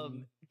 Fuck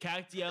you.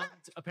 Cact yelled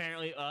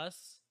apparently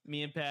us,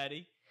 me and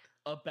Patty,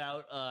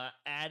 about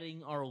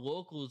adding our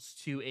locals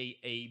to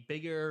a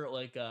bigger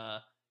like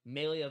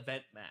melee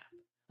event map.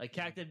 Like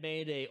Cact had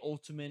made a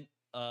ultimate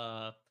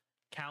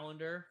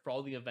calendar for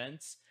all the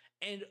events,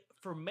 and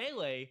for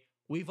melee,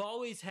 we've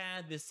always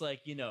had this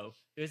like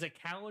there's a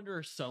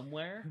calendar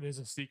somewhere There's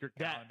a secret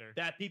calendar.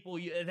 that people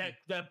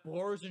that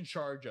Boar's in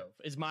charge of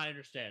is my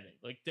understanding.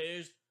 Like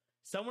there's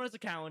someone has a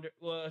calendar.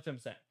 Well, that's what I'm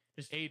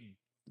saying.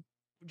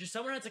 Just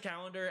someone has a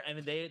calendar, and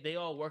then they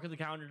all work on the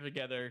calendar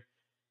together.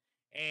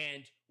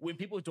 And when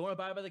people don't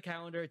abide by the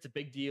calendar, it's a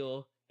big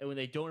deal. And when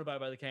they don't abide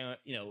by the calendar,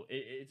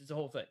 it's a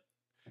whole thing.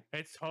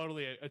 It's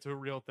totally it's a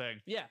real thing.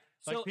 Yeah.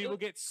 Like So people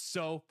get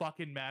so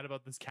fucking mad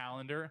about this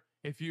calendar.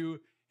 If you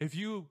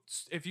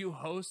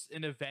host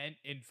an event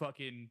in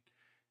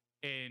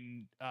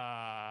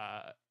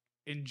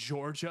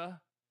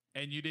Georgia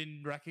and you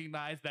didn't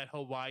recognize that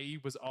Hawaii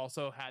was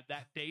also had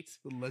that date,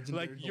 The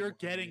legendary. like you're Hawaii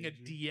getting a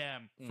legend.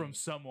 DM from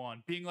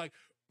someone being like,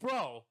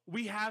 "Bro,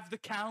 we have the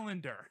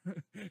calendar,"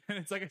 and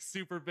it's like a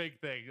super big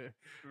thing.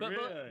 But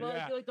Really?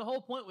 I feel like the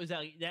whole point was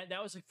that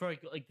was like for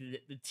like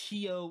the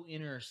TO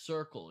inner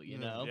circle, you Yeah.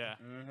 know. Yeah,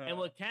 Uh-huh. And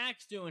what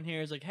Cac's doing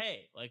here is like,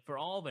 hey, like for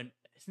all of it,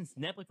 since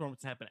Netflix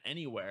won't happen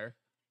anywhere,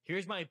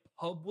 here's my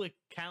public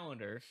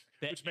calendar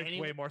that which makes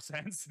any- way more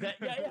sense.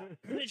 yeah.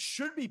 It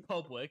should be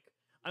public.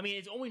 I mean,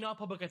 it's only not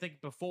public, I think,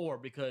 before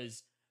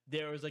because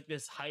there was like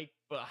this hype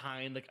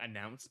behind like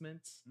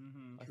announcements.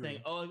 Mhm. I True.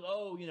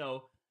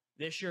 think,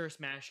 this year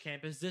Smash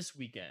Camp is this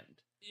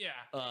weekend, Yeah,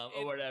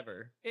 or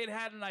whatever. it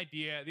had an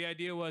idea. The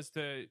idea was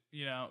to,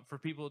 for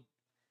people,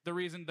 the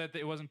reason that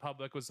it wasn't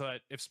public was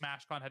that if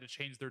SmashCon had to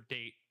change their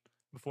date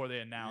before they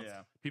announced,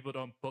 Yeah. people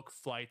don't book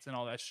flights and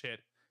all that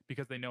shit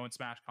because they know when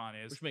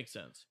SmashCon is. Which makes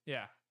sense.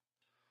 Yeah.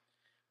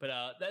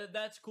 But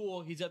that's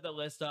cool. He's got that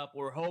list up.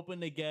 We're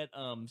hoping to get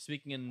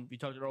we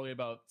talked earlier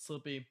about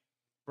Slippy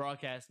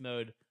broadcast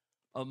mode.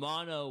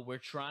 Amano, we're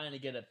trying to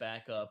get it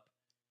back up.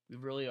 We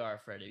really are,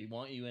 Freddie. We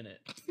want you in it.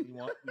 We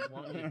want you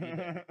to be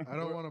there. I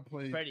don't want to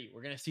play. Freddie,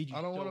 we're gonna seed you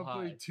I don't so want to high.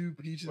 play two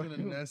peaches and a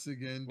Ness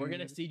again. We're dude.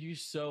 gonna seed you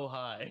so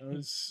high.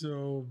 That's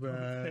so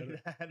bad.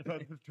 That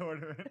about the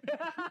tournament.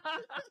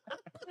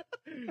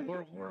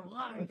 we're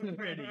live,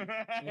 Freddie.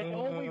 And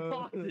only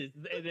boxes.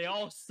 They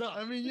all suck.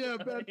 I mean, yeah,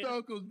 bad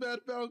Falcons, bad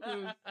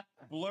Falcons.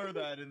 Blur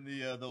that in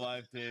the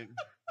live tape.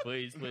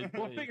 please.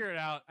 We'll figure it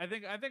out. I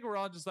think we're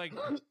all just like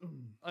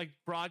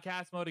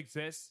broadcast mode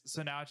exists,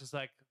 so now it's just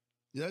like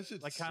Yeah, that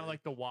shit's kind of sick.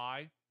 like the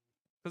why.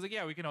 Because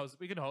like we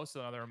can host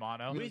another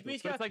Amano. We just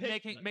But gotta it's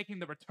like pick- making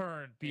the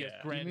return be as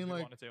Yeah. grand You as mean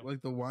we like wanted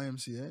to. the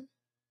YMCA?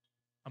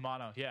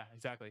 Amano, yeah,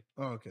 exactly.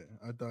 Oh, okay.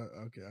 I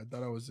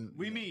thought I was in.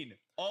 We mean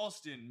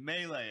Alston,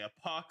 Melee,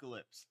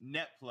 Apocalypse,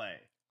 Netplay.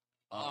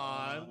 Oh,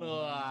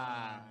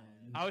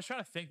 I was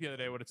trying to think the other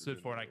day what it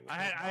stood for, and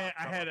I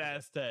had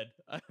asked Ted.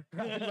 I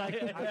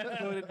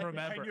couldn't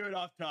remember. I knew it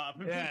off top.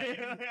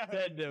 Yeah,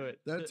 Ted knew it.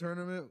 that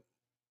tournament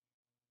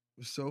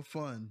was so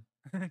fun,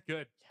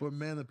 Good. but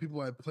man, the people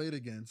I played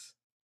against.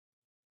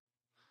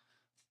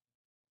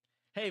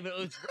 Hey, but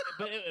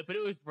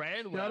it was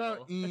ran well. Shout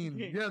out Ian.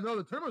 Yeah, no,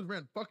 the tournament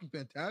ran fucking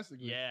fantastic.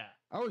 Yeah.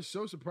 I was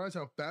so surprised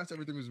how fast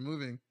everything was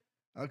moving.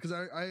 Because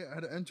I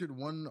had entered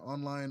one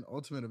online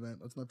ultimate event.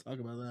 Let's not talk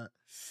about that.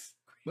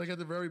 Like at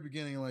the very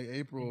beginning, like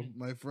April, Mhm.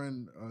 my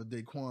friend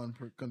Daquan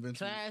convinced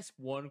Can me, I ask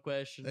one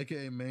question?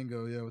 aka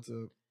Mango. Yeah, what's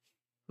up?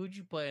 Who'd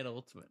you play in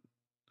Ultimate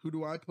Who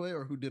do I play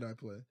or who did I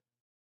play?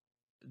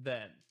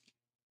 then?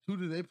 Who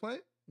do they play?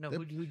 No, They-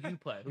 who'd you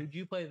play? Who'd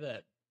you play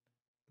then?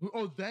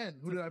 Then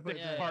who did I play?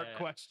 Six then? part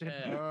question.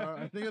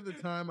 I think at the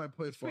time I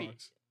played Three.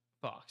 Fox.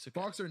 Fox. Okay.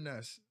 Fox or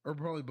Ness, or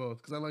probably both,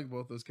 because I like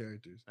both those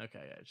characters.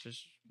 Okay, yeah, it's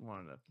just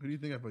wanted to. Who do you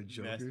think I played?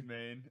 Joker. Best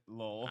main.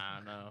 Lol. I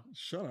don't know.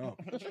 Shut up.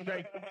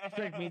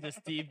 Strike me the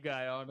Steve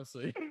guy,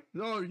 honestly.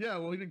 Oh yeah,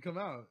 well he didn't come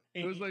out.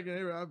 It was like,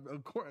 hey,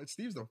 of course,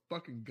 Steve's the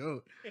fucking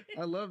goat.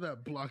 I love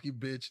that blocky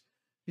bitch.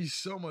 He's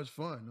so much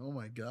fun. Oh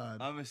my god.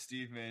 I'm a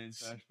Steve man in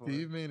Smash 4.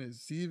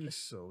 Steve is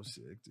so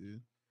sick,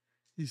 dude.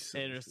 He's so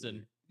Anderson.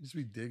 sick. He just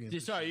be digging.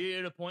 Dude, for sorry, shit. you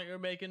at a point you're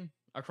making?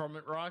 Our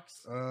tournament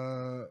rocks?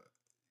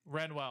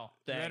 Renwell.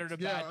 You Thanks. entered a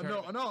Yeah, bad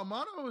no, tournament. no.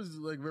 Amano was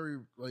like very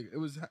like it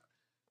was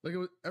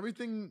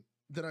everything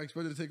that I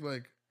expected to take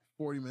like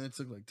 40 minutes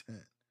took like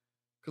 10.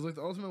 Cause like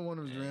the ultimate one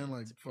was ran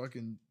like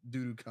fucking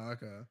doo doo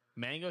caca.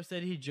 Mango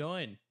said he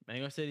joined.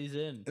 Mango said he's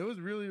in. It was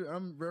really.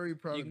 I'm very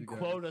proud. You of can guys,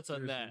 quote us on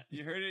seriously. that.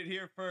 You heard it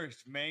here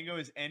first. Mango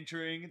is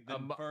entering the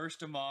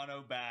first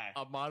Amano back.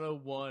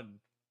 Amano won.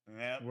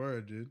 Yep.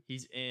 Word, dude.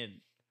 He's in.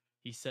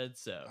 He said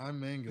so. I'm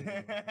Mango. You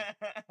got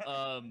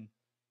the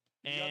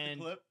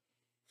And clip?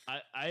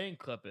 I didn't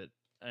clip it.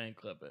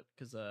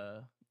 Because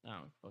I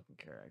don't fucking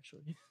care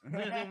actually.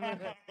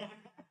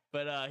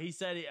 But he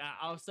said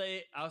I'll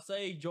say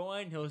he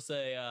joined. He'll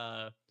say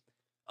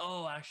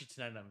oh actually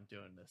tonight I'm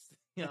doing this.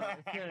 You know,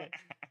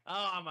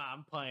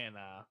 I'm playing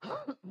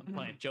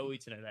Joey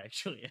tonight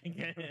actually.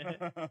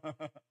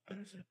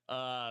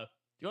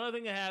 The only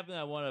thing that happened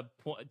I want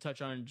to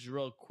touch on just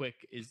real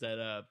quick is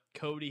that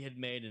Cody had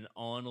made an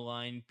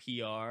online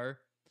PR,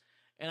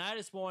 and I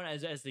just want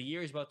as the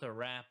year is about to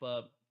wrap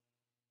up,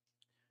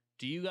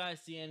 do you guys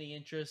see any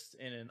interest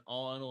in an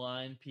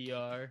online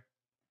PR?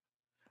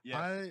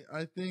 Yeah.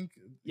 I think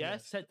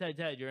Yes, Ted,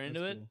 you're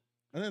into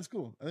that's it.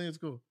 cool. I think it's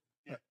cool.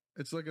 Yeah.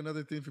 It's like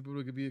another thing for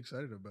people to be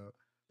excited about.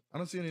 I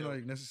don't see any Dope.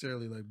 like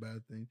necessarily like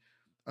bad thing.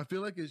 I feel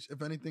like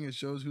if anything, it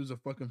shows who's a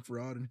fucking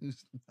fraud and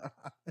who's not.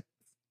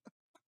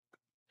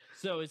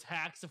 So is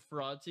Hacks a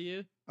fraud to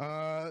you?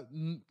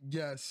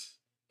 Yes.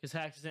 Because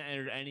Hacks hasn't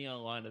entered any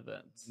online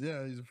events.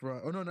 Yeah, he's a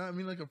fraud. Oh no, not I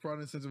mean like a fraud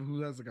in the sense of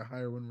who has like a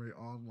higher win rate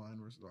online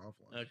versus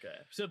offline. Okay.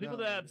 So people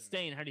No, that yeah.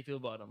 abstain, how do you feel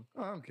about them?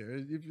 Oh, I don't care.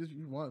 If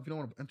you want, if you don't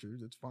want to enter,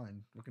 that's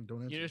fine. Fucking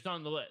don't enter. You're just not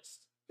on the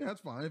list. Yeah,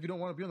 that's fine. If you don't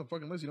want to be on the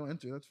fucking list, you don't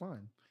enter. That's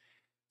fine.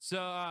 So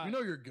You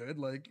know you're good.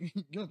 Like you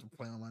don't have to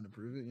play online to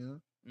prove it.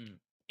 You know.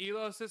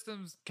 Elo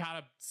systems kind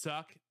of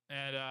suck,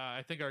 and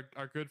I think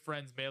our good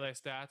friends Melee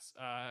Stats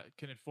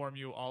can inform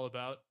you all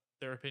about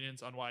their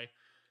opinions on why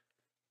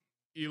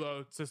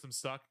Elo systems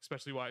suck,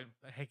 especially why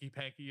Hanky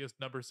Panky is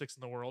number 6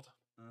 in the world,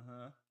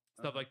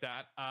 stuff like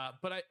that.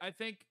 But I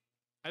think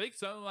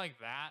something like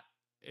that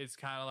is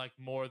kind of like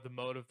more the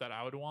motive that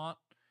I would want.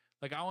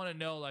 Like I want to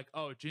know, like,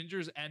 oh,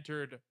 Ginger's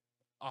entered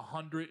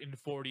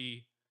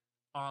 140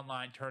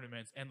 online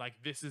tournaments, and like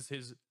this is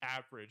his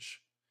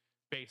average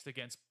based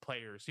against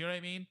players. You know what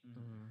I mean?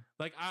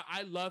 Like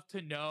I love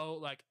to know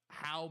like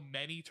how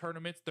many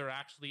tournaments they're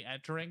actually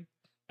entering,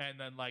 and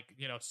then like,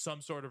 you know,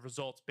 some sort of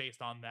results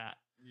based on that.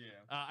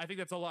 Yeah. I think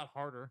that's a lot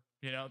harder.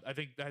 You know, I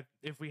think that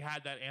if we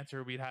had that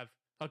answer, we'd have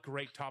a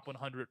great top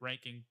 100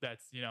 ranking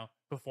that's, you know,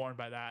 performed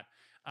by that.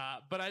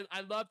 But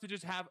I love to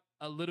just have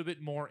a little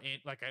bit more in,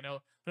 like I know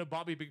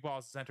Bobby Big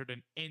Balls has entered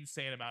an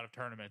insane amount of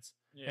tournaments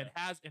and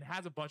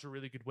has a bunch of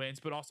really good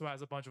wins, but also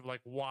has a bunch of like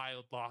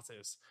wild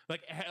losses.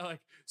 Like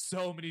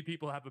so many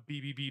people have a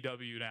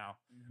BBBW now,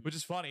 which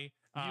is funny.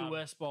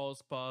 US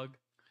balls pug.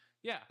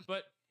 Yeah,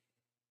 but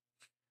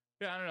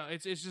yeah, I don't know.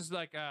 It's just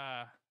like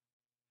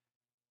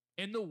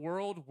in the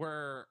world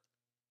where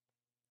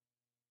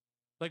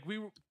like we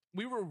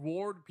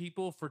reward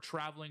people for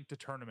traveling to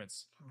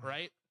tournaments,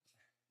 right?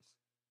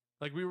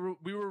 Like we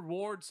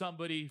reward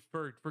somebody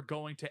for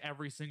going to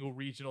every single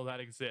regional that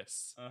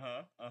exists.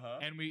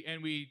 And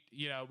we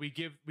you know, we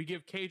give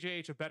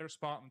KJH a better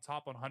spot in the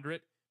top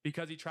 100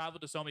 because he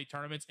traveled to so many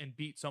tournaments and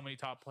beat so many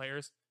top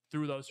players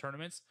through those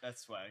tournaments.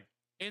 That's swag.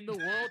 In the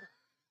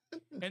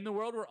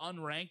world we're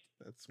unranked,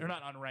 or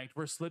not unranked,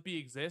 where Slippy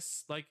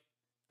exists, like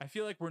I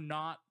feel like we're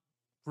not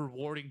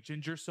rewarding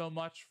Ginger so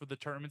much for the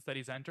tournaments that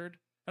he's entered.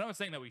 I'm not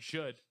saying that we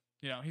should,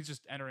 you know, he's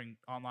just entering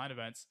online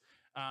events.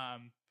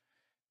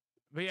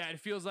 But yeah, it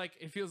feels like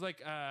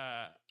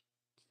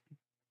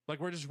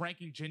we're just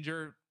ranking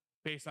Ginger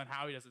based on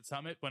how he does at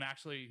Summit, when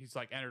actually he's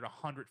like entered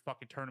 100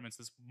 fucking tournaments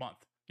this month.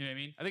 You know what I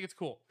mean? I think it's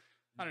cool.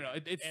 I don't know.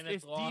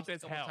 It's lost deep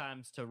as a couple hell.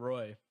 times to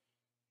Roy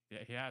Yeah,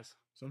 he has.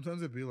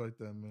 Sometimes it be like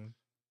that, man.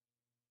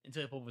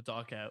 until I pulled the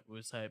dog out.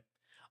 Was hype.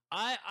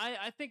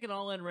 I think an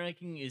online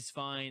ranking is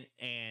fine,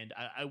 and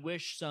I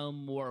wish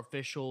some more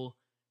official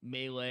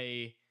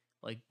Melee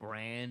like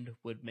brand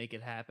would make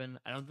it happen.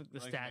 I don't think the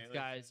Like stats Melee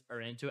guys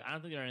are into it. I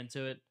don't think they're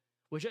into it,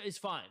 which is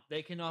fine.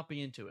 They cannot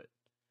be into it.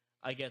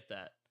 I get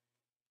that.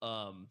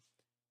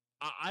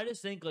 I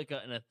just think like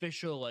an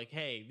official like,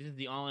 hey, this is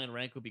the online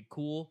rank would be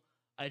cool.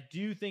 I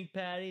do think,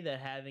 Patty, that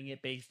having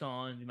it based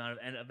on the amount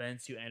of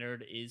events you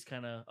entered is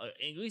kind of,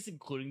 at least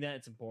including that,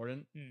 it's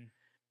important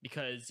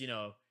because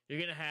you're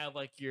gonna have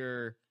like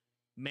your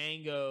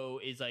Mango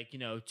is like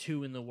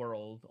 2 in the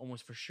world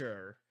almost for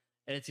sure,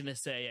 and it's gonna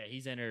say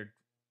he's entered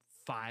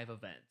 5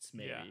 events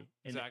maybe,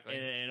 exactly,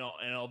 and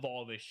of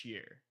all this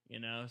year,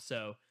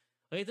 so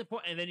like it's a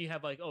point, and then you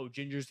have like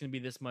Ginger's gonna be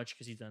this much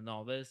because he's done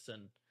all this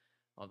and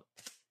all.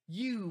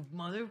 You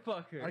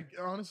motherfucker!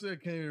 Honestly, I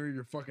can't even read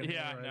your fucking.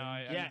 Yeah, no,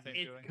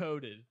 it's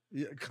coded.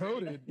 Yeah,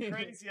 coded.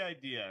 Crazy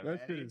idea.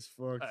 That shit is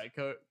fucked.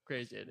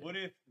 Crazy idea. What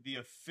if the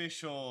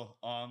official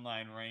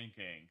online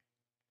ranking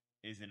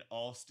is an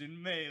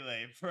Alston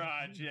Melee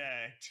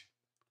project?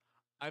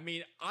 I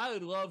mean, I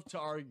would love to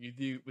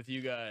argue with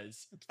you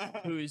guys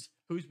who's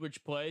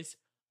which place.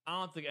 I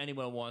don't think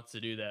anyone wants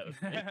to do that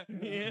with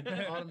me.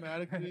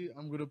 Automatically,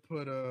 I'm gonna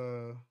put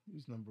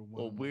who's number 1?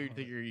 Well, weird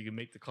figure you can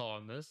make the call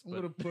on this. I'm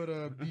gonna put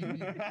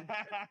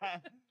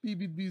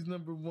BBB's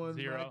number 1,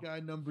 0. my guy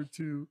number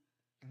 2.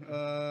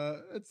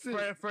 That's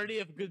it. Freddie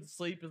of good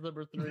sleep is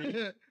number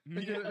 3.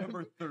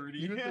 Number 30.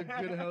 You get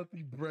a good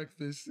healthy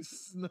breakfast. This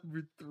is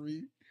number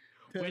 3.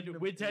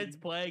 With Ted's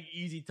playing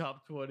easy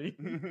top 20.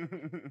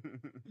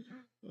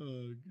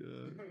 Oh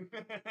god.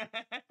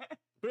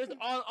 But it's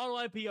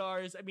online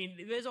PRs. I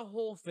mean, there's a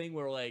whole thing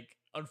where, like,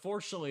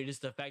 unfortunately,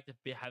 just the fact of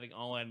having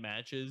online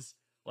matches,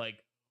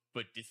 like,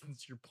 what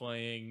distance you're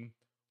playing,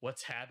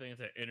 what's happening if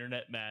the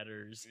internet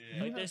matters.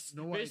 Yeah. Like, there's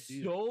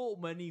so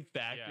many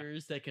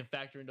factors that can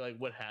factor into like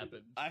what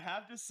happened. I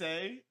have to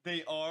say,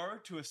 they are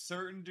to a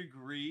certain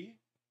degree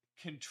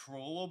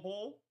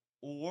controllable,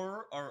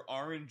 or are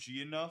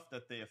RNG enough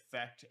that they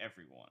affect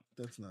everyone.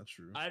 That's not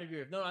true. I agree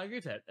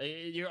with that.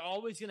 You're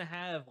always gonna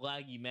have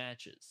laggy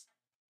matches.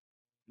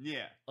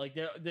 Yeah. Like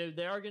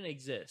they are gonna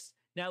exist.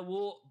 Now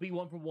will be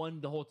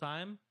 1-for-1 the whole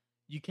time.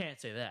 You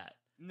can't say that.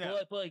 No.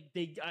 But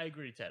I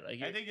agree with that.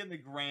 Like I think in the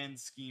grand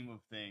scheme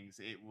of things,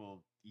 it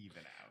will even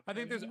out. I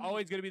think there's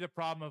always going to be the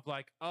problem of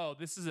like, oh,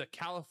 this is a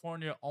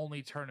California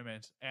only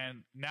tournament,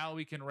 and now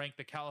we can rank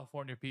the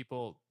California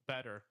people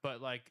better.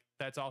 But like,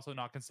 that's also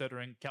not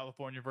considering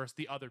California versus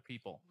the other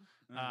people.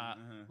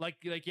 Like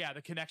yeah,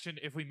 the connection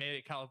if we made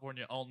it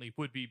California only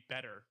would be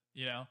better,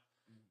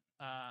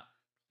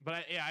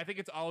 But I think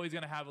it's always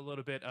going to have a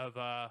little bit of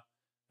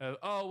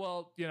oh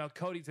well,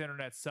 Cody's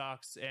internet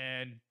sucks,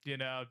 and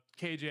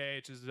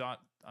KJH is on.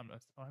 I'm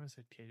gonna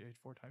say KJH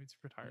 4 times.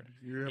 He's retired.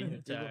 You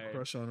have a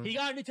crush on him. He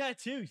got a new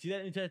tattoo. See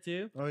that new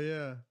tattoo? Oh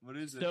yeah. What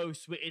is it? So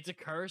sweet. It's a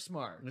curse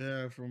mark.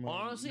 Yeah, from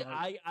honestly,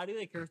 I do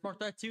like curse mark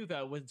tattoo if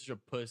I wasn't such a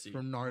pussy.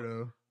 From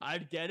Naruto.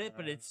 I'd get it,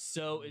 but it's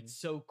so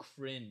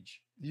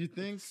cringe. You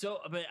think?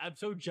 But I'm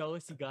so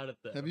jealous he got it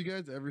though. Have you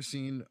guys ever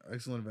seen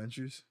Excellent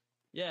Adventures?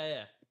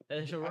 Yeah.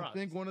 That show rocks. I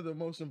think one of the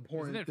most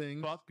important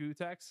things. Fuck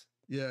Gutex.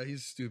 Yeah,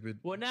 he's stupid.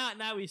 Well,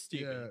 now he's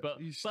stupid. Yeah,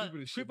 but he's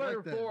stupid as Street shit.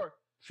 Fighter Back then. 4,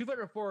 Street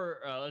Fighter 4,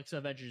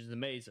 Excellent Adventures is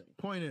amazing.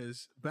 Point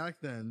is, back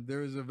then there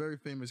was a very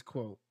famous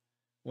quote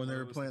when they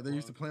were playing. They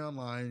used to play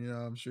online.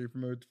 I'm sure you're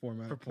familiar with the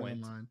format. For play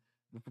points. online,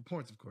 but for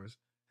points, of course.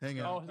 Hang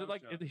Oh, on. is it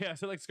like is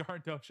it like Scar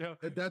and Dojo?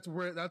 That's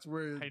where.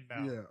 I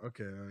know. Yeah.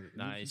 Okay. All right.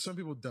 Nice. Some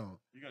people don't.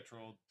 You got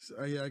trolled.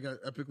 So, yeah, I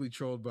got epically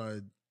trolled by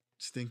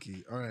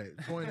Stinky. All right.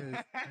 Point is,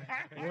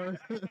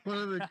 one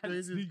of the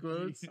craziest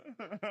quotes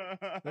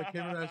that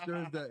came in that show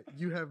is that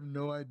you have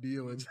no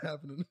idea what's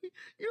happening.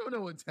 You don't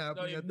know what's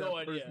happening you at have that no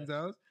idea. person's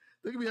house.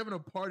 They could be having a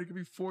party. Could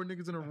be 4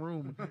 niggas in a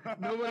room.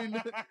 Nobody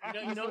knows.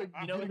 You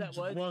know what that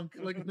was? Drunk.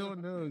 Like no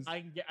one knows.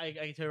 I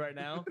can tell you right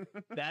now.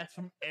 That's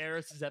from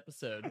Eris's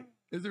episode.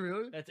 Is it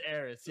really? That's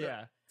Eris.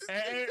 Yeah.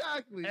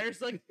 Exactly. Eris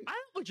like I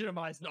don't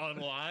legitimize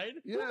online.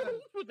 Yeah. Who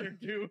knows what they're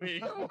doing?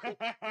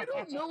 You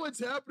don't know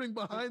what's happening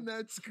behind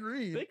that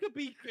screen. They could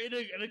be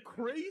in a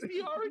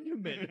crazy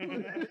argument.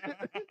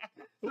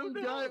 Some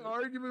guy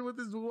arguing with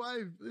his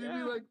wife. It'd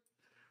be like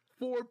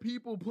 4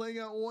 people playing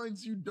at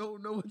once. You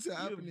don't know what's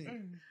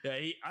happening. Yeah,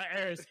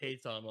 Eris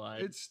hates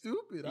online. It's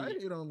stupid. I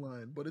hate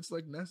online, but it's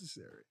like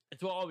necessary.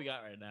 It's all we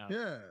got right now.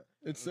 Yeah,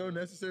 it's so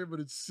necessary, but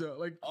it's so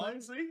like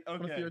Honestly,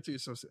 okay. okay.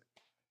 Is so sick.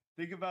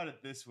 Think about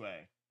it this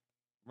way.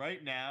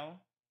 Right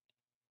now,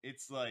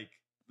 it's like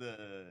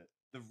the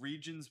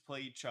regions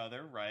play each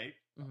other, right?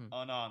 Mhm.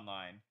 On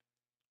online.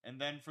 And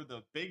then for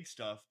the big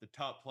stuff, the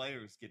top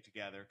players get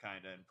together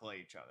kind of and play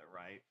each other,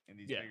 right? In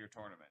these Yeah. bigger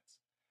tournaments.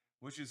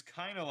 Which is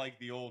kind of like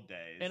the old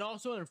days. And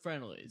also in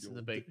friendlies is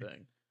a big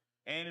thing.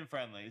 And in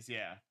friendlies,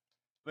 yeah.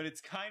 But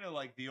it's kind of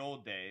like the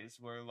old days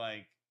where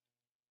like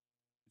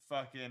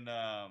fucking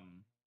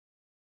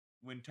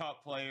when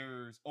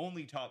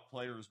only top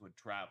players would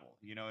travel.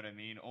 You know what I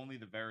mean? Only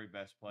the very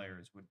best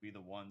players would be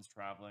the ones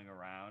traveling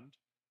around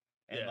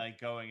and Yeah. like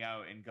going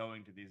out and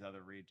going to these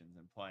other regions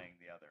and playing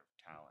the other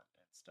talent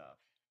and stuff.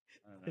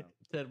 I don't know.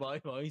 Ted,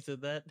 while you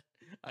said that,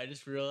 I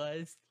just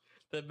realized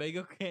that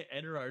Mego can't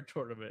enter our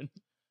tournament.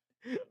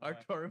 Our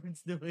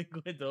tournament's New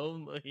England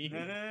only.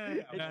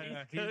 No.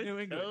 He's New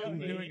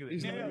England. He's New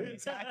England. Yeah,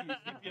 exactly.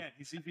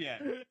 He's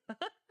VPN.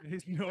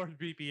 He's Nord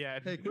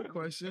VPN. Hey, quick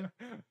question.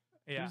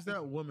 Yeah. Who's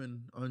that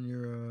woman on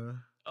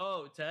your?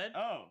 Oh, Ted.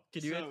 Oh,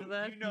 Can you so answer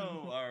that? You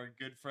know our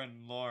good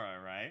friend Laura,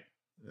 right?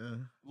 Yeah.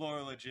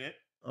 Laura legit.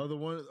 Oh, the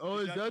one oh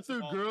The is that Duchess the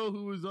of Alba. girl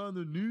who was on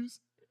the news?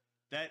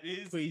 That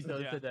is. Please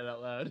don't Yeah. say that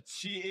out loud.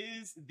 She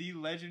is the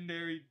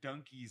legendary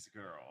Donkeys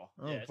girl.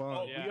 Oh, Yes. fuck.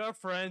 Oh, Yeah. we are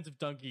friends of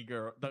Donkey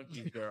Girl.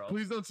 Donkey Girl.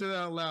 Please don't say that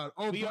out loud.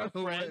 Oh, we by are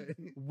the friends.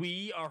 way.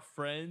 We are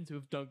friends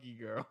with Donkey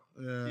Girl.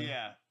 Yeah.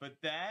 Yeah, but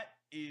that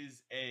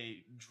is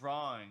a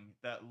drawing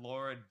that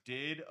Laura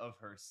did of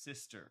her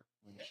sister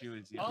when she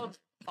was young.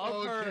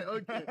 Of her,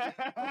 Okay.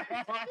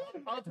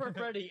 of her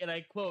Freddy, and I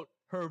quote,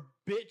 her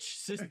bitch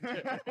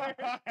sister.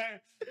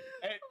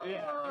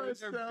 Oh, it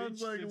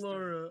sounds like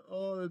Laura.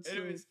 Oh, that's And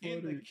so it was funny.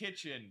 in the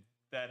kitchen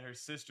that her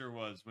sister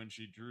was when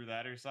she drew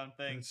that or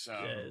something. That's So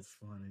so Yes.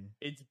 funny.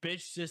 It's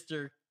bitch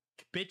sister,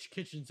 bitch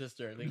kitchen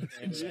sister. I think.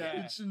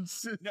 Yeah. Kitchen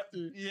sister. no,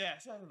 yeah,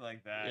 something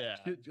like that.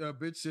 Yeah.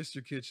 Bitch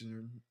sister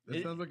kitchen. That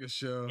It- sounds like a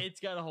show. It's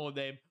got a whole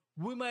name.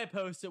 We might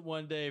post it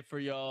one day for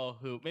y'all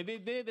who maybe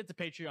it's a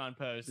Patreon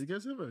post. Do you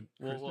guys have a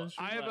Christmas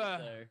tree? I have put it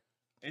a- there.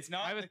 It's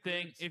not. I have a the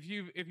thing.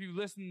 Cribs. If you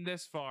listen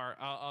this far,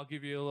 I'll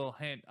give you a little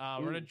hint.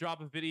 We're gonna Ooh.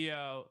 drop a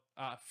video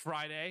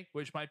Friday,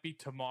 which might be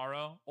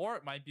tomorrow, or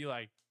it might be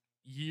like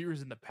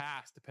years in the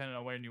past, depending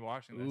on when you're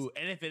watching this. Ooh,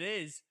 and if it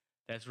is,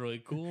 that's really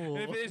cool.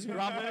 And if it is,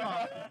 drop it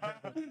off.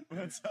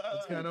 What's That's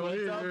up? kind of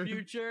What's up, weird.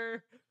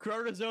 future?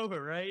 Corona's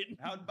over, right?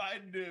 How'd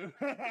Biden do?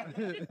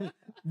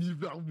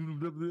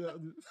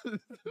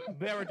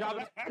 Yeah, we're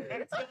dropping.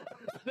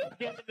 Don't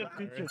get in the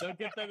future. Don't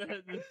get them in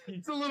the future.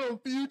 It's a little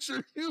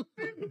future.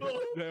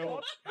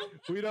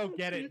 We don't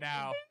get it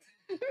now.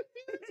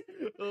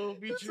 Oh,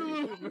 It's a future.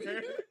 little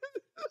humor.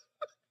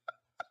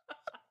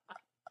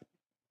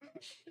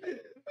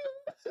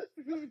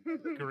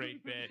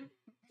 Great bit.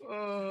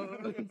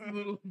 It's a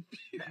little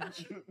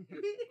future.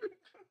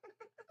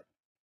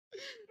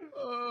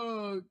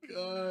 Oh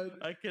god.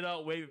 I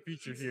cannot wait for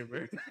future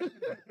humor.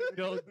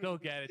 They'll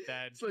get it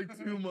then. It's like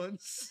 2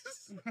 months.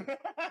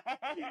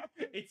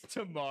 It's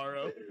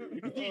tomorrow.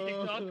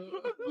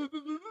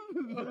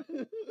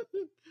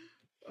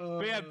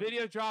 But yeah,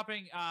 video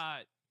dropping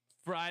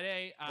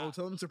Friday. Oh,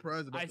 tell them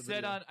surprise about I the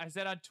said video. I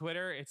said on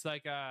Twitter, it's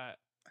like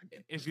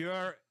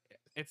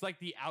it's like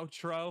the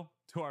outro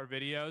to our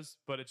videos,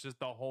 but it's just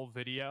the whole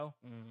video.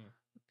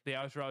 The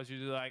outro is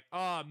usually like,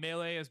 "Oh,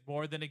 Melee is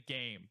more than a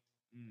game.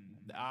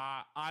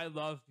 I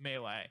love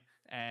Melee,"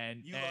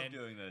 and You and, love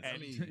doing this. and I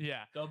mean-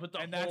 yeah, Go with the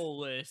And that's- whole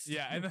list.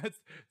 yeah, and that's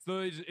so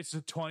it's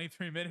a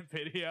 23-minute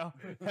video.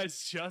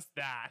 That's just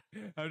that.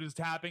 I'm just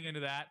tapping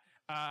into that.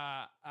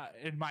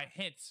 And my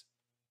hint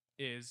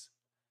is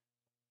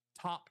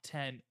top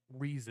 10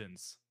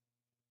 reasons.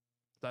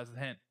 That's the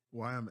hint.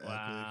 Why I'm epic.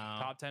 Wow.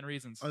 Top 10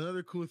 reasons.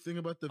 Another cool thing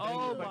about the video.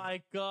 Oh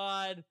my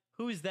god.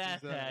 Who's that,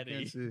 is that I Patty?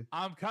 can't see.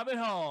 I'm coming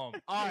home.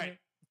 All right.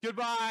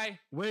 Goodbye.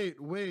 Wait.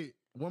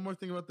 One more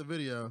thing about the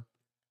video.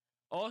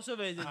 Also,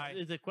 there's Hi.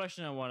 a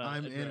question I want to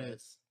I'm in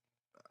it.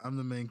 I'm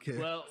the main kid.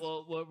 Well,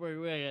 we're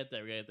gonna get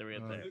there. We're gonna get there.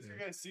 Alright. This your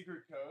guy's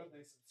secret code.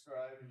 They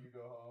subscribe and you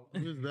go home.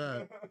 Who's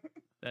that?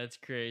 That's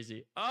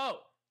crazy. Oh,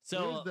 Who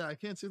so is that? I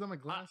can't see without my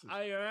glasses.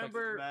 I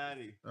remember.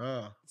 Maddie.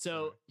 Oh.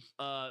 So,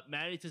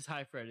 Maddie says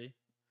hi, Freddie.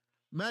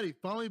 Maddie,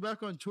 follow me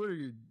back on Twitter,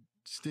 you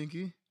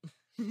stinky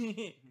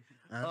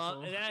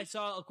asshole. And then I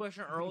saw a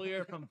question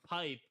earlier from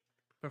Pipe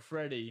for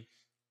Freddie.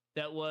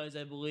 That was,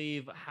 I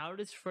believe, how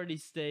does Freddie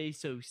stay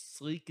so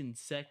sleek and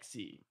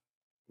sexy?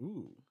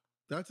 Ooh,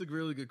 that's a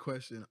really good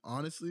question.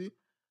 Honestly,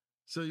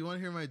 so you want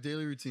to hear my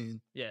daily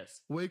routine?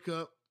 Yes. Wake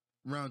up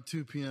around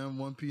 2 p.m.,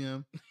 1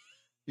 p.m.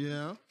 You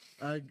know,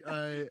 I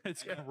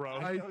It's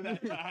gross. I,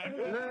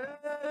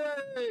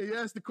 hey, you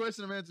asked the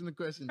question. I'm answering the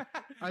question.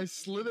 I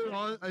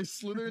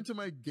slither into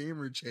my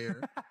gamer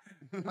chair.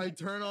 I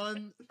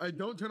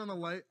don't turn on the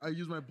light. I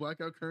use my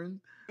blackout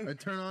curtain. I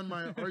turn on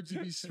my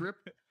RGB strip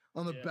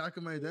on the Yeah. back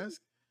of my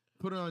desk.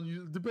 Put it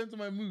on. Depends on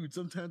my mood.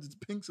 Sometimes it's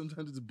pink.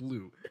 Sometimes it's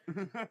blue.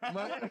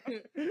 My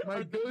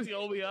Are those go the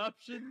only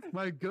options?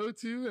 my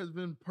go-to has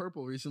been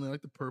purple recently. I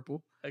like the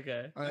purple.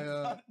 Okay.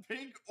 I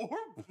Pink or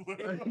blue.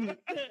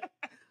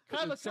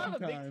 Kind of a mix,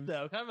 Sometimes.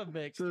 though. Kind of a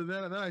mix. so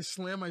then I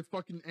slam my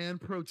fucking An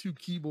Pro 2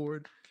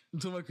 keyboard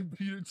until my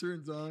computer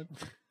turns on.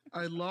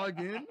 I log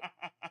in.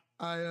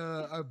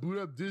 I boot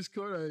up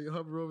Discord. I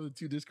hover over the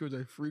 2 Discords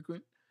I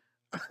frequent.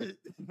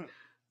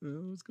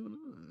 What's going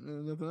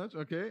on? Nothing much.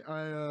 Okay.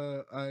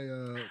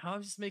 How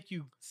does this make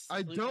you? I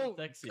sleek and don't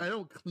Sexy? I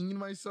don't clean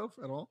myself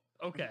at all.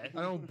 Okay.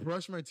 I don't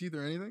brush my teeth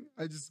or anything.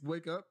 I just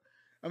wake up.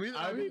 I mean,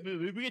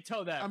 we can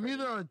tell that. I'm Freddie.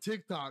 either on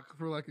TikTok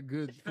for like a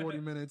good 40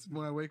 minutes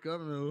when I wake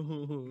up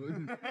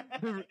and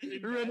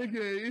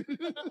renegade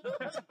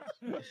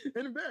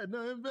in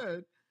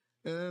bed.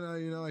 And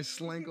then I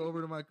slank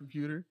over to my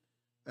computer,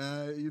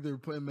 either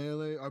play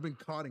Melee. I've been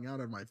coding out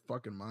of my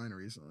fucking mind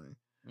recently.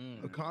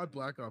 Mm. COD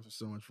Black Ops is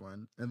so much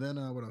fun. And then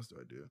what else do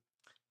I do?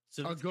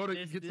 So I'll this- go to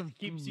this, get this some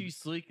keeps you food.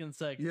 sleek and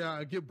sexy. Yeah,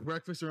 I get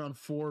breakfast around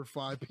 4 or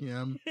 5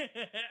 p.m.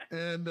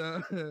 and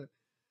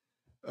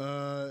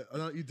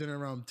I'll eat dinner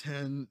around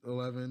 10,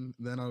 11.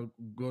 Then I'll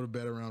go to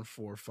bed around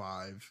 4,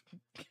 5.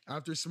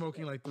 After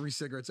smoking like 3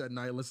 cigarettes at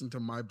night, listen to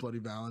My Bloody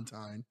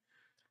Valentine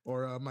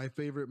or my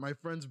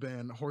friend's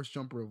band, Horse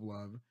Jumper of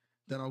Love.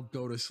 Then I'll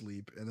go to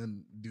sleep and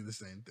then do the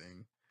same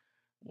thing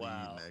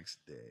Wow. the next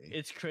day.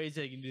 It's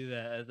crazy I can do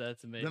that.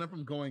 That's amazing. Then if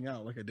I'm going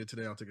out like I did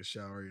today, I'll take a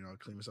shower, I'll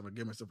clean myself, I'll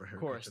give myself a Of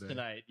haircut course, today.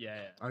 tonight. Yeah,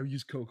 yeah. I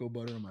use cocoa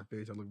butter on my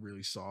face. I look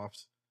really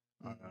soft.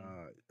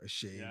 I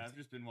shaved. Yeah, I've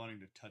just been wanting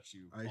to touch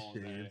you. I all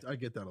shaved. day. I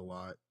get that a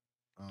lot.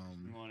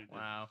 Been wanting to-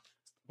 Wow.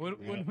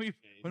 When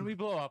we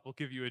blow up, we'll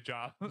give you a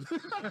job.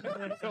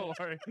 Don't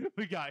worry,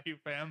 we got you,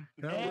 fam.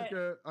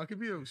 I could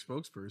be a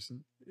spokesperson.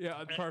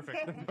 Yeah, perfect.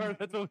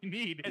 That's what we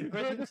need.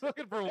 We're just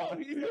looking for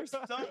one. He's our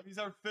stuff. He's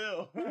our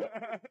Phil.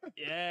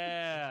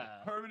 Yeah.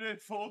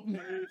 Permanent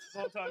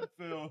full-time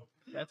Phil.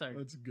 That's our.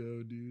 Let's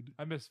go, dude.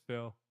 I miss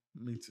Phil.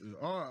 Me too.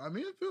 Oh, I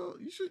mean, Phil,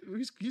 you should.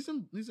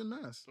 He's a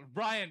mess.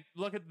 Brian,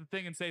 look at the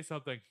thing and say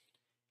something.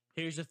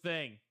 Here's the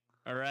thing.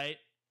 All right.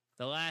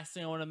 The last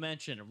thing I want to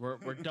mention. We're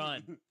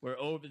done. We're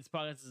over. This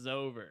podcast is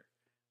over.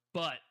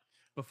 But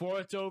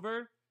before it's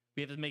over,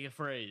 we have to make a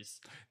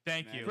phrase.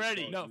 Thank Man, you,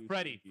 Freddie. No,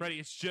 Freddie. Freddie,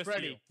 it's just you.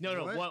 Freddie.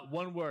 No. What?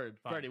 One word.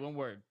 Fine. Freddie. One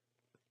word.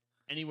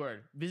 Any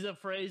word. This is a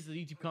phrase the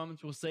YouTube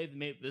comments will say that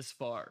made it this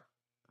far.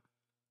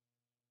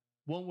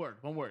 One word.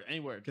 One word. Any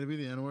word. Can it be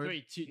the N word?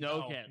 3, 2.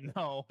 No, can't.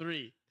 No.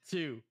 3,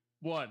 2,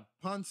 1.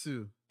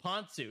 Ponsu.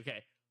 Ponsu.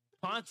 Okay.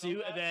 Ponsu,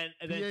 and then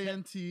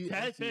P-A-N-T.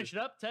 Ted, finish it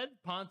up. Ted,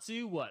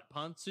 Ponsu, what?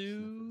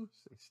 Ponsu.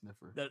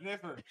 Sniffer. The-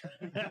 Sniffer.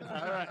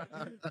 All right,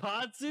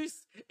 Ponsu.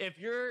 If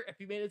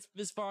you made it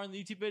this far in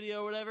the YouTube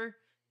video or whatever,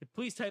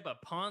 please type a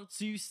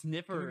Ponsu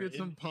sniffer. Can we get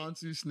some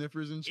Ponsu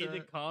sniffers in in the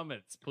chat?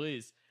 comments,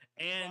 please.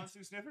 And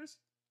Monster Sniffers?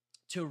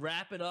 to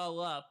wrap it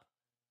all up,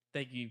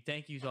 thank you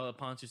to all the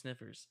Ponsu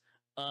sniffers.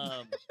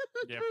 Yeah,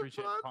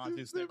 appreciate it.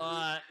 Ponzi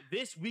sniffer.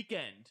 This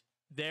weekend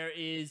there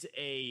is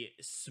a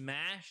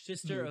Smash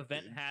Sister No,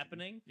 event thank you.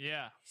 happening.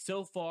 Yeah.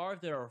 So far,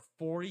 there are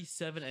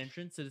 47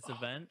 entrants to this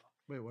event.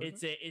 Wait, what?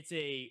 It's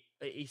a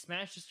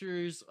Smash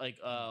Sisters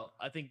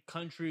I think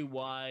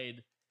countrywide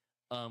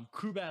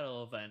crew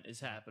battle event is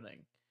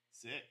happening,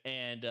 Sick.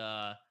 and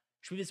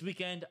should be this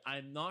weekend.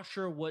 I'm not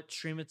sure what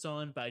stream it's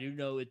on, but I do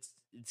know it's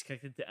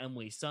connected to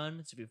Emily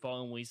Sun. So if you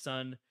follow Emily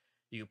Sun,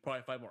 you can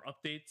probably find more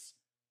updates.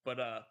 But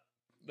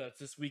that's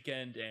this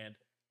weekend, and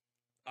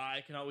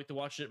I cannot wait to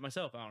watch it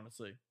myself.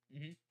 Honestly,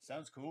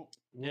 Sounds cool.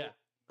 Well, yeah,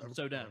 I I'm have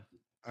so a- down.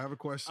 I have a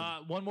question.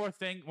 One more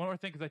thing,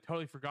 because I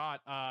totally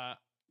forgot.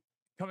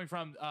 Coming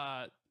from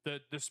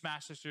the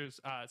Smash Sisters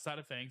side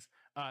of things,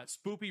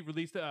 Spoopy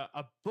released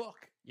a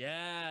book,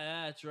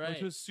 Yeah, that's right.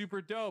 which was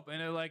super dope,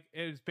 and it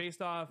was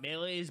based off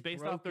Melee is based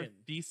broken. off their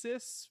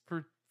thesis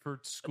for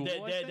school.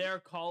 I think? Their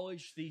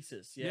college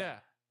thesis. yeah,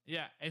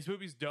 and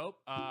Spoopy's dope.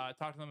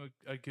 Talked to them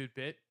a good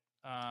bit.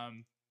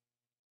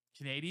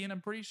 Canadian,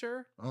 I'm pretty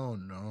sure. Oh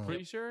no.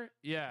 Pretty sure.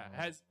 Yeah,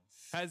 Oh.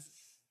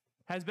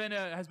 has been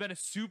a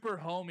super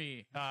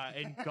homie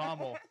in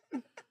Gommel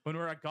when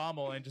we were at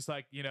Gommel and just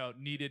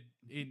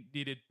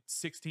needed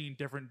 16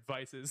 different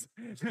vices.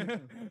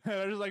 And I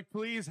was just like,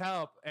 please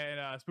help. And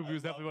Spoopy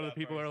was I definitely love one of the that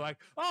people who are person. like,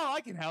 oh,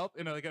 I can help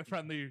in a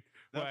friendly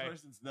That way.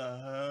 person's the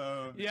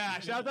home. Yeah,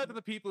 shout out to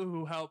the people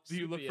who help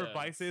you look for Super, yeah.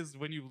 vices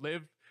when you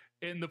live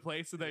in the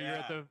place so that you're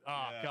at the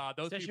Yeah. god,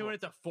 those Especially people. when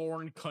it's a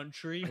foreign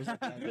country. It's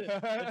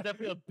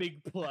definitely a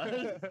big plus.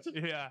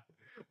 Yeah.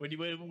 when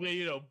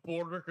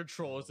border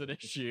control is an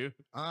issue.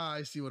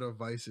 I see what a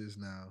vice is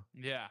now.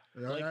 Yeah.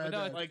 Like, I- no,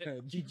 I- like I-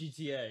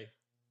 GTA.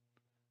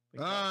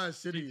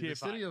 City, the GTA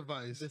city of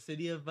Vice. The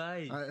city of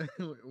Vice.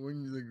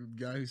 When the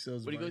guy who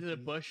sells When you go to the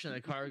Vices. bush and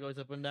the car goes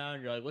up and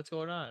down, you're like, what's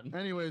going on?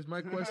 Anyways,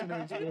 my question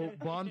is: Will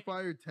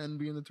Bonfire 10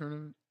 be in the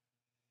tournament?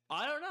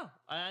 I don't know.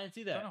 I didn't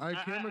see that. I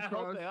I came I hope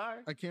across- they are.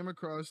 I came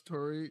across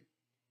Tori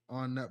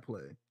on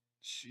NetPlay.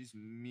 She's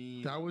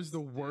mean. That was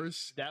the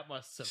worst That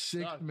must have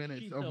 6 sucked.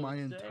 minutes She's of so my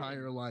insane.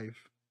 entire life.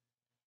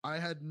 I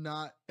had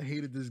not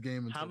hated this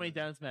game until How many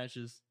then. down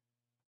smashes?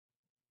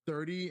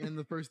 30 in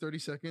the first 30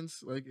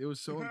 seconds. Like it was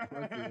so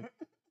impressive.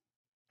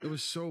 It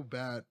was so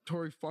bad.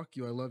 Tori, fuck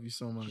you. I love you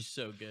so She's much.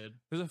 so good.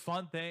 There's a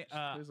fun thing.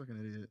 She's like an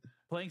idiot.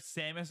 Playing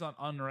Samus on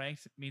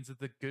unranked means that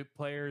the good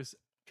players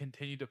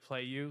continue to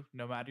play you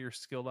no matter your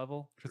skill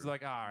level. Because True.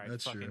 like, all right,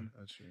 That's fucking true.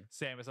 That's true.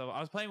 Samus. I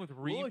was playing with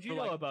Reeve What would for you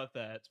know like about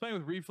that? I was playing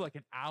with Reeve for like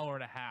an hour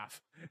and a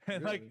half,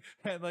 and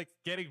Really?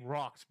 getting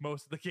rocked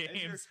most of the Is your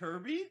games.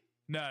 Kirby?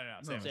 No,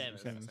 No, Samus.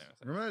 Samus. Samus.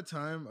 Remember that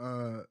time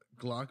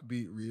Glock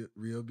beat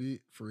Rio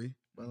beat free,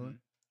 by the way?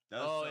 That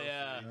was Oh, so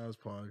yeah. sweet. That was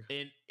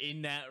Pog.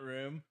 In that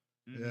room.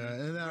 Yeah,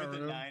 in that With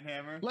the room.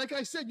 9-hammer. Like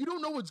I said, you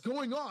don't know what's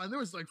going on. There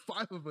was like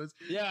 5 of us.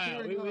 Yeah,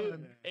 cheering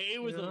on.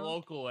 it was You a know?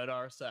 local at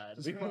our side.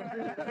 Just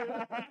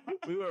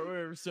We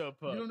were so You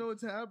pumped. don't know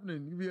what's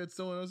happening. You be at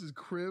someone else's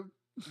crib.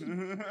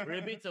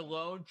 Rabbit's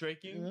alone,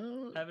 drinking, You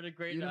know? having a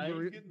great Eating, night.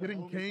 burrito- Getting the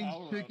getting homie caged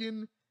power up.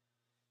 chicken.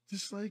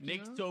 Just like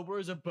Nick you know? sober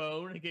as a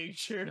bone and getting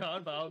cheered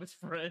on by all of his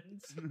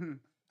friends.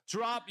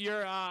 Drop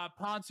your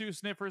Ponzu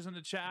sniffers in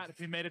the chat if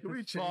you made it Can we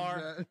this change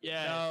far. that?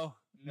 Yeah.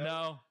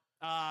 No.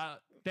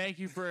 Thank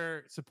you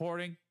for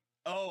supporting.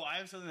 Oh, I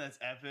have something that's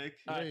epic.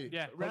 Wait.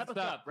 Yeah, Wrap us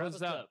up. Wrap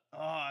us up. Oh,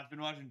 I've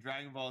been watching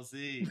Dragon Ball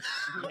Z.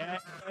 Yeah.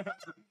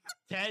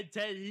 Ted,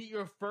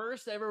 your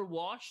first ever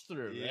watch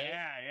through. Right?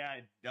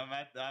 Yeah.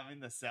 I'm in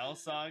the Cell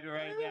Saga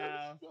right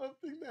now.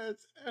 Something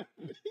that's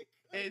epic.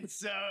 It's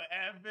so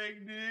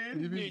epic,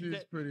 dude. DBZ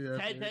is pretty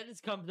epic. Ted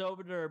just comes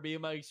over to me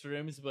and Mike's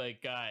rooms, and be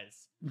like,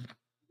 guys,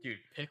 dude,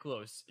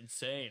 Piccolo's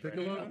insane. right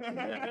Piccolo?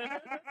 now."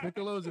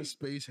 Piccolo's a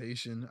space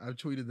Haitian. I've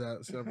tweeted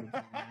that several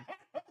times.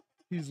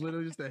 He's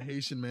literally just a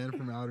Haitian man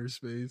from outer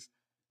space.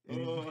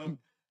 Oh.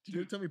 Did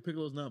you tell me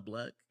Piccolo's not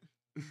black?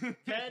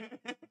 Ted,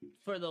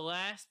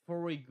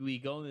 before we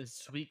go in this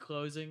sweet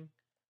closing,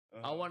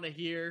 I want to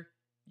hear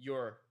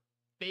your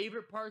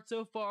favorite part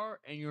so far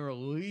and your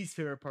least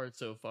favorite part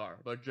so far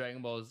about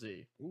Dragon Ball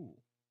Z. Ooh.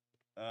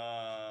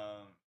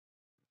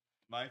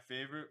 My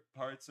favorite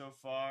part so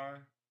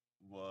far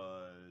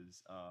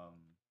was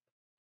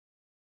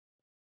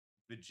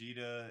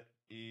Vegeta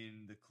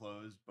in the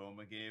clothes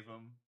Boma gave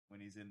him when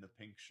he's in the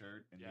pink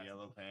shirt and the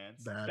yellow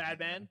pants.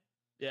 Batman?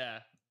 Yeah.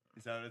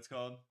 Is that what it's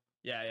called?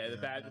 Yeah, the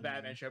Batman.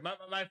 Batman shirt.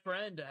 My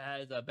friend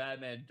has a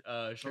Batman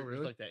shirt just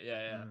really? like that.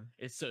 Yeah. Yeah.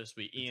 It's so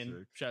sweet. Ian,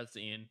 sick. shouts to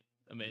Ian.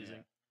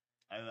 Amazing.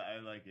 I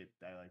like it.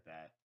 I like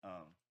that.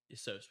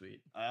 It's so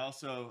sweet. I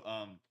also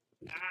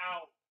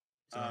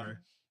Sorry.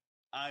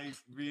 I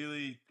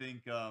really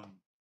think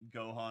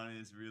Gohan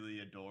is really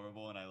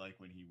adorable, and I like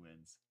when he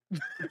wins.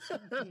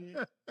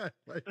 And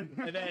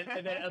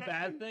then a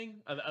bad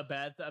thing,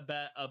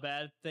 a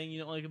bad thing you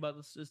don't like about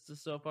this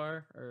so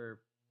far, or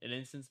an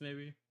instance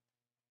maybe,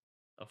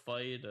 a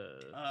fight,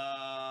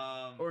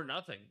 or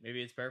nothing.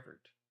 Maybe it's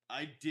perfect.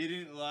 I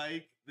didn't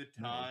like the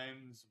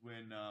times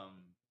when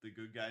the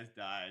good guys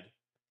died.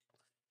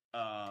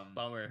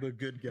 Bummer. The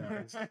good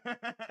guys.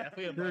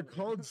 Definitely a They're bummer.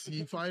 called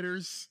Sea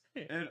Fighters.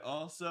 And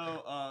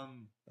also, I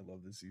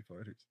love the Sea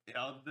Fighters.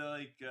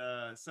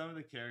 some of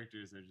the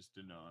characters are just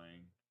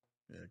annoying.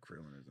 Yeah,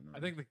 Krillin is annoying. I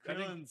think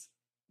Krillin's.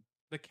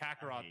 the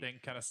Kakarot hate thing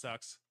kind of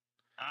sucks.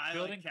 I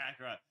building- like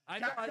Kakarot.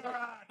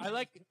 I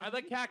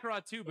like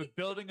Kakarot too, but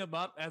building him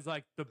up as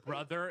like the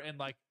brother and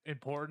like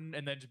important,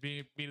 and then just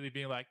immediately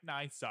being like, nah,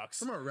 he sucks.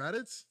 Come on,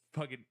 Raditz.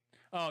 Fucking.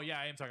 Oh yeah,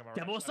 I am talking about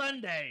Double Raditz.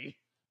 Sunday.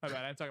 My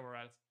bad, I'm talking about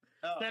Raditz.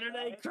 Oh,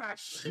 Saturday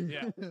Crush.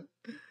 Yeah.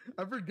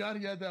 I forgot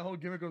he had that whole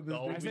gimmick of this.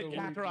 Oh, big I said little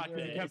Kakarot, weak-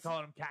 but you kept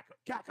calling him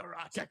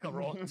Kakarot.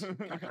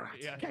 Kakarot.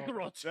 Yeah.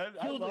 Kakarot.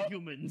 I Kill the love-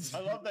 humans. I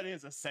love that he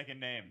has a second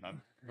name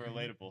for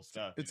relatable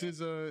stuff. It's you his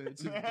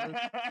it's his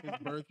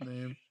birth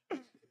name. All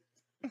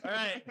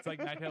right. It's like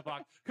 9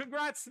 block.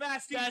 Congrats,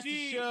 Smash That's the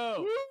DG.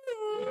 show.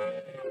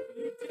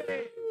 You did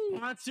it.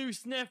 Ponsu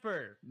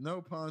Sniffer.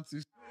 No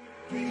Ponzu.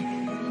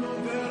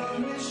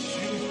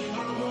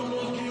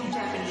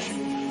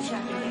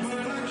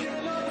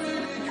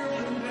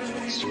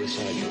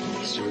 Suicide.